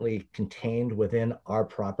predominantly contained within our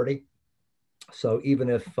property. So even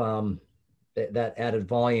if that added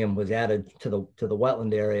volume was added to the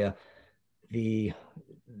wetland area, the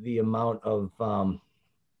amount of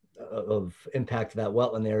impact to that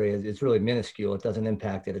wetland area is really minuscule. It doesn't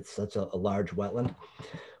impact it. It's such a large wetland.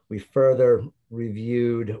 We further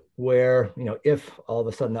reviewed where, if all of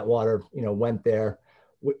a sudden that water, went there,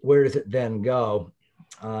 where does it then go?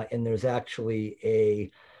 And there's actually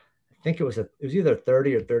I think it was either a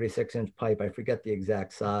 30 or 36 inch pipe. I forget the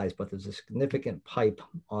exact size, but there's a significant pipe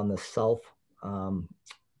on the south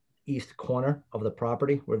east corner of the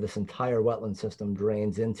property where this entire wetland system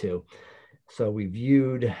drains into. So we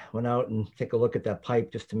went out and took a look at that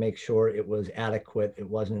pipe just to make sure it was adequate. It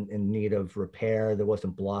wasn't in need of repair. There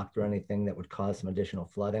wasn't blocked or anything that would cause some additional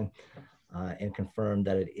flooding, and confirmed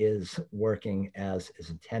that it is working as is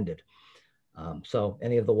intended. So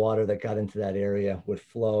any of the water that got into that area would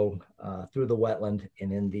flow through the wetland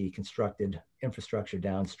and in the constructed infrastructure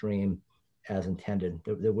downstream as intended.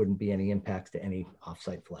 There wouldn't be any impacts to any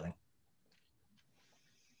offsite flooding.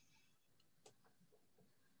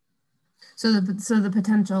 So the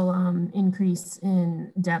potential increase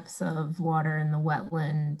in depth of water in the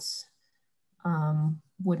wetland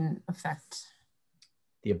wouldn't affect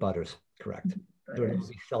the abutters, correct? They're going to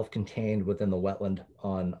be self-contained within the wetland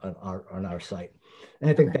on our site, and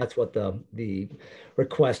I think that's what the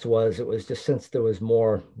request was. It was just, since there was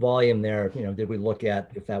more volume there, did we look at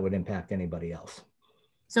if that would impact anybody else?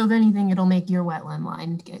 So if anything, it'll make your wetland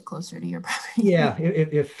line get closer to your property. Yeah,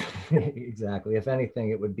 if exactly. If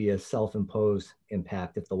anything, it would be a self-imposed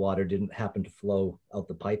impact if the water didn't happen to flow out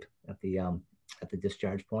the pipe at the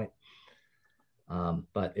discharge point.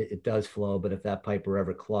 But it does flow. But if that pipe were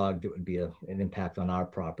ever clogged, it would be an impact on our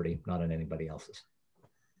property, not on anybody else's.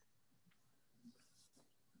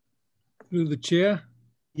 Through the chair.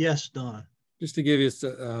 Yes, Don. Just to give you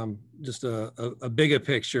just a bigger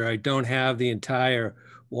picture, I don't have the entire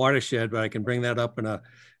watershed, but I can bring that up in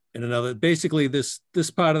another. Basically, this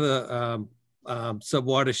part of the sub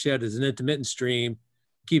watershed is an intermittent stream,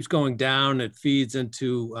 keeps going down. It feeds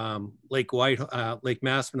into Lake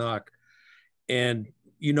Maspinock, and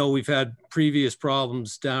we've had previous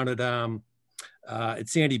problems down at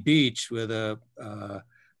Sandy Beach, where the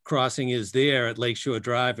crossing is there at Lakeshore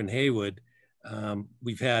Drive in Haywood.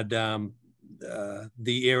 We've had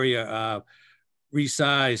the area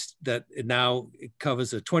resized that it now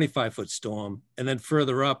covers a 25-foot storm. And then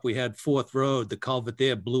further up, we had Fourth Road, the culvert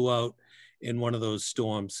there blew out in one of those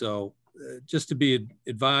storms. So just to be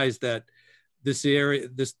advised that this area,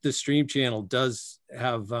 this stream channel does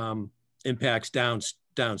have impacts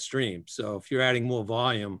downstream. So if you're adding more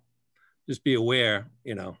volume, just be aware,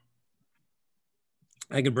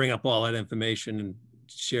 I can bring up all that information and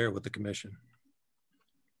share it with the commission.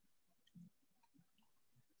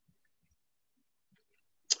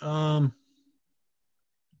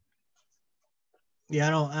 Yeah,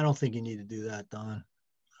 I don't think you need to do that, Don,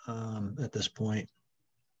 at this point.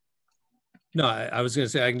 No, I was going to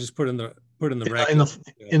say I can just put in the record. In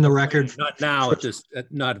the record. Not now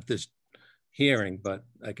not at this hearing, but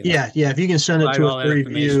I can. Yeah. If you can send it to us for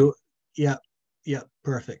review. Yeah.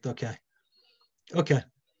 Perfect. Okay.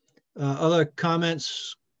 Other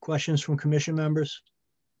comments, questions from commission members?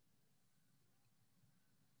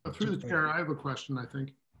 Through the chair, I have a question, I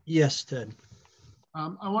think. Yes, Ted.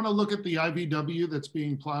 I want to look at the IVW that's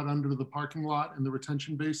being plowed under the parking lot and the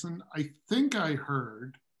retention basin. I think I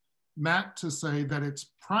heard Matt to say that its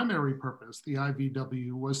primary purpose, the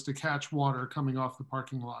IVW, was to catch water coming off the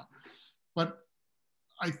parking lot. But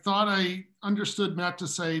I thought I understood Matt to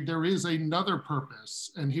say there is another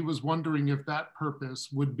purpose, and he was wondering if that purpose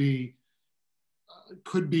would be,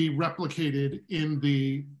 could be replicated in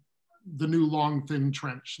the new long thin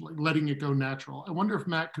trench, like letting it go natural. I wonder if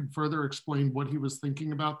Matt could further explain what he was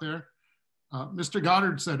thinking about there. Mr.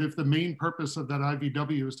 Goddard said if the main purpose of that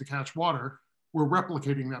IVW is to catch water, we're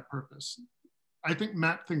replicating that purpose. I think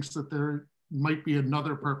Matt thinks that there might be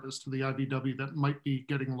another purpose to the IVW that might be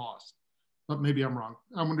getting lost, but maybe I'm wrong.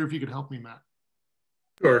 I wonder if you could help me, Matt.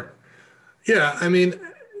 Sure. Yeah, I mean,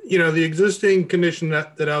 the existing condition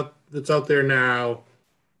that's out there now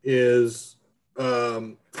is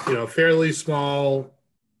fairly small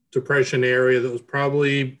depression area that was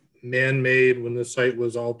probably man-made when the site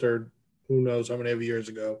was altered, who knows how many years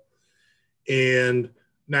ago. And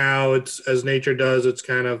now it's, as nature does, it's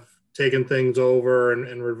kind of taken things over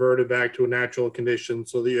and reverted back to a natural condition,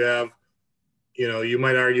 so that you have, you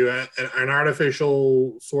might argue an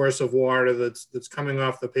artificial source of water that's coming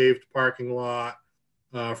off the paved parking lot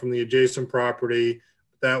from the adjacent property.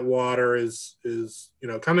 That water is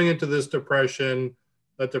coming into this depression,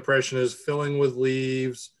 that depression is filling with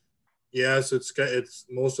leaves. Yes, it's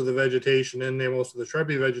most of the vegetation in there, most of the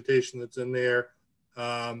shrubby vegetation that's in there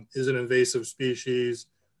is an invasive species.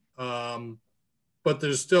 But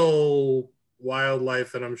there's still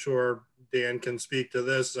wildlife, and I'm sure Dan can speak to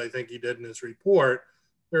this, as I think he did in his report.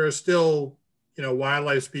 There are still, you know,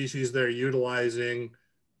 wildlife species that are utilizing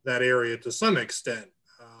that area to some extent.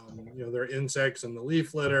 You know, there are insects in the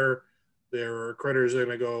leaf litter. There are critters that are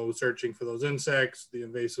going to go searching for those insects. The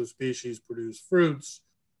invasive species produce fruits.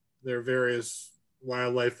 There are various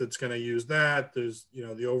wildlife that's going to use that. There's, you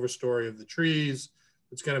know, the overstory of the trees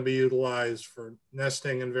that's going to be utilized for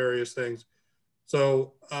nesting and various things.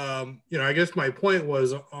 So, you know, I guess my point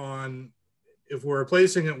was on if we're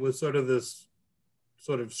replacing it with sort of this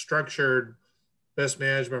sort of structured best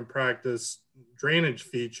management practice drainage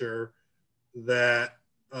feature that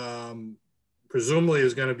presumably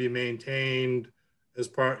is going to be maintained as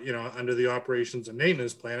part, you know, under the operations and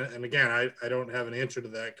maintenance plan. And again, I don't have an answer to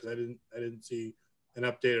that because I didn't see an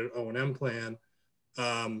updated O&M plan.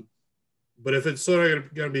 But if it's sort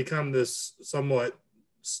of going to become this somewhat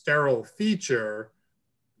sterile feature,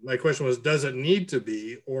 my question was, does it need to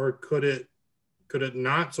be, or could it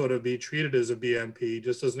not sort of be treated as a BMP,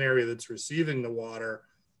 just as an area that's receiving the water,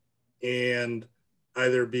 and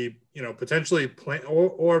either be, you know, potentially plant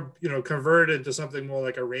or you know, converted into something more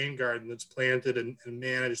like a rain garden that's planted and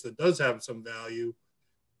managed that does have some value,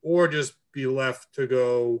 or just be left to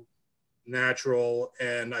go natural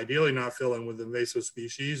and ideally not fill in with invasive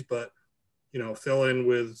species, but, you know, fill in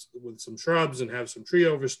with some shrubs and have some tree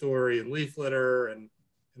overstory and leaf litter and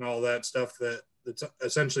all that stuff that's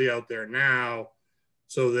essentially out there now,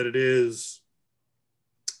 so that it is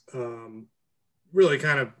really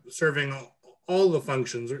kind of serving all the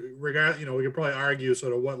functions. You know, we could probably argue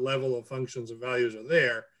sort of what level of functions and values are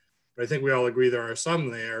there, but I think we all agree there are some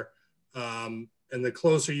there. And the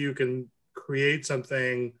closer you can create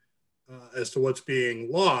something as to what's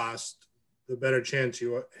being lost, the better chance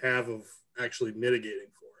you have of actually mitigating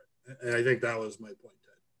for it. And I think that was my point.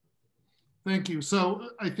 Thank you. So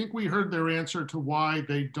I think we heard their answer to why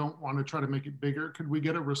they don't want to try to make it bigger. Could we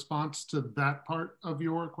get a response to that part of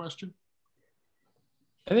your question?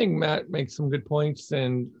 I think Matt makes some good points,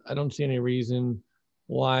 and I don't see any reason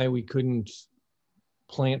why we couldn't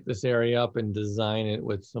plant this area up and design it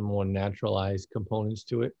with some more naturalized components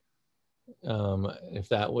to it. If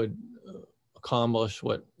that would accomplish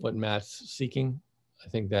what Matt's seeking, I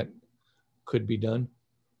think that could be done.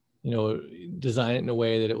 You know, design it in a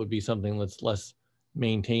way that it would be something that's less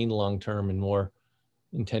maintained long-term and more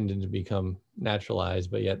intended to become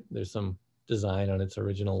naturalized, but yet there's some design on its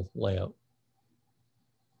original layout.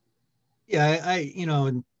 Yeah, I you know,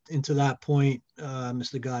 and to that point,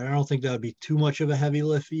 Mr. Goddard, I don't think that would be too much of a heavy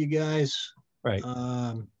lift for you guys. Right.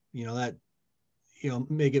 You know, that, you know,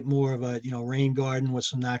 make it more of a, you know, rain garden with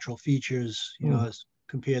some natural features, you know, as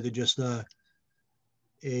compared to just a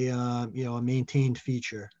you know, a maintained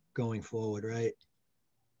feature going forward, right?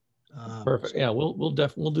 Perfect. Yeah, we'll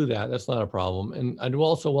definitely do that. That's not a problem. And I'd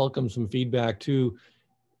also welcome some feedback too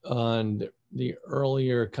on the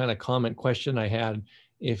earlier kind of comment question I had.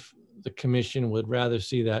 If the commission would rather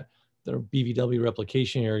see that the BVW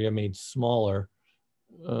replication area made smaller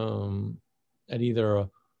at either a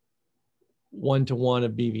 1-to-1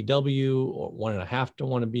 of BVW or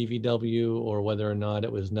 1.5-to-1 of BVW, or whether or not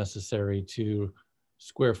it was necessary to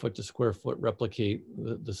square foot to square foot replicate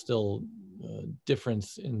the still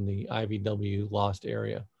difference in the IVW lost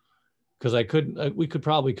area. Because we could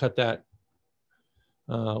probably cut that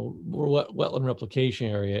wetland replication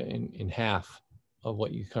area in half of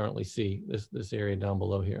what you currently see, this area down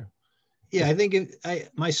below here. Yeah, I think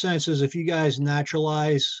my sense is if you guys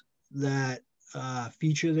naturalize that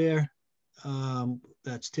feature there,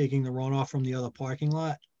 that's taking the runoff from the other parking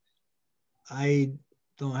lot, I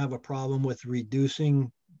don't have a problem with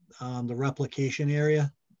reducing the replication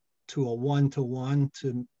area to a 1-to-1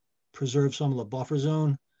 to preserve some of the buffer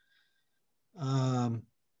zone. But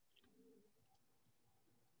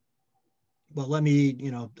let me,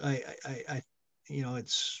 you know, I you know,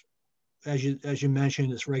 it's, as you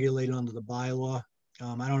mentioned, it's regulated under the bylaw.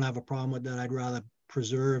 I don't have a problem with that. I'd rather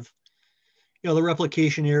preserve, you know, the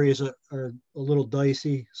replication areas are a little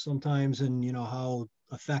dicey sometimes, and you know how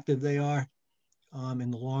effective they are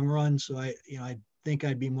in the long run. So I think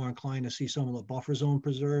I'd be more inclined to see some of the buffer zone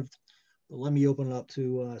preserved. But let me open it up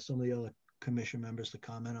to some of the other commission members to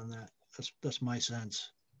comment on that. That's my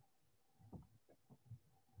sense.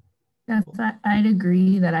 Yes, I'd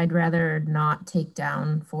agree that I'd rather not take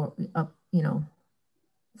down you know,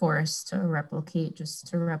 forests to replicate, just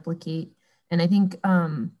to replicate. And I think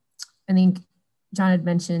John had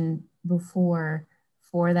mentioned before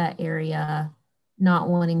for that area, not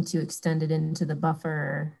wanting to extend it into the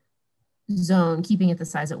buffer zone, keeping it the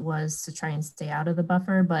size it was to try and stay out of the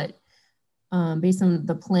buffer. But based on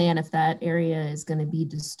the plan, if that area is going to be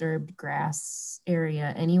disturbed grass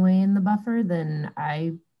area anyway in the buffer, then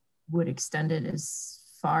I would extend it as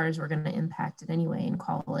far as we're going to impact it anyway and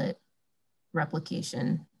call it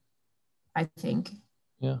replication, I think.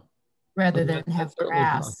 Yeah. Rather than have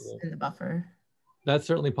grass in the buffer. That's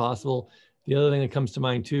certainly possible. The other thing that comes to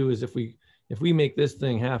mind too is if we make this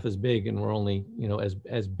thing half as big and we're only, you know,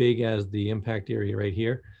 as big as the impact area right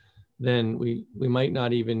here, then we might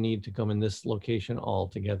not even need to come in this location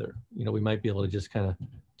altogether. You know, we might be able to just kind of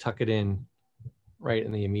tuck it in right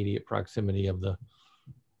in the immediate proximity of the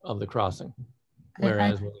crossing.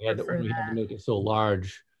 Whereas when we had to make it so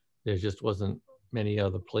large, there just wasn't many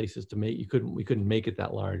other places to make. We couldn't make it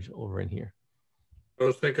that large over in here. I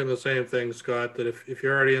was thinking the same thing, Scott, that if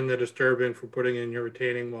you're already in the disturbance for putting in your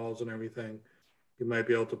retaining walls and everything, you might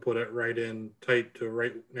be able to put it right in tight to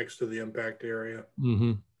right next to the impact area.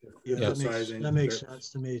 Mm-hmm. Yeah, that makes sense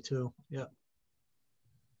to me too. Yeah.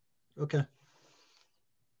 Okay.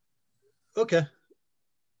 Okay.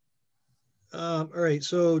 All right.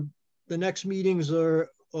 So the next meetings are,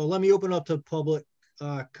 well, let me open up to public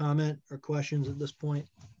comment or questions at this point.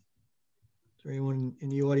 Is there anyone in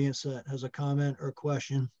the audience that has a comment or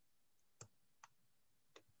question?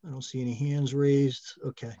 I don't see any hands raised.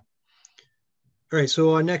 Okay. All right.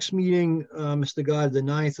 So our next meeting, Mr. God, the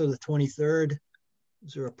 9th or the 23rd.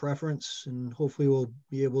 Is there a preference? And hopefully we'll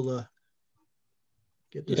be able to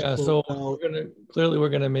get this. Yeah, so we're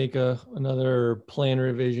gonna make another plan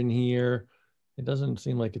revision here. It doesn't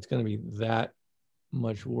seem like it's gonna be that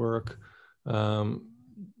much work.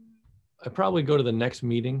 I probably go to the next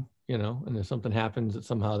meeting, you know, and if something happens that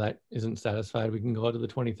somehow that isn't satisfied, we can go to the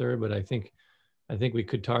 23rd, but I think we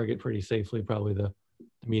could target pretty safely probably the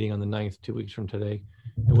meeting on the 9th, 2 weeks from today.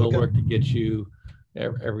 And we'll work to get you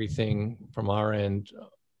everything from our end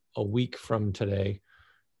a week from today.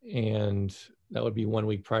 And that would be 1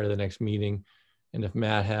 week prior to the next meeting. And if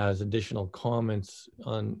Matt has additional comments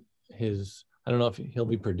on his, I don't know if he'll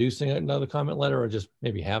be producing another comment letter or just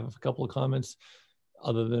maybe have a couple of comments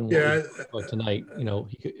other than what tonight, you know,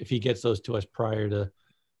 if he gets those to us prior to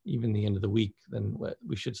even the end of the week, then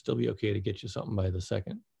we should still be okay to get you something by the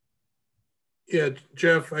 2nd. Yeah,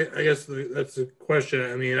 Jeff, I guess that's the question.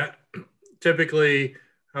 I mean, typically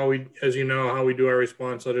as you know, how we do our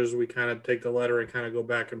response letters, we kind of take the letter and kind of go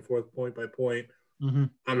back and forth point by point. Mm-hmm.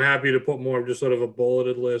 I'm happy to put more of just sort of a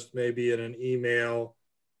bulleted list, maybe in an email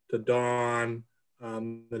to Don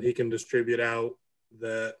that he can distribute out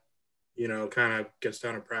that, you know, kind of gets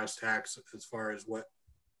down to brass tacks as far as what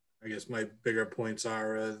I guess my bigger points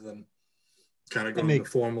are rather than kind of going the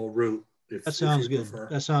formal route. That sounds good.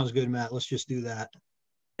 That sounds good, Matt. Let's just do that.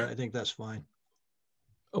 I think that's fine.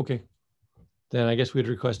 Okay. Then I guess we'd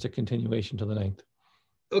request a continuation to the 9th.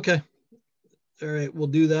 Okay. All right, we'll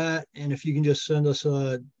do that. And if you can just send us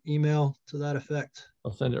an email to that effect.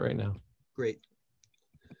 I'll send it right now. Great.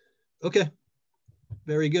 Okay.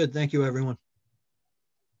 Very good. Thank you, everyone.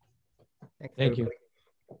 Thank you.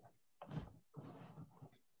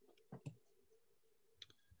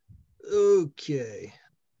 Okay.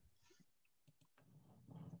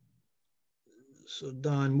 So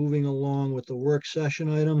Don, moving along with the work session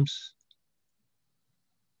items.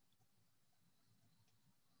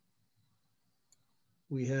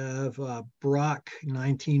 We have Brock,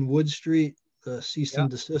 19 Wood Street, the cease and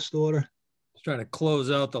desist order. Just trying to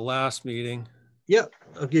close out the last meeting. Yep,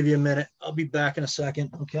 I'll give you a minute. I'll be back in a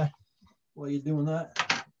second, okay? While you're doing that.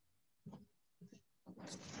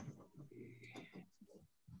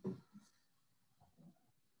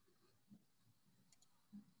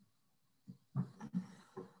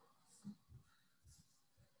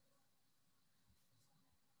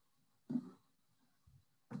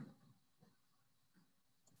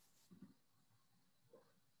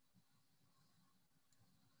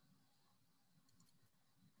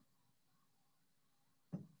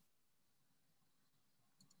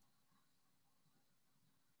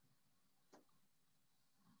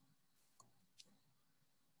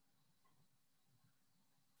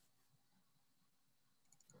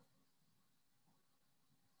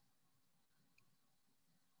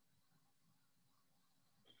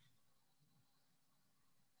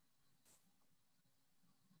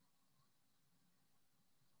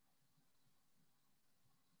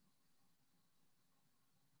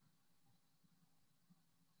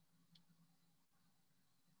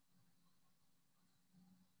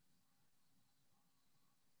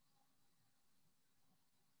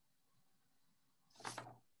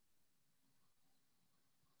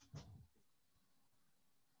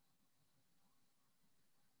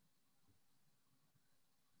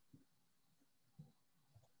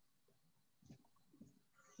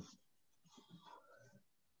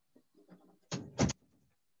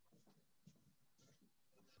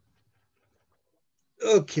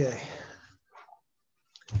 Okay.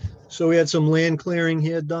 So we had some land clearing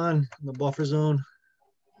here, Don, in the buffer zone.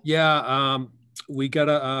 Yeah, we got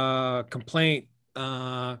a complaint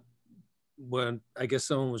when I guess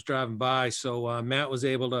someone was driving by. So Matt was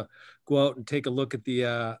able to go out and take a look at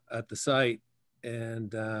the site,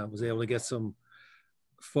 and was able to get some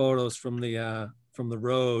photos from the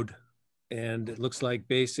road. And it looks like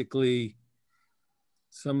basically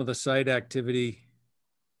some of the site activity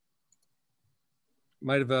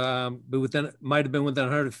might have been within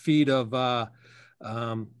 100 feet of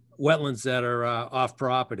wetlands that are off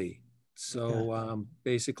property. So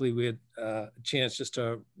basically we had a chance just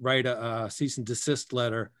to write a cease and desist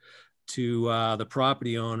letter to the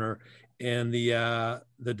property owner, and the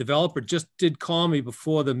developer just did call me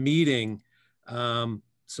before the meeting.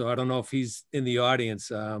 So I don't know if he's in the audience,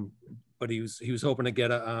 but he was hoping to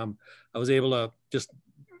get I was able to just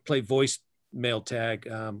play voicemail tag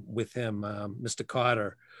with him, Mr.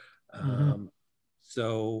 Cotter.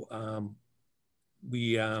 So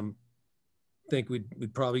we think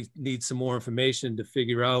we'd probably need some more information to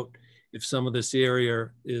figure out if some of this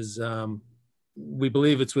area is, we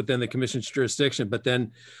believe it's within the commission's jurisdiction, but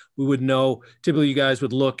then we would know, typically you guys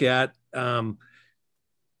would look at,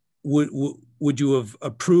 would you have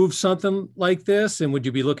approved something like this, and would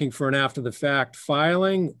you be looking for an after the fact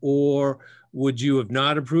filing, or would you have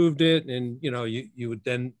not approved it? And you would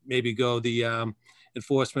then maybe go the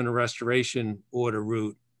enforcement or restoration order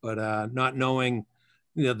route, but not knowing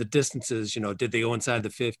the distances, did they go inside the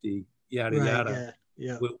 50, yada, Right, yada.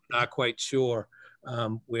 yeah. We're not quite sure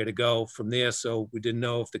where to go from there. So we didn't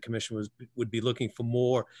know if the commission would be looking for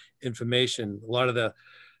more information. A lot of the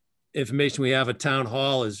information we have at town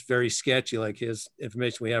hall is very sketchy, like his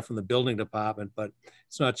information we have from the building department, but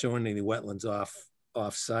it's not showing any wetlands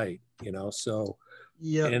off site, so.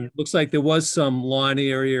 Yeah. And it looks like there was some lawn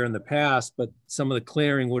area in the past, but some of the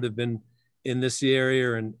clearing would have been in this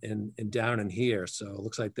area and down in here. So it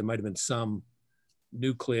looks like there might've been some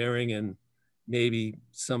new clearing, and maybe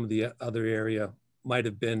some of the other area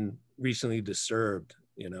might've been recently disturbed,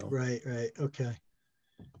 Right, okay.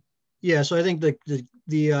 Yeah, so I think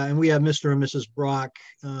and we have Mr. and Mrs. Brock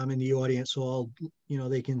in the audience, so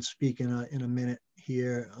they can speak in a minute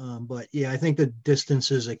here. But yeah, I think the distance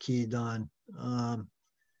is a key, Don.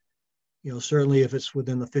 Certainly if it's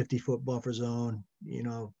within the 50-foot buffer zone,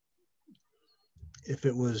 if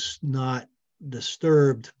it was not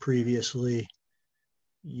disturbed previously,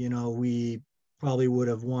 we probably would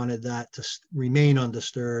have wanted that to remain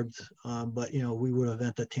undisturbed. But we would have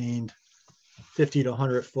entertained 50 to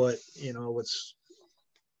 100 foot, with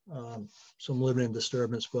some limited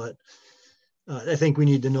disturbance, but I think we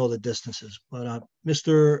need to know the distances. But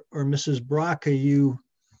Mr. or Mrs. Brock, are you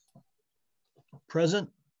present?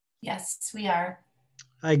 Yes, we are.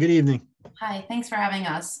 Hi, good evening. Hi, thanks for having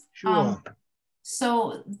us. Sure.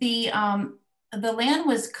 So the land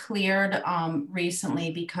was cleared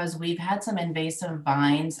recently because we've had some invasive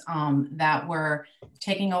vines that were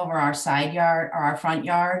taking over our side yard or our front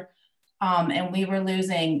yard. And we were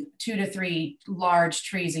losing 2 to 3 large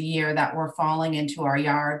trees a year that were falling into our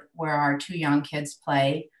yard where our 2 young kids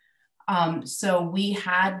play. So we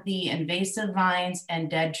had the invasive vines and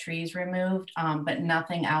dead trees removed, but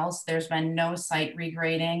nothing else. There's been no site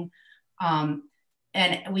regrading.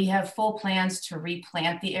 And we have full plans to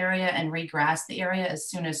replant the area and regrass the area as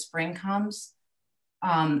soon as spring comes.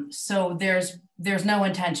 So there's no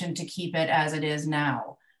intention to keep it as it is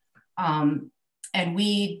now. And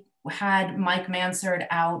we had Mike Mansard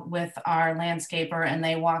out with our landscaper, and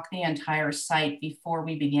they walked the entire site before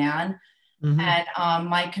we began. And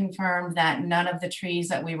Mike confirmed that none of the trees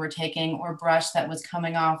that we were taking or brush that was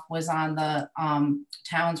coming off was on the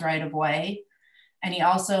town's right of way. And he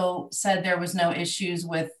also said there was no issues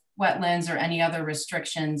with wetlands or any other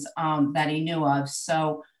restrictions that he knew of.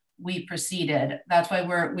 So we proceeded. That's why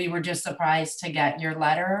we were just surprised to get your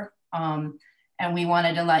letter. And we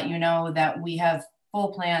wanted to let you know that we have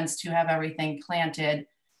full plans to have everything planted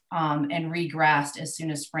and regrassed as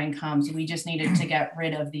soon as spring comes. We just needed to get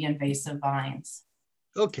rid of the invasive vines.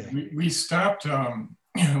 Okay. We stopped.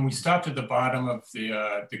 We stopped at the bottom of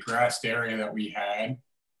the grassed area that we had,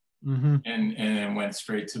 and then went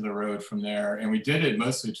straight to the road from there. And we did it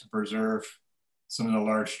mostly to preserve some of the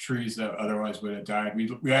large trees that otherwise would have died.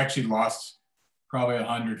 We actually lost probably a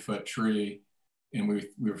 100-foot tree, and we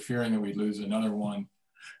were fearing that we'd lose another one.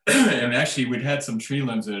 And actually, we'd had some tree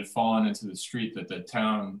limbs that had fallen into the street that the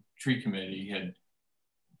town tree committee had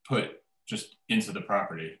put just into the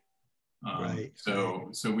property. Right.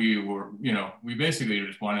 So we were, we basically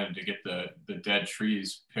just wanted to get the dead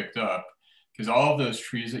trees picked up, because all of those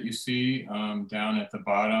trees that you see down at the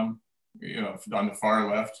bottom you know, on the far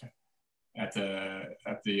left at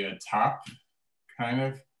the top, kind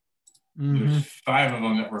of. There's 5 of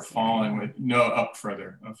them that were falling with up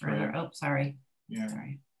further. Oh, sorry. Yeah,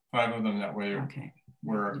 sorry. 5 of them that way. Okay.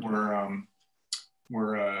 Were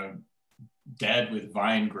dead with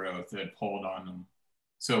vine growth that had pulled on them.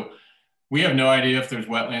 So we have no idea if there's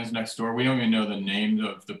wetlands next door. We don't even know the name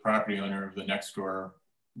of the property owner of the next door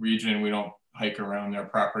region. We don't hike around their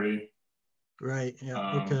property. Right.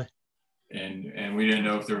 Yeah. Okay. And we didn't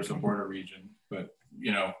know if there was a border region, but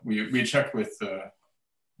you know, we checked with the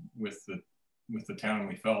town.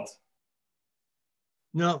 We felt.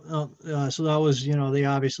 No. So that was, you know, they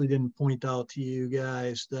obviously didn't point out to you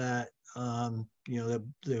guys that you know,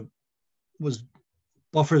 the was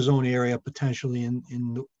buffer zone area potentially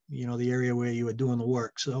in you know, the area where you were doing the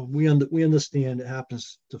work. So we understand it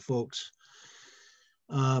happens to folks.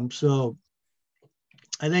 So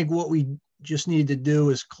I think what we just need to do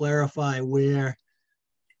is clarify where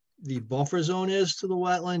the buffer zone is to the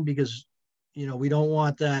wetland, because, you know, we don't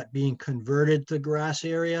want that being converted to grass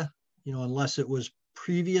area, you know, unless it was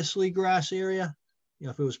previously grass area. You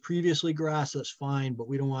know, if it was previously grass, that's fine, but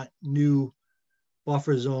we don't want new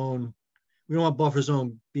buffer zone. We don't want buffer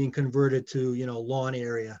zone being converted to, you know, lawn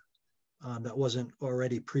area that wasn't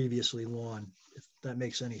already previously lawn, if that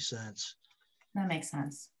makes any sense. That makes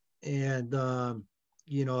sense. And,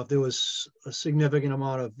 you know, if there was a significant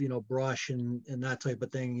amount of, you know, brush and that type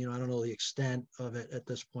of thing, you know, I don't know the extent of it at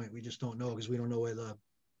this point. We just don't know, because we don't know where the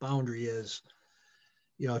boundary is.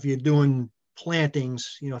 You know, if you're doing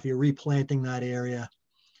plantings, you know, if you're replanting that area,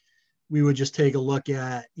 we would just take a look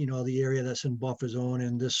at, you know, the area that's in buffer zone,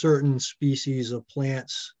 and there's certain species of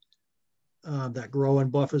plants that grow in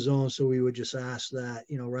buffer zone. So we would just ask that,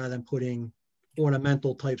 you know, rather than putting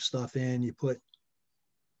ornamental type stuff in, you put,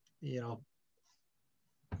 you know,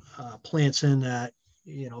 plants in that,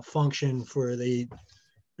 you know, function for that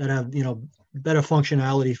have, you know, better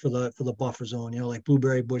functionality for the buffer zone, you know, like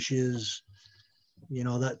blueberry bushes, you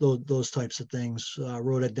know, those types of things,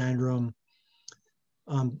 rhododendron.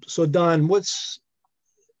 So Don,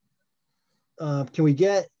 can we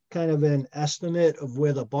get kind of an estimate of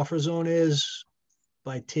where the buffer zone is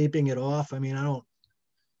by taping it off? I mean, I don't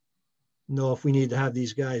know if we need to have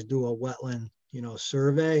these guys do a wetland, you know,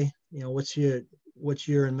 survey. You know, what's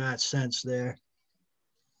your and Matt's sense there?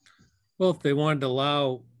 Well, if they wanted to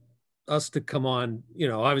allow us to come on, you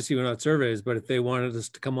know, obviously we're not surveyors, but if they wanted us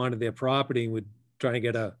to come onto their property, we'd try to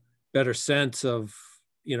get a better sense of,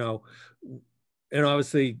 you know, and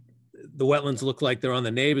obviously the wetlands look like they're on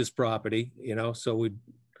the neighbor's property, you know, so we'd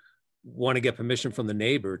want to get permission from the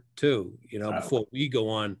neighbor too, you know, before we go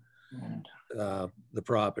on the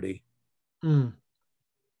property. Mm.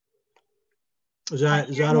 Is that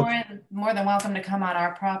more than welcome to come on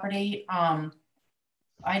our property? I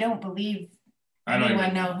don't believe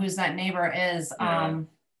anyone know whose that neighbor is. Yeah.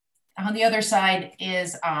 On the other side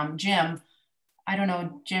is Jim. I don't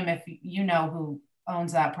know, Jim, if you know who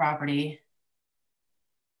owns that property.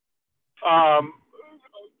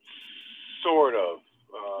 Sort of.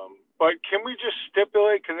 But can we just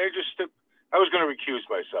stipulate? Can they just I was going to recuse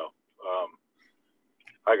myself.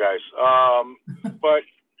 Hi guys. But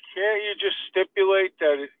can't you just stipulate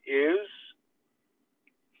that it is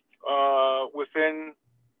within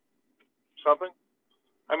something?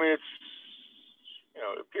 I mean, it's, you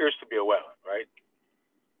know, it appears to be a wetland, right?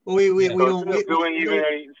 Well, we so don't instead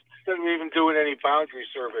of even doing any boundary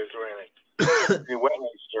surveys or anything, any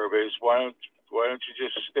wetland surveys. Why don't you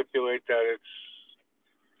just stipulate that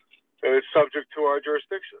it's subject to our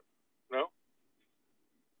jurisdiction? No.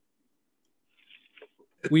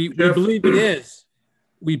 We believe it is.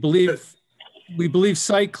 We believe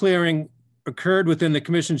site clearing occurred within the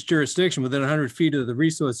commission's jurisdiction, within 100 feet of the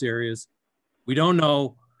resource areas. We don't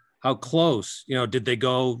know how close, you know, did they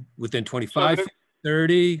go within 25, so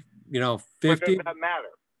 30, you know, 50? Does that matter?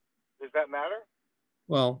 Does that matter?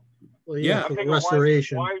 Well yeah, I'm for the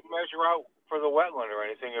restoration. Why measure out for the wetland or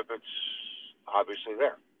anything if it's obviously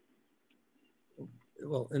there?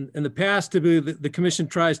 Well, in the past, the commission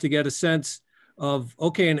tries to get a sense of,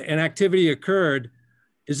 okay, an activity occurred.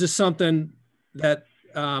 Is this something that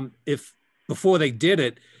if before they did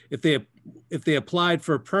it, if they applied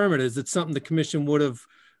for a permit, is it something the commission would have,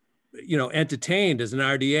 you know, entertained as an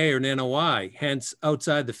RDA or an NOI, hence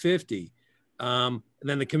outside the 50? And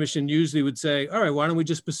then the commission usually would say, all right, why don't we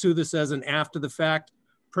just pursue this as an after the fact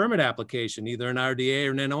permit application, either an RDA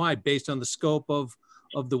or an NOI based on the scope of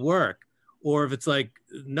the work. Or if it's like,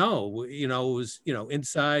 no, you know, it was, you know,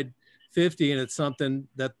 inside 50 and it's something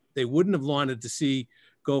that they wouldn't have wanted to see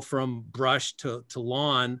go from brush to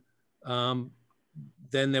lawn,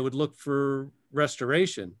 then they would look for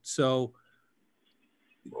restoration. So,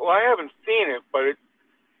 well, I haven't seen it, but it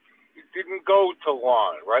didn't go to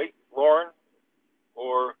lawn, right, Lauren?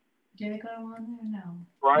 Or did it go to lawn there? No.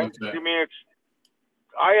 Brian, you mean it's?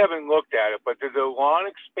 I haven't looked at it, but did the lawn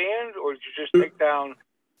expand, or did you just take down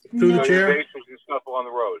through the chair invasives and stuff along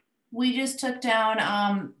the road? We just took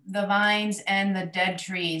down the vines and the dead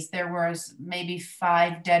trees. There was maybe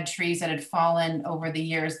 5 dead trees that had fallen over the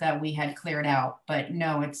years that we had cleared out, but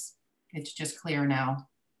no, it's just clear now.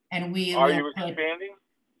 And we are you expanding?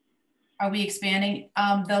 Are we expanding?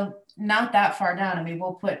 Not that far down. I mean,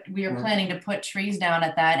 we are planning to put trees down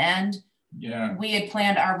at that end. Yeah. We had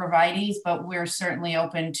planned arborvitaes, but we're certainly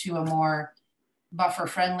open to a more buffer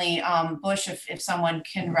friendly bush if someone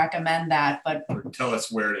can recommend that. But or tell us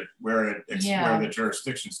where the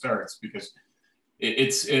jurisdiction starts, because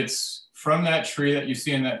it's from that tree that you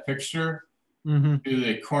see in that picture to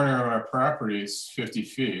the corner of our property is 50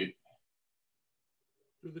 feet.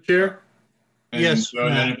 Through the chair? And yes. So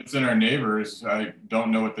then if it's in our neighbors, I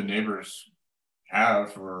don't know what the neighbors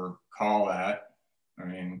have or call that. I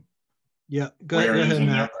mean, yeah, go ahead,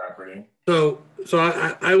 Matt. Property. So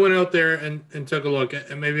I went out there and took a look,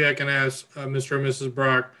 and maybe I can ask Mr. and Mrs.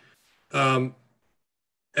 Brock.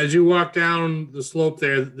 As you walk down the slope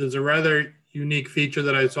there's a rather unique feature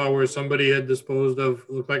that I saw where somebody had disposed of,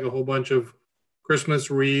 looked like a whole bunch of Christmas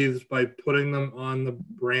wreaths by putting them on the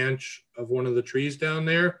branch of one of the trees down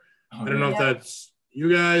there. I don't know if that's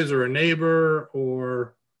you guys or a neighbor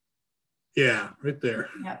or, yeah, right there.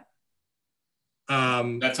 Yep.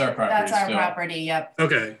 That's our property. That's our property. Yep.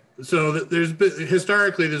 Okay. So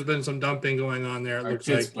historically, there's been some dumping going on there. It looks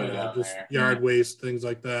like just yard waste, things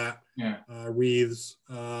like that. Yeah. Wreaths.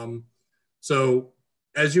 So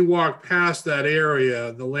as you walk past that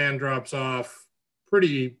area, the land drops off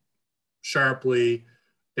pretty sharply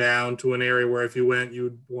down to an area where if you went,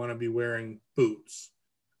 you'd want to be wearing boots.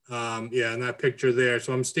 Yeah, in that picture there.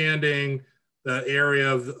 So I'm standing, the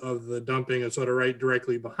area of the dumping is sort of right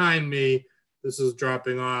directly behind me. This is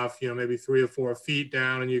dropping off, maybe 3 or 4 feet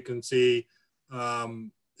down, and you can see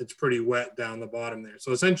it's pretty wet down the bottom there.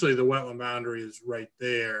 So essentially the wetland boundary is right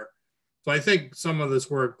there. So I think some of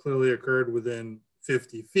this work clearly occurred within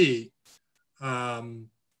 50 feet. And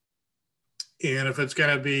if it's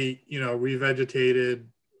going to be, revegetated,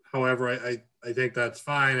 however, I think that's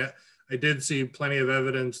fine. I did see plenty of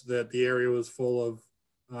evidence that the area was full of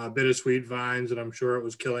bittersweet vines, and I'm sure it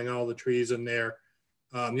was killing all the trees in there.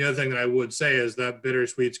 The other thing that I would say is that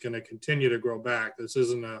bittersweet's going to continue to grow back. This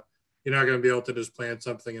isn't you're not going to be able to just plant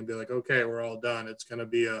something and be like, okay, we're all done. It's going to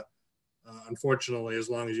be unfortunately, as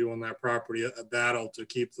long as you own that property, a battle to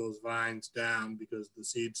keep those vines down because the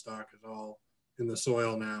seed stock is all in the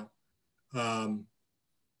soil now.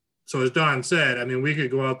 So as Don said, I mean, we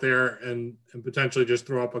could go out there and potentially just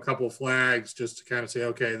throw up a couple of flags just to kind of say,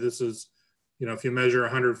 okay, this is, if you measure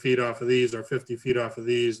 100 feet off of these or 50 feet off of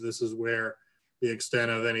these, this is where the extent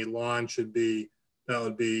of any lawn should be. That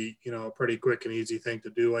would be, a pretty quick and easy thing to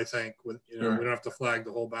do, I think. With Sure. We don't have to flag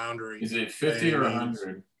the whole boundary. Is it 50 or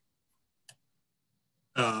 100?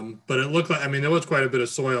 But it looked like, there was quite a bit of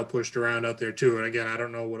soil pushed around out there too. And again, I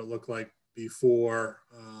don't know what it looked like before.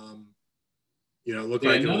 It looked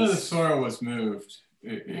like none of the soil was moved.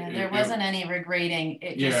 There wasn't any regrading.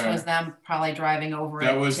 It just was them probably driving over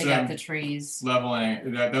it to get the trees.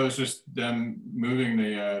 Leveling. That was just them moving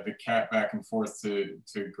the cat back and forth to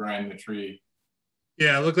grind the tree.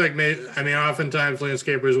 Yeah, it looked like, oftentimes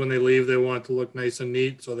landscapers, when they leave, they want it to look nice and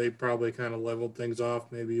neat. So they probably kind of leveled things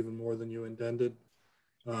off, maybe even more than you intended.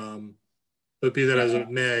 But be that as it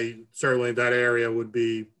may, certainly that area would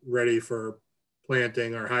be ready for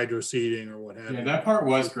planting or hydro seeding or what have you. Yeah, that part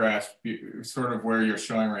was grass, sort of where you're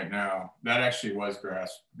showing right now. That actually was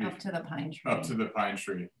grass. Up to the pine tree. Up to the pine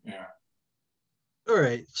tree, yeah. All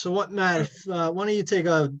right. So what, Matt, why don't you take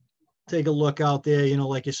a look out there,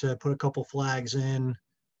 like you said, put a couple flags in,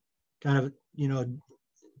 kind of,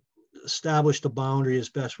 establish the boundary as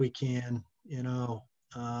best we can,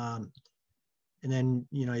 and then,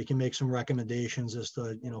 you can make some recommendations as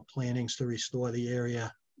to, plantings to restore the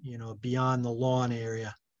area, beyond the lawn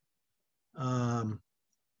area. Can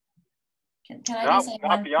I not, just say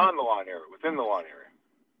not beyond the lawn area, within the lawn area.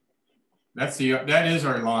 That is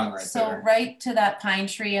our lawn right there. So right to that pine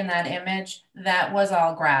tree in that image, that was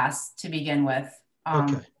all grass to begin with.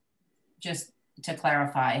 Okay. Just to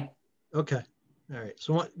clarify. Okay. All right.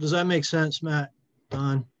 So what, does that make sense, Matt,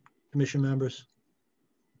 Don, commission members?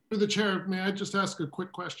 Through the chair, may I just ask a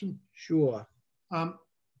quick question? Sure.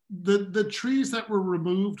 The trees that were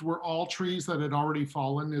removed were all trees that had already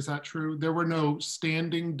fallen. Is that true? There were no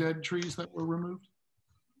standing dead trees that were removed?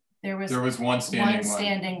 There was one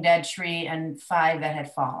standing dead tree and 5 that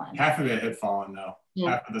had fallen. Half of it had fallen, though.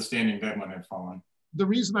 Half of the standing dead one had fallen. The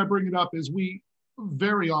reason I bring it up is we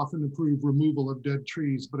very often approve removal of dead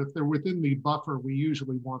trees, but if they're within the buffer, we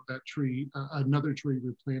usually want that tree, another tree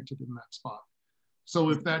replanted in that spot.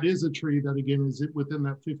 So if that is a tree that, again, is it within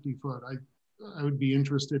that 50 foot, I would be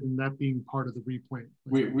interested in that being part of the replant.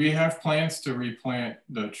 We have plans to replant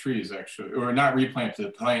the trees, actually, or not replant,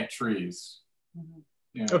 to plant trees.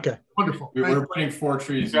 Yeah. Okay, wonderful. We're putting 4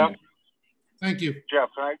 trees Jeff, in. Thank you. Jeff,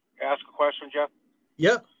 can I ask a question, Jeff?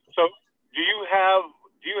 Yep. So do you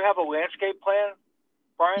have a landscape plan,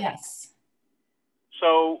 Brian? Yes.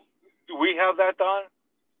 So do we have that done?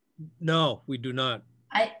 No, we do not.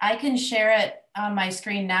 I can share it on my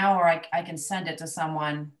screen now, or I can send it to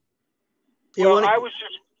someone. Well, what I was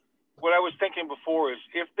thinking before is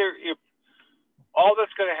if all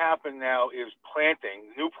that's going to happen now is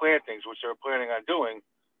new plantings, which they're planning on doing,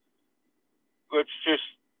 let's just,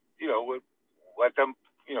 let them,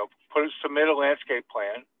 submit a landscape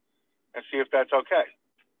plan and see if that's okay.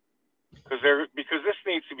 Because this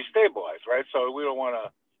needs to be stabilized, right? So we don't want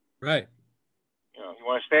to, right. You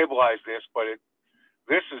want to stabilize this, but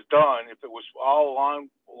this is done. If it was all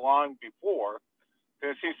along before,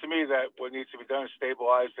 then it seems to me that what needs to be done is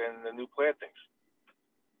stabilized in the new plantings.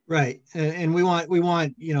 Right, and we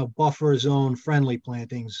want buffer zone friendly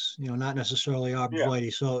plantings, not necessarily arborvitae.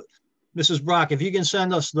 Yeah. So, Mrs. Brock, if you can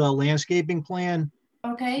send us the landscaping plan,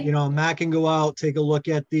 okay. Matt can go out, take a look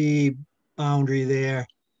at the boundary there,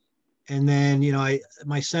 and then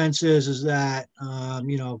my sense is that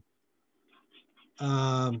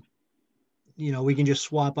we can just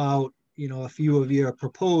swap out a few of your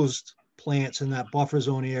proposed plants in that buffer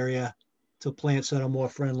zone area to plants that are more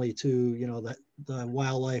friendly to the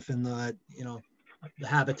wildlife and the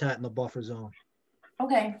habitat in the buffer zone.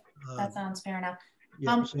 Okay, that sounds fair enough.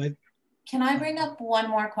 Yeah, can I bring up one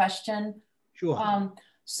more question? Sure.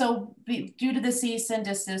 So due to the cease and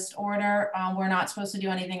desist order, we're not supposed to do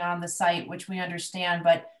anything on the site, which we understand,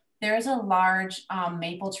 but there is a large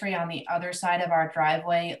maple tree on the other side of our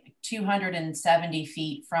driveway, 270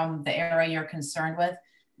 feet from the area you're concerned with,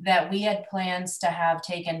 that we had plans to have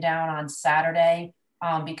taken down on Saturday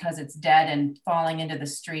because it's dead and falling into the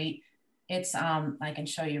street. It's, I can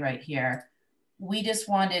show you right here. We just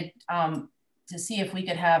wanted to see if we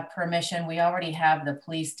could have permission. We already have the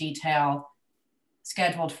police detail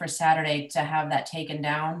scheduled for Saturday to have that taken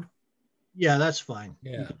down. Yeah, that's fine.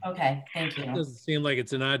 Yeah. Okay, thank you. It doesn't seem like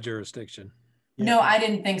it's in our jurisdiction. Yeah. No, I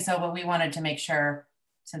didn't think so, but we wanted to make sure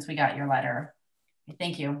since we got your letter.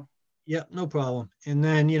 Thank you. Yeah, no problem. And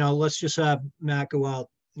then, let's just have Matt go out,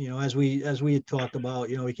 as we had talked about,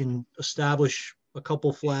 we can establish a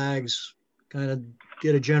couple flags, kind of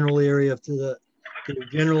get a general area get a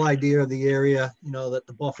general idea of the area, that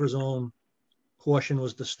the buffer zone portion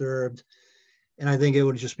was disturbed. And I think it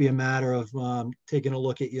would just be a matter of taking a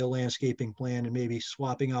look at your landscaping plan and maybe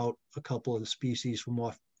swapping out a couple of the species from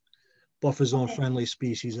off buffer zone friendly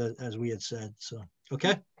species, as we had said. So,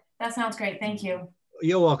 okay. That sounds great. Thank you.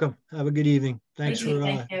 You're welcome. Have a good evening. Thanks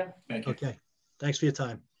Thank you. Thank you. Okay. Thanks for your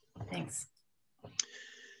time. Thanks.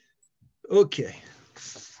 Okay.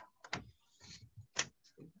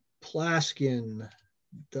 Plaskin,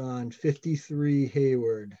 Don, 53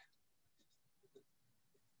 Hayward.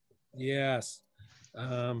 Yes.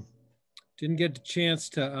 Didn't get the chance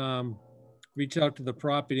to reach out to the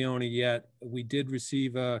property owner yet. We did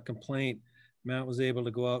receive a complaint. Matt was able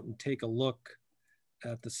to go out and take a look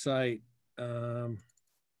at the site. Just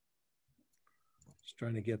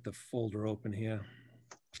trying to get the folder open here.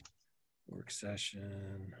 Work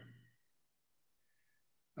session.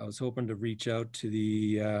 I was hoping to reach out to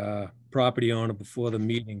the property owner before the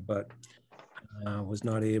meeting, but was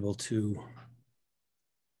not able to.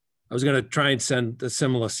 I was going to try and send a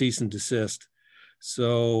similar cease and desist.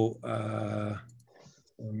 So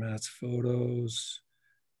Matt's photos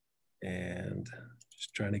and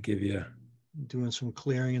just trying to give you. Doing some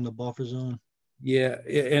clearing in the buffer zone. Yeah,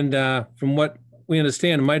 and from what we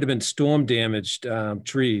understand, it might have been storm damaged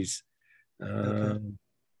trees. Okay.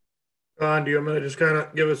 Don, do you want me to just kind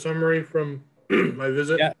of give a summary from my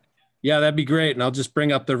visit? Yeah, that'd be great. And I'll just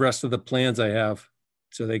bring up the rest of the plans I have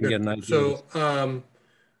so they can get an idea. So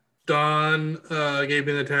Don gave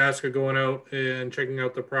me the task of going out and checking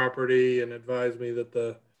out the property and advised me that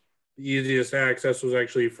the easiest access was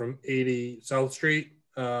actually from 80 South Street,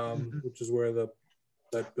 which is where the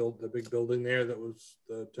big building there that was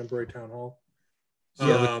the temporary town hall.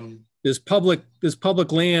 Yeah, there's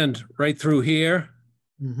public land right through here.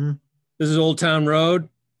 Mm-hmm. This is Old Town Road,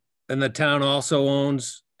 and the town also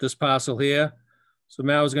owns this parcel here. So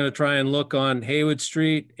Matt was going to try and look on Haywood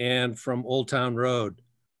Street and from Old Town Road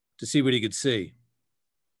to see what he could see.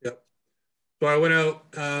 Yep. So I went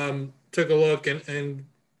out, took a look, and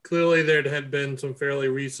clearly there had been some fairly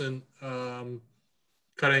recent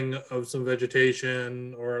cutting of some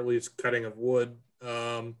vegetation, or at least cutting of wood,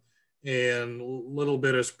 and a little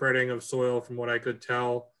bit of spreading of soil from what I could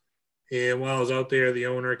tell. And while I was out there, the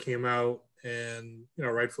owner came out and, you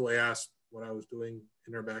know, rightfully asked what I was doing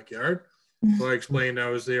in her backyard. So I explained I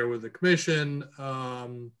was there with the commission,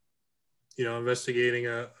 you know, investigating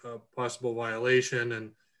a possible violation. And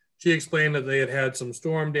she explained that they had had some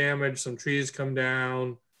storm damage, some trees come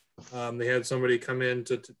down. They had somebody come in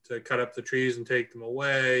to cut up the trees and take them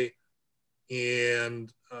away.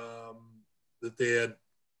 And that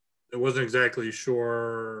it wasn't exactly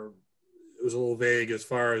sure. It was a little vague as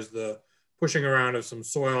far as the pushing around of some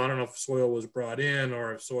soil. I don't know if soil was brought in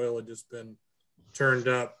or if soil had just been turned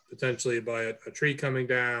up potentially by a tree coming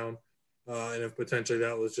down, and if potentially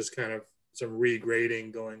that was just kind of some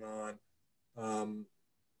regrading going on.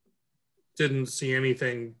 Didn't see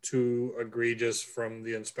anything too egregious from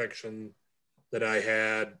the inspection that I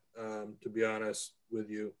had, to be honest with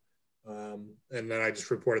you. And then I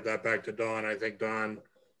just reported that back to Dawn. I think Dawn,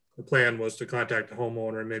 the plan was to contact the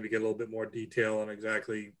homeowner and maybe get a little bit more detail on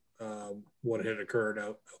exactly what had occurred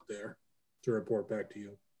out there to report back to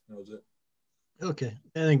you. That was it. Okay,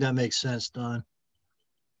 I think that makes sense, Don.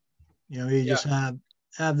 You know, you just have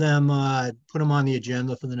them put them on the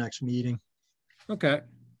agenda for the next meeting. Okay.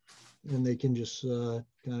 And they can just kind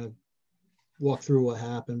of walk through what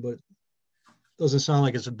happened, but it doesn't sound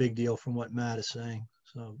like it's a big deal from what Matt is saying.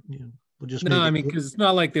 So, you know, we'll just no, I mean, because it's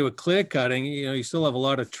not like they were clear cutting. You know, you still have a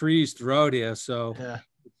lot of trees throughout here, so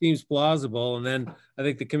it seems plausible. And then I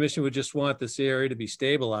think the commission would just want this area to be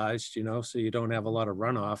stabilized, you know, so you don't have a lot of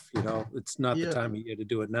runoff. You know, it's not the time of year to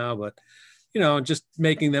do it now, but you know, just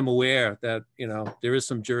making them aware that, you know, there is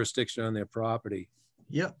some jurisdiction on their property.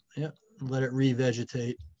 Yep. Yep. Let it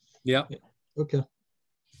revegetate. Yeah. Okay.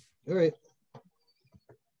 All right.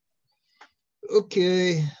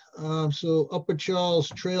 Okay. So Upper Charles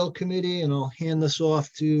Trail Committee, and I'll hand this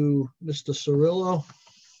off to Mr. Cirillo.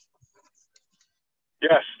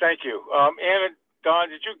 Yes, thank you. Anna, Don,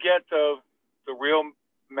 did you get the real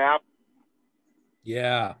map?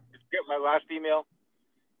 Yeah. Did you get my last email?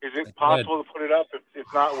 Is it possible to put it up? If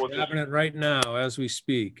not, we'll just having it right now as we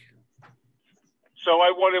speak. So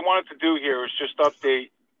what I wanted to do here is just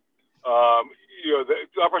update. You know, the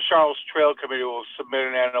Upper Charles Trail Committee will submit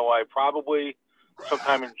an NOI probably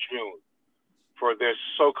sometime in June for this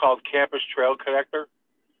so-called campus trail connector.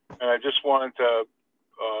 And I just wanted to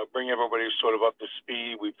bring everybody sort of up to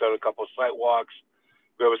speed. We've done a couple of site walks.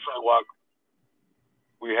 We have a site walk.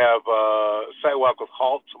 We have a site walk with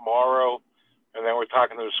HALT tomorrow, and then we're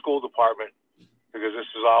talking to the school department because this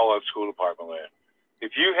is all on school department land.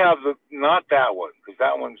 If you have not that one, because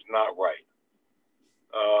that one's not right.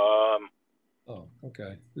 Oh,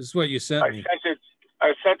 okay. This is what you sent me.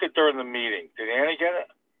 I sent it during the meeting. Did Annie get it?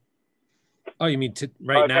 Oh, you mean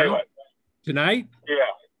right now? Tonight? Yeah.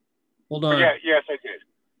 Hold on. Yeah, yes, I did.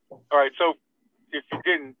 All right. So if you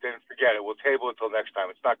didn't, then forget it. We'll table it till next time.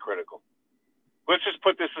 It's not critical. Let's just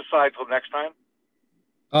put this aside till next time.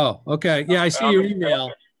 Oh, okay. Yeah, I see your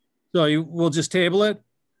email. So we'll just table it?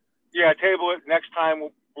 Yeah, table it. Next time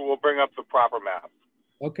we'll bring up the proper map.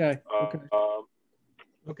 Okay.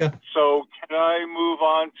 Okay. So can I move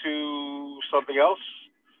on to something else,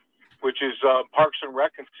 which is Parks and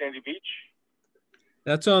Rec in Sandy Beach?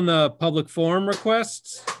 That's on the public forum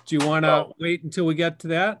requests. Do you want to wait until we get to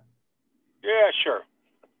that? Yeah, sure.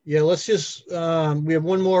 Yeah, let's just, we have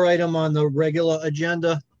one more item on the regular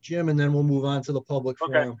agenda, Jim, and then we'll move on to the public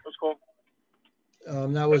forum. Okay, that's cool.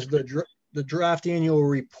 That was the draft annual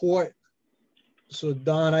report. So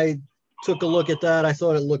Don, I took a look at that. I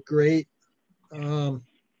thought it looked great.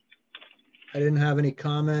 I didn't have any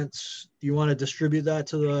comments. Do you want to distribute that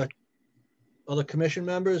to the other commission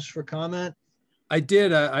members for comment? I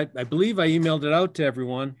did. I believe I emailed it out to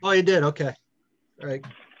everyone. Oh, you did? Okay. All right.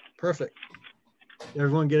 Perfect. Did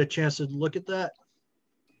everyone get a chance to look at that?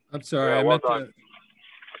 I'm sorry. Yeah, well done.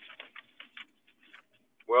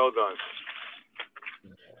 Well done.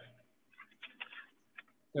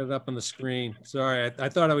 Get it up on the screen. Sorry. I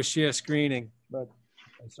thought I was share screening, but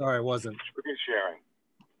I'm sorry I wasn't. Screen sharing.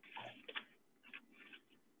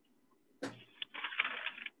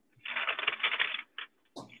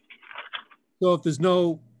 So if there's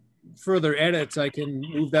no further edits, I can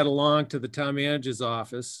move that along to the town manager's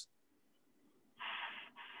office.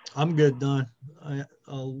 I'm good, Don.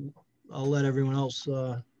 I'll let everyone else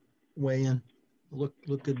weigh in. Look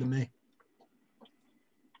good to me.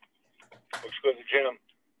 Looks good to Jim.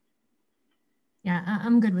 Yeah,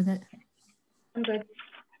 I'm good with it. I'm good.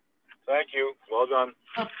 Thank you. Well done.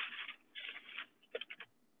 Oh.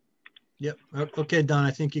 Yep. Okay, Don,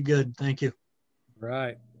 I think you're good. Thank you.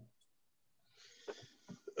 Right.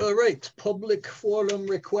 All right, public forum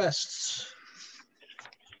requests.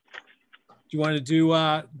 Do you want to do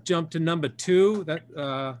jump to number 2 that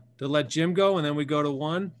to let Jim go, and then we go to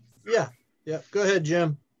 1? Yeah. Go ahead,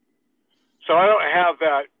 Jim. So I don't have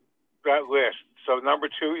that list. So number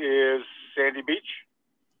 2 is Sandy Beach.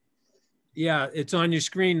 Yeah, it's on your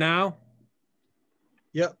screen now.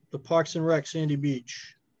 Yep, the Parks and Rec Sandy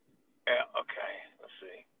Beach. Yeah, okay, let's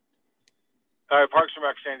see. All right, Parks and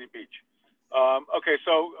Rec Sandy Beach. Okay,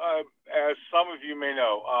 so as some of you may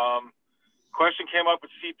know, question came up at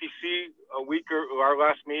CPC our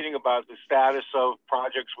last meeting about the status of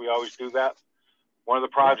projects. We always do that. One of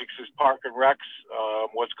the projects is Park and Recs,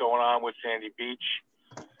 what's going on with Sandy Beach,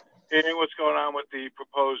 and what's going on with the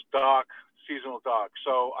proposed dock, seasonal dock.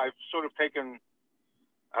 So I've sort of taken,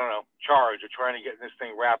 charge of trying to get this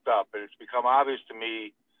thing wrapped up. And it's become obvious to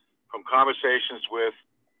me from conversations with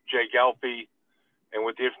Jay Gelfi and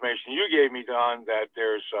with the information you gave me, Don, that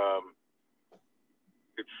there's,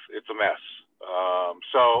 it's a mess.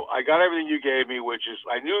 So I got everything you gave me, which is,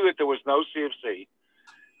 I knew that there was no CFC.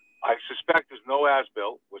 I suspect there's no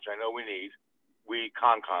as-built, which I know we need,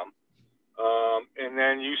 Concom. And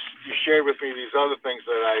then you shared with me these other things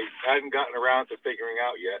that I hadn't gotten around to figuring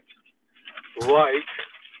out yet. Like,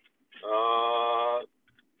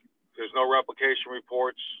 there's no replication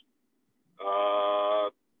reports.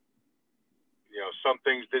 Some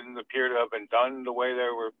things didn't appear to have been done the way they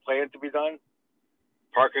were planned to be done.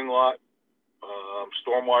 Parking lot,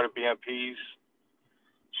 stormwater BMPs.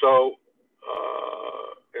 So,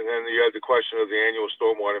 and then you had the question of the annual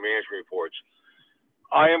stormwater management reports.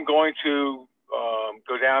 I am going to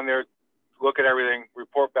go down there, look at everything,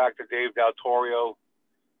 report back to Dave Del Torio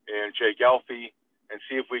and Jay Gelfi, and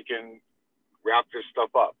see if we can wrap this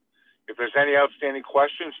stuff up. If there's any outstanding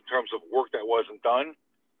questions in terms of work that wasn't done,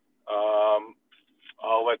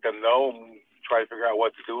 I'll let them know and try to figure out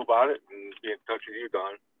what to do about it and be in touch with you,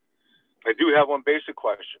 Don. I do have one basic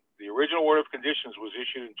question. The original order of conditions was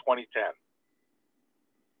issued in 2010.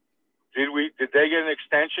 Did they get an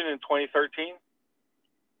extension in 2013?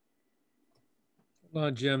 Hold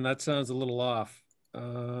on, Jim, that sounds a little off.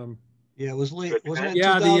 Yeah, it was late. Wasn't it?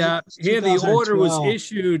 Yeah, the order was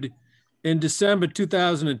issued in December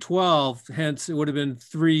 2012. Hence, it would have been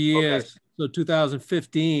 3 years. Okay. So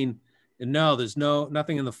 2015. And no, there's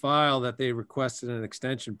nothing in the file that they requested an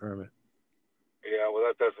extension permit. Yeah, well,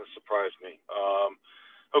 that doesn't surprise me.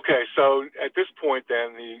 Okay, so at this point,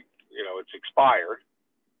 then it's expired.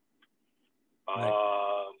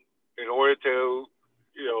 Right. In order to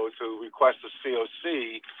request a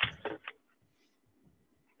COC.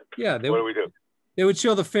 Yeah, what do we do? They would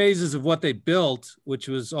show the phases of what they built, which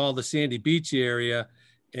was all the Sandy Beach area,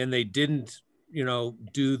 and they didn't,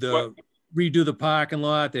 redo the parking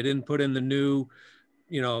lot. They didn't put in the new,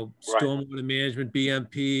 stormwater management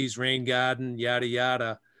BMPs, rain garden, yada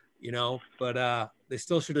yada, But they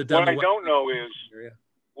still should have done. What I don't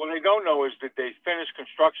know is did they finish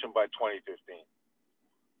construction by 2015?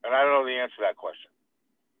 And I don't know the answer to that question.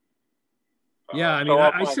 Yeah,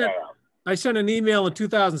 I sent an email in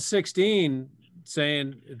 2016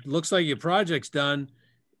 saying it looks like your project's done.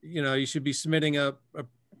 You should be submitting a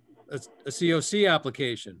COC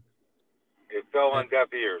application. It fell on deaf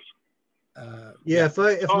ears. Yeah,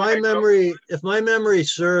 if my memory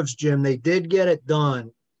serves, Jim, they did get it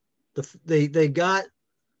done. They got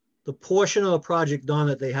the portion of the project done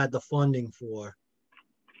that they had the funding for,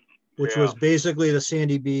 which was basically the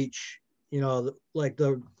Sandy Beach, like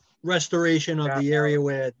the restoration of the area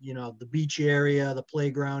where, the beach area, the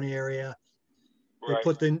playground area. Right.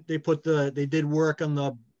 They did work on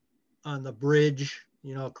the bridge,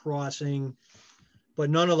 crossing, but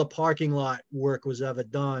none of the parking lot work was ever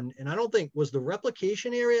done. And I don't think, was the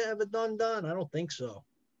replication area ever done? I don't think so.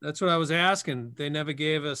 That's what I was asking. They never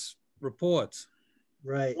gave us reports.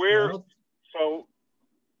 Right. So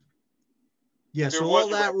all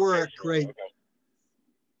that work, right. Okay.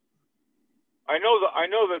 I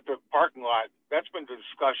know that the parking lot, that's been the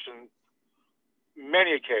discussion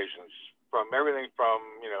many occasions, from everything from,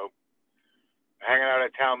 hanging out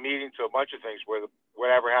at town meeting to a bunch of things where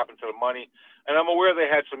whatever happened to the money. And I'm aware they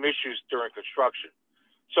had some issues during construction.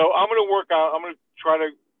 So I'm going to try to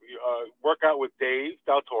work out with Dave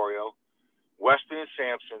Del Torio, Weston and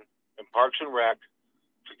Sampson, and Parks and Rec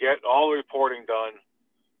to get all the reporting done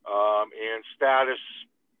and status,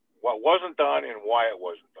 what wasn't done and why it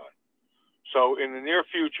wasn't done. So in the near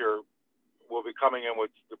future, will be coming in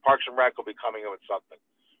with, the Parks and Rec will be coming in with something.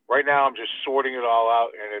 Right now, I'm just sorting it all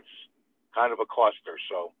out, and it's kind of a cluster.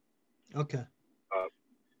 So, okay.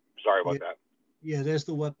 Sorry about that. Yeah, there's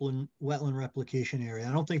the wetland replication area.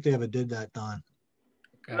 I don't think they ever did that, Don.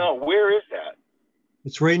 Okay. No, where is that?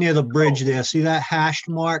 It's right near the bridge there. See that hashed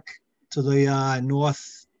mark to the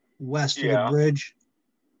northwest of the bridge?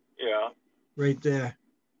 Yeah. Right there.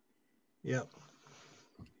 Yep.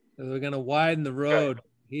 So they're going to widen the road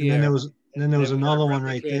here. And then there was another one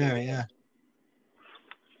right there. Yeah.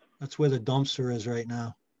 That's where the dumpster is right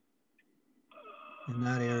now. In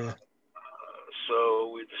that area.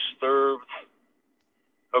 So we disturbed.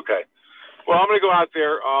 Okay. Well, I'm going to go out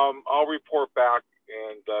there. I'll report back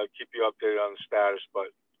and keep you updated on the status, but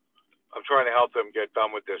I'm trying to help them get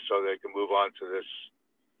done with this so they can move on to this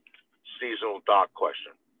seasonal dock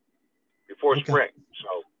question before spring.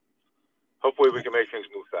 So hopefully we can make things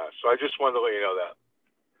move fast. So I just wanted to let you know that.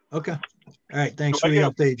 Okay. All right. Thanks for the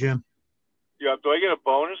update, Jim. Yeah. Do I get a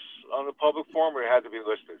bonus on the public forum, or it had to be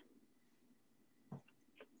listed?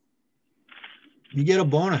 You get a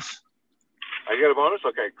bonus. I get a bonus?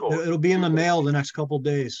 Okay, cool. It'll be in the mail the next couple of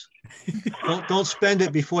days. Don't spend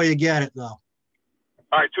it before you get it, though.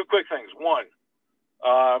 All right, two quick things. One,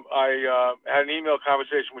 I had an email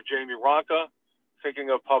conversation with Jamie Ronca,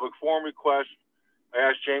 thinking of public forum requests.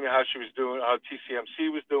 I asked Jamie how she was doing, how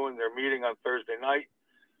TCMC was doing. Their meeting on Thursday night,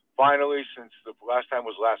 finally, since the last time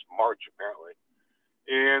was last March, apparently.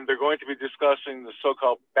 And they're going to be discussing the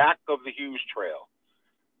so-called back of the Hughes Trail.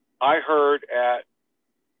 I heard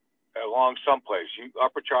along someplace,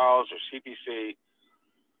 Upper Charles or CPC,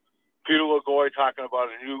 Peter Lagoy talking about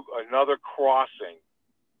another crossing,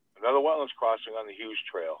 another wetlands crossing on the Hughes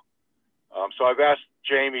Trail. So I've asked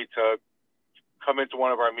Jamie to come into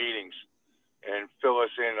one of our meetings and fill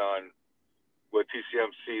us in on what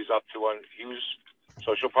TCMC is up to on Hughes.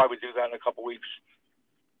 So she'll probably do that in a couple weeks.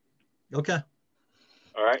 Okay.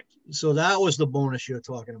 All right. So that was the bonus you're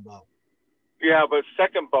talking about. Yeah, but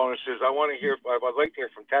second bonus is I'd like to hear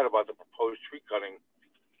from Ted about the proposed tree cutting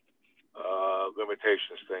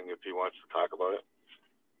limitations thing if he wants to talk about it.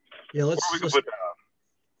 Yeah,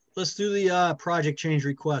 let's do the project change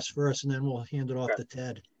request first, and then we'll hand it off to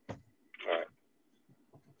Ted. All right.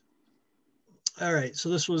 All right, so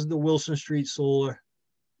this was the Wilson Street Solar.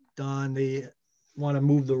 Don, they want to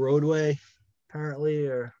move the roadway, apparently,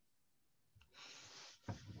 or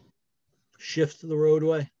shift the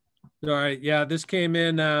roadway. All right. Yeah, this came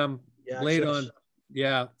in late on.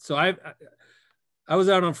 Yeah. So I was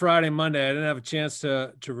out on Friday, Monday. I didn't have a chance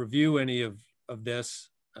to review any of this.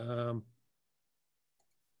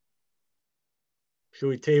 Should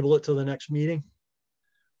we table it till the next meeting?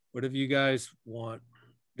 Whatever you guys want.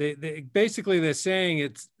 They basically they're saying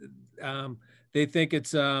it's they think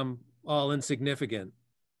it's all insignificant,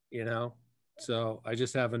 you know. So I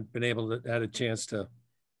just haven't been able to had a chance to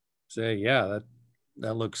say, yeah,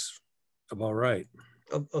 that looks about right.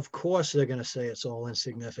 Of course they're going to say it's all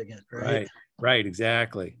insignificant, right? Right,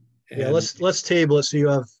 exactly. Yeah, let's table it so you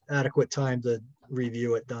have adequate time to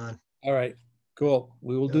review it, Don. All right, cool.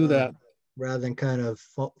 We will do that. Rather than kind of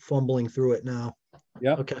fumbling through it now.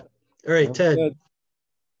 Yeah. Okay. All right, Ted,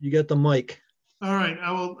 you get the mic. All right,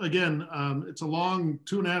 I will, again, it's a long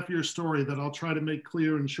 2.5-year story that I'll try to make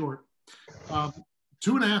clear and short.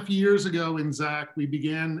 2.5 years ago in ZAC, we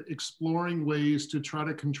began exploring ways to try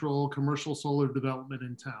to control commercial solar development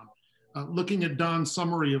in town. Looking at Don's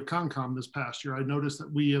summary of CONCOM this past year, I noticed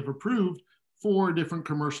that we have approved 4 different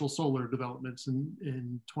commercial solar developments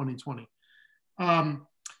in 2020.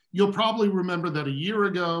 You'll probably remember that a year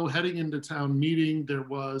ago, heading into town meeting, there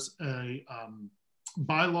was a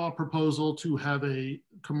bylaw proposal to have a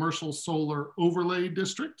commercial solar overlay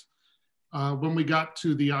district. When we got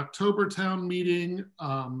to the October town meeting,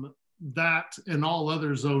 that and all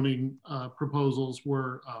other zoning proposals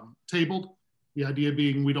were tabled. The idea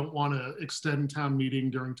being we don't want to extend town meeting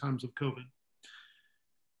during times of COVID.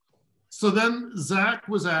 So then ZAC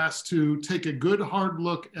was asked to take a good hard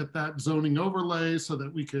look at that zoning overlay so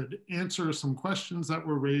that we could answer some questions that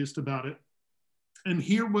were raised about it. And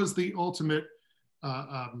here was the ultimate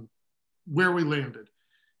where we landed.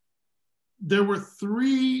 There were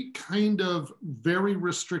 3 kind of very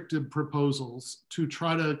restricted proposals to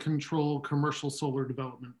try to control commercial solar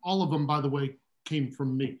development. All of them, by the way, came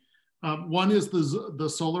from me. One is the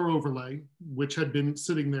solar overlay, which had been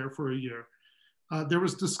sitting there for a year. There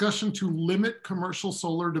was discussion to limit commercial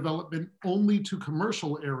solar development only to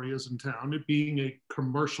commercial areas in town, it being a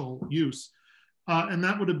commercial use. And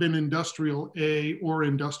that would have been industrial A or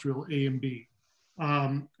industrial A and B.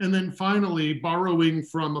 And then finally, borrowing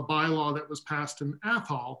from a bylaw that was passed in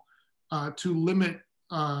Athol to limit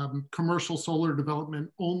commercial solar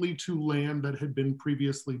development only to land that had been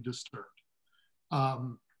previously disturbed.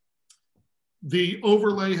 The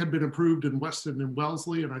overlay had been approved in Weston and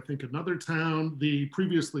Wellesley, and I think another town. The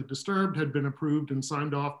previously disturbed had been approved and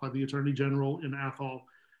signed off by the Attorney General in Athol.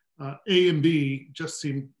 A and B just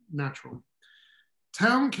seemed natural.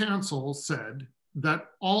 Town council said that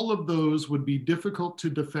all of those would be difficult to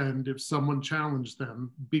defend if someone challenged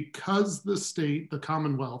them because the state, the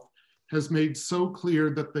Commonwealth, has made so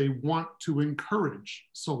clear that they want to encourage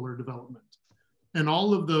solar development. And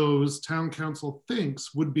all of those town council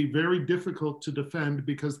thinks would be very difficult to defend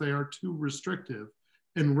because they are too restrictive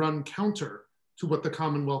and run counter to what the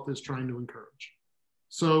Commonwealth is trying to encourage.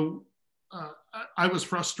 So I was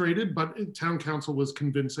frustrated, but town council was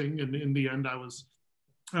convincing, and in the end I was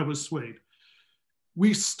swayed.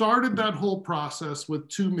 We started that whole process with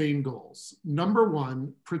two main goals. Number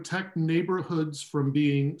one, protect neighborhoods from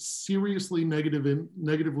being seriously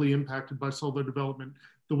negatively impacted by solar development,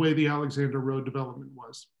 the way the Alexander Road development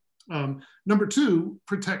was. Number two,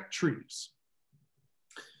 protect trees.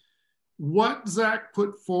 What Zach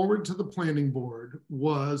put forward to the planning board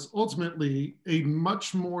was ultimately a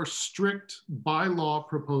much more strict bylaw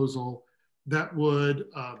proposal that would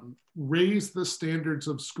raise the standards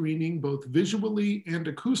of screening, both visually and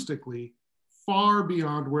acoustically, far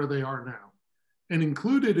beyond where they are now. And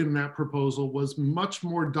included in that proposal was much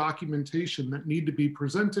more documentation that need to be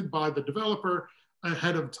presented by the developer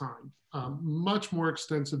ahead of time, much more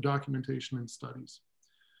extensive documentation and studies.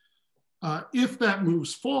 If that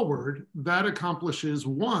moves forward, that accomplishes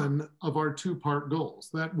one of our two-part goals.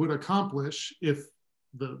 That would accomplish, if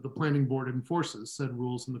the planning board enforces said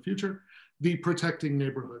rules in the future, the protecting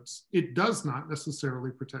neighborhoods. It does not necessarily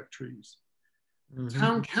protect trees. Mm-hmm.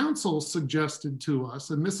 Town council suggested to us,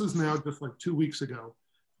 and this is now just like 2 weeks ago,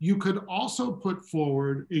 you could also put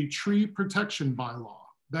forward a tree protection bylaw.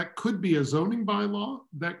 That could be a zoning bylaw,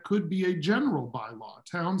 that could be a general bylaw.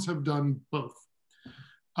 Towns have done both.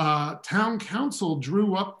 Town council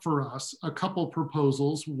drew up for us a couple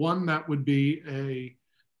proposals. One that would be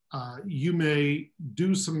you may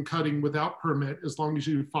do some cutting without permit as long as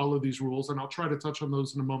you follow these rules, and I'll try to touch on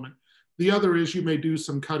those in a moment. The other is you may do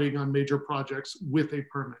some cutting on major projects with a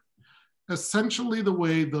permit. Essentially, the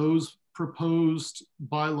way those proposed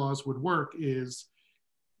bylaws would work is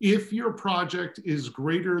if your project is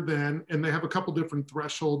greater than, and they have a couple different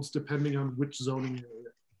thresholds depending on which zoning area,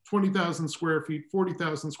 20,000 square feet,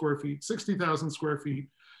 40,000 square feet, 60,000 square feet,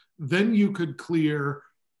 then you could clear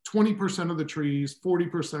 20% of the trees,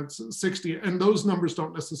 40%, 60, and those numbers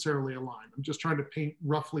don't necessarily align. I'm just trying to paint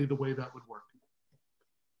roughly the way that would work.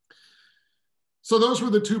 So those were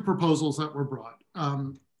the two proposals that were brought.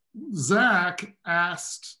 Zach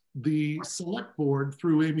asked the select board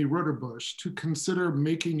through Amy Ritterbusch to consider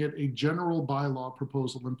making it a general bylaw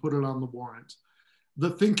proposal and put it on the warrant. The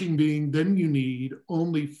thinking being then you need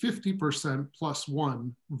only 50% plus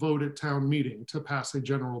one vote at town meeting to pass a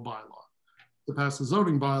general bylaw. To pass a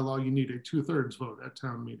zoning bylaw, you need a 2/3 vote at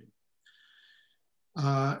town meeting.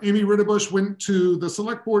 Amy Ritterbusch went to the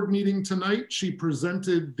select board meeting tonight. She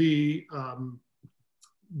presented the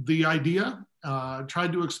idea,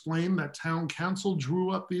 tried to explain that town council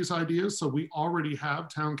drew up these ideas. So we already have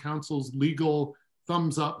town council's legal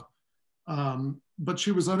thumbs up, but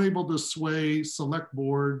she was unable to sway select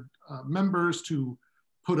board members to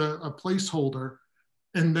put a placeholder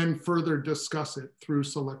and then further discuss it through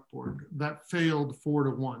select board. That failed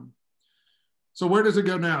 4-1. So where does it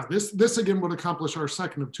go now? This again would accomplish our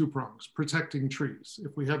second of two prongs, protecting trees.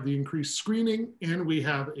 If we have the increased screening and we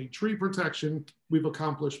have a tree protection, we've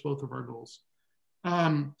accomplished both of our goals.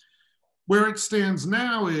 Where it stands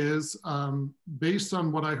now is, based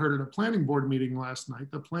on what I heard at a planning board meeting last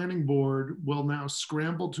night, the planning board will now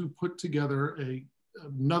scramble to put together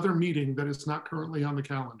another meeting that is not currently on the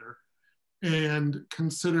calendar and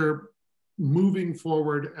consider moving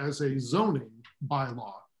forward as a zoning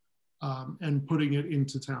bylaw. And putting it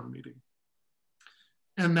into town meeting.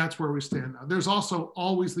 And that's where we stand now. There's also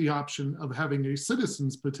always the option of having a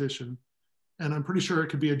citizen's petition, and I'm pretty sure it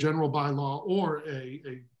could be a general bylaw or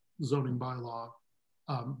a zoning bylaw,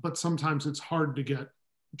 but sometimes it's hard to get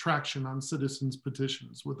traction on citizens'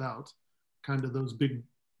 petitions without kind of those big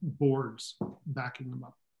boards backing them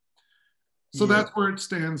up. So yeah, that's where it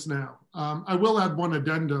stands now. I will add one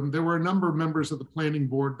addendum. There were a number of members of the planning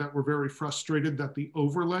board that were very frustrated that the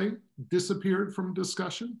overlay disappeared from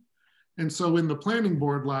discussion. And so in the planning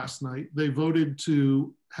board last night, they voted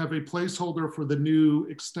to have a placeholder for the new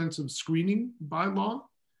extensive screening bylaw,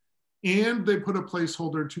 and they put a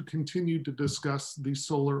placeholder to continue to discuss the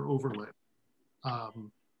solar overlay.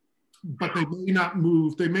 but they may not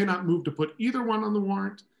move. They may not move to put either one on the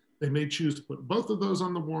warrant. They may choose to put both of those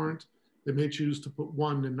on the warrant. They may choose to put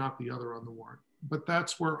one and not the other on the warrant. But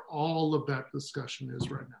that's where all of that discussion is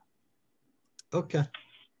right now. Okay.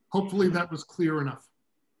 Hopefully that was clear enough.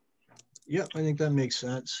 Yep, I think that makes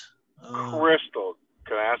sense. Crystal,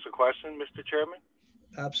 can I ask a question, Mr. Chairman?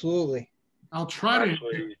 Absolutely. I'll try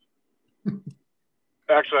to.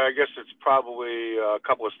 Actually, I guess it's probably a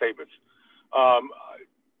couple of statements.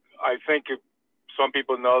 I think some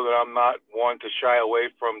people know that I'm not one to shy away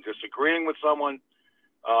from disagreeing with someone,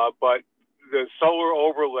 but the solar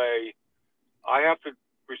overlay, I have to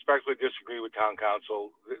respectfully disagree with town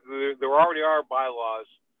council. There already are bylaws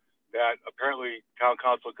that apparently town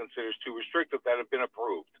council considers too restrictive that have been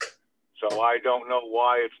approved. So I don't know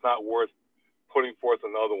why it's not worth putting forth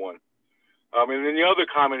another one. And then the other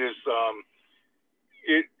comment is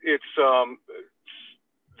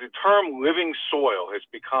the term living soil has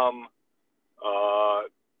become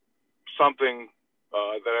something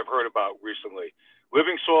that I've heard about recently.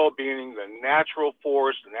 Living soil being the natural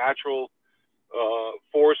forest, the natural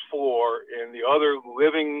forest floor, and the other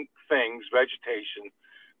living things, vegetation,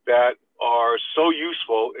 that are so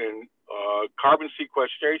useful in carbon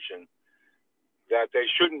sequestration that they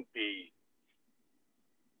shouldn't be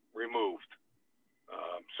removed.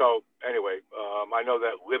 So anyway, I know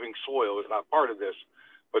that living soil is not part of this,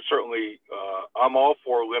 but certainly I'm all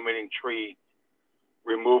for limiting tree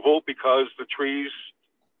removal because the trees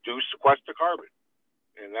do sequester carbon.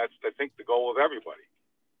 And that's, I think, the goal of everybody.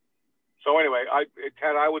 So anyway,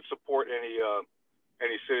 Ted, I would support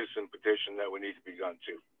any citizen petition that would need to be done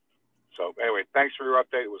too. So anyway, thanks for your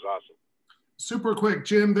update. It was awesome. Super quick,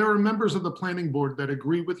 Jim, there are members of the planning board that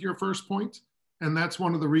agree with your first point, and that's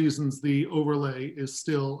one of the reasons the overlay is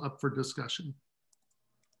still up for discussion.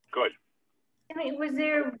 Good. I mean,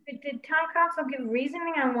 did town council give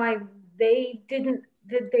reasoning on why they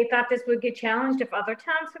thought this would get challenged if other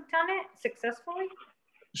towns have done it successfully?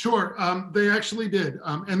 Sure, they actually did.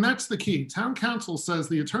 And that's the key. Town council says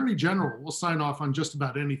the attorney general will sign off on just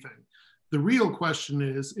about anything. The real question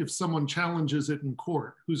is if someone challenges it in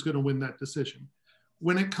court, who's going to win that decision?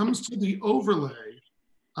 When it comes to the overlay,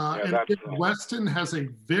 Weston has a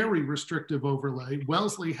very restrictive overlay.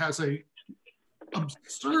 Wellesley has a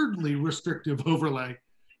absurdly restrictive overlay.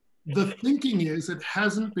 The thinking is it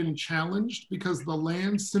hasn't been challenged because the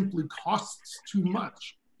land simply costs too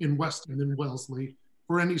much in Weston and Wellesley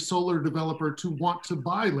for any solar developer to want to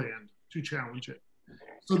buy land to challenge it.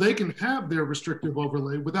 So they can have their restrictive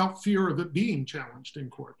overlay without fear of it being challenged in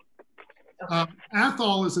court.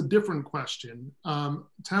 Athol is a different question.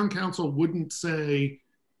 Town council wouldn't say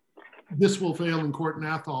this will fail in court in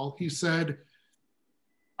Athol. He said,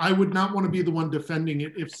 I would not want to be the one defending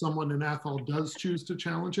it if someone in Athol does choose to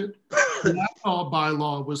challenge it. The Athol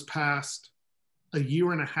bylaw was passed a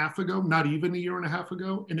year and a half ago, not even a year and a half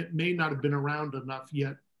ago, and it may not have been around enough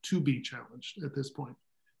yet to be challenged at this point.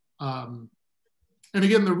 And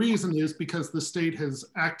again, the reason is because the state has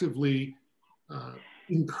actively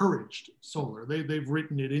encouraged solar. They've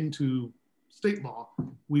written it into state law.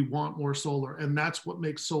 We want more solar, and that's what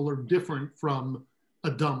makes solar different from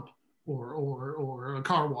a dump or a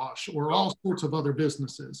car wash or all sorts of other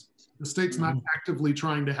businesses. The state's not actively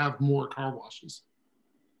trying to have more car washes.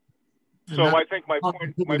 And so I think my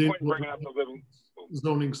point bringing up the living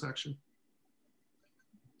zoning section.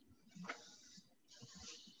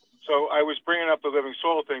 So I was bringing up the living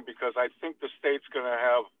soil thing because I think the state's going to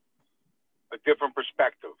have a different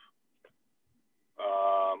perspective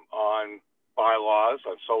on bylaws,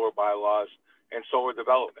 on solar bylaws, and solar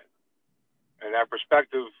development. And that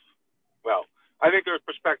perspective, well, I think their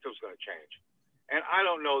perspective is going to change. And I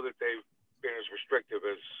don't know that they've been as restrictive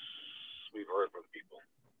as we've heard from people.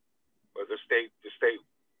 But the state,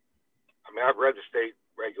 I mean, I've read the state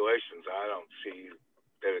regulations. I don't see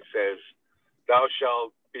that it says thou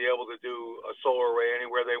shalt be able to do a solar array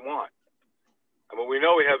anywhere they want. I mean, we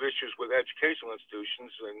know we have issues with educational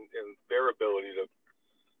institutions and their ability to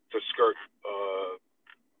skirt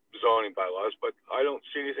zoning bylaws, but I don't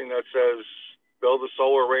see anything that says build a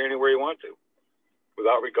solar array anywhere you want to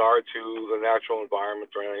without regard to the natural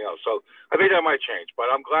environment or anything else. So I think that might change,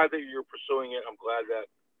 but I'm glad that you're pursuing it. I'm glad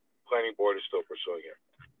that planning board is still pursuing it.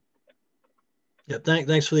 Yeah,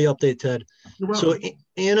 thanks for the update, Ted. So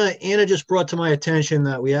Anna just brought to my attention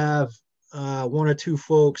that we have one or two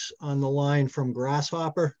folks on the line from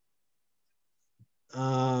Grasshopper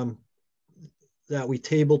that we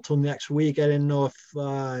tabled till next week. I didn't know if,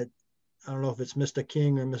 I don't know if it's Mr.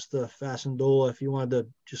 King or Mr. Fasandola, if you wanted to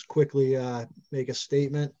just quickly make a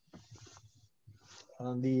statement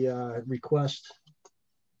on the request.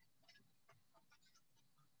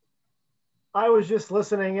 I was just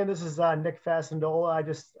listening in. This is Nick Fasandola. I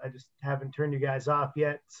just haven't turned you guys off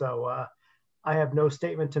yet, so I have no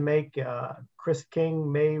statement to make. Chris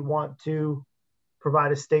King may want to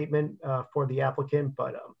provide a statement for the applicant,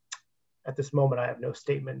 but at this moment, I have no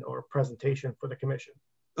statement or presentation for the commission.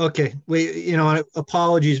 Okay, wait,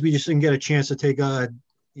 apologies. We just didn't get a chance to take a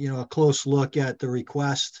close look at the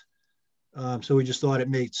request. So we just thought it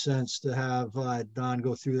made sense to have Don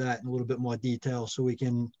go through that in a little bit more detail so we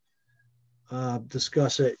can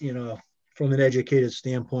discuss it, from an educated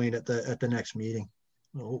standpoint at the next meeting.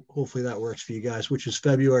 Well, hopefully that works for you guys, which is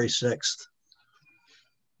February 6th.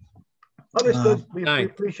 Understood. We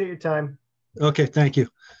appreciate your time. Okay, thank you.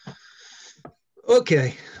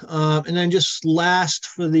 Okay, and then just last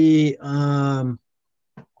for the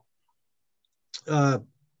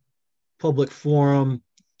public forum,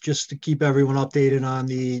 just to keep everyone updated on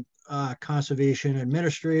the conservation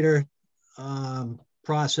administrator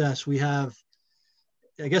process. We have,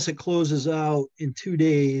 I guess it closes out in 2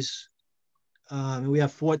 days. We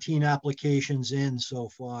have 14 applications in so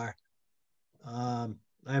far. I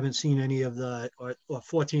haven't seen any of or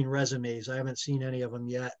 14 resumes. I haven't seen any of them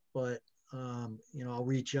yet, but I'll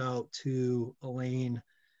reach out to Elaine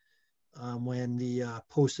when the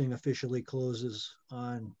posting officially closes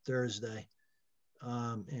on Thursday,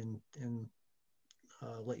 and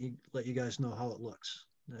let you guys know how it looks.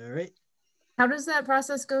 All right. How does that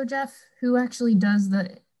process go, Jeff? Who actually does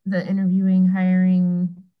the interviewing,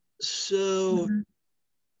 hiring? So,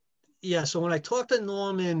 yeah. So when I talked to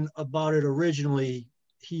Norman about it originally,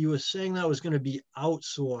 he was saying that was going to be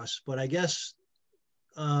outsourced, but I guess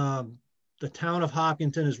the town of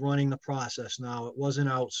Hopkinton is running the process now. It wasn't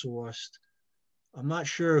outsourced. I'm not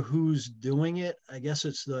sure who's doing it. I guess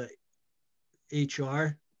it's the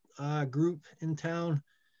HR group in town.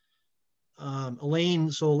 Elaine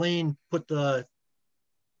put the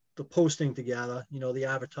posting together, the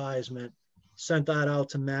advertisement, sent that out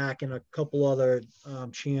to Mac and a couple other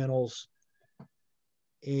channels.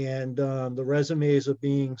 And the resumes are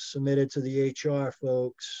being submitted to the HR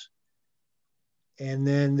folks. And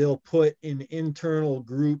then they'll put an internal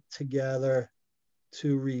group together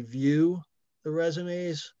to review the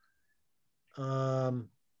resumes.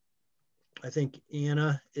 I think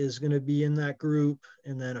Anna is going to be in that group,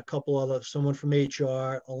 and then a couple someone from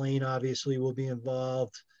HR. Elaine obviously will be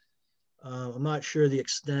involved. I'm not sure the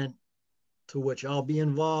extent to which I'll be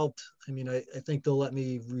involved. I mean, I think they'll let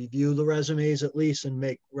me review the resumes at least and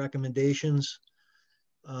make recommendations.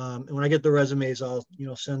 And when I get the resumes, I'll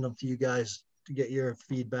send them to you guys to get your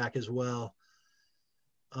feedback as well.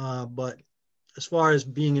 But as far as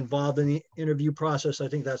being involved in the interview process, I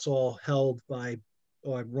think that's all held by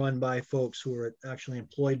or run by folks who are actually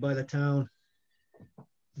employed by the town.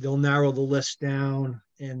 They'll narrow the list down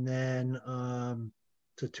and then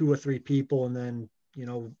to 2 or 3 people, and then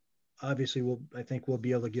obviously I think we'll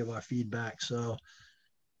be able to give our feedback. So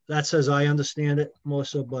that's as I understand it,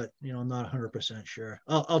 Melissa, but I'm not 100% sure.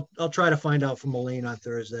 I'll try to find out from Elaine on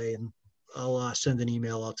Thursday, and I'll send an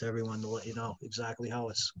email out to everyone to let you know exactly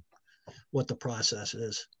what the process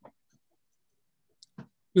is.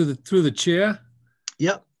 Through the chair?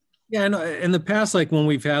 Yep. Yeah, and in the past, like when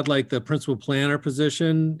we've had like the principal planner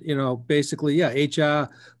position, basically, yeah, HR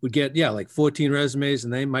would get, like 14 resumes,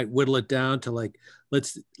 and they might whittle it down to like,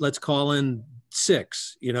 let's call in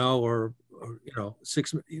 6, or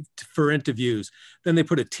 6 for interviews. Then they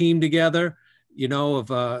put a team together,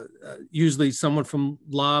 of usually someone from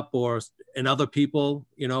LUP and other people,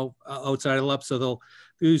 outside of LUP. So they'll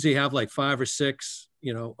usually have like 5 or 6,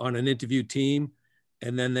 on an interview team,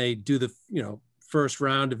 and then they do the, first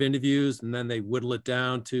round of interviews, and then they whittle it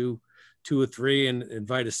down to 2 or 3 and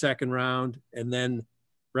invite a second round. And then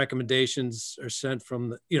recommendations are sent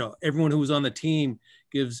from everyone who was on the team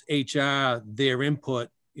gives HR their input,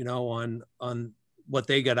 on what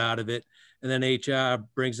they got out of it. And then HR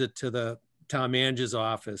brings it to the town manager's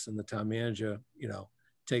office, and the town manager,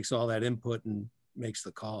 takes all that input and makes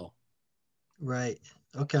the call. Right.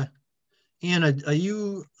 Okay. Anna, are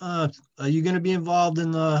you going to be involved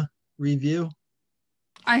in the review?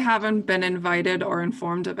 I haven't been invited or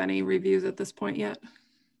informed of any reviews at this point yet.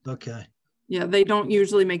 Okay. Yeah, they don't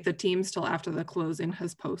usually make the teams till after the closing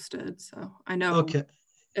has posted. So I know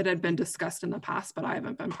it had been discussed in the past, but I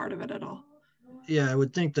haven't been part of it at all. Yeah, I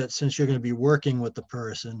would think that since you're going to be working with the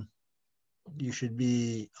person, you should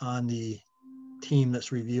be on the team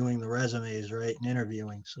that's reviewing the resumes, right, and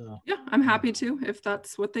interviewing. So yeah, I'm happy to if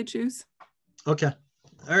that's what they choose. Okay.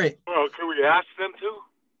 All right. Well, can we ask them to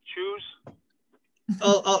choose?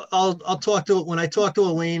 I'll talk to it when I talk to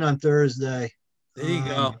Elaine on Thursday. There you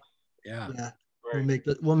go. Yeah. Yeah. Right.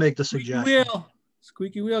 We'll make the suggestion.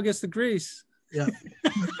 Squeaky wheel gets the grease. Yeah.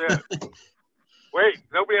 Yeah. Wait,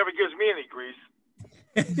 nobody ever gives me any grease.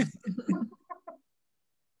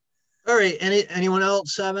 All right. Anyone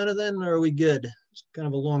else have anything, or are we good? It's kind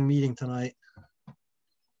of a long meeting tonight.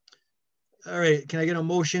 All right. Can I get a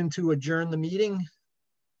motion to adjourn the meeting?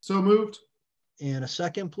 So moved. And a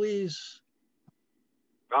second, please.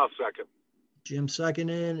 I'll second. Jim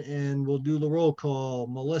seconded, and we'll do the roll call.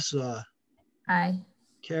 Melissa. Aye.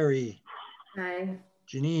 Carrie. Aye.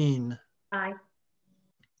 Janine. Aye.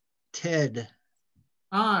 Ted.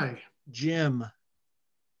 Aye. Jim.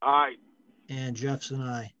 Aye. And Jeff's and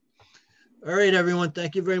I. All right, everyone.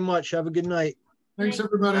 Thank you very much. Have a good night. Thanks,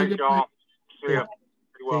 everybody. Thanks, y'all. See ya.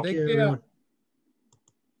 Take care, everyone.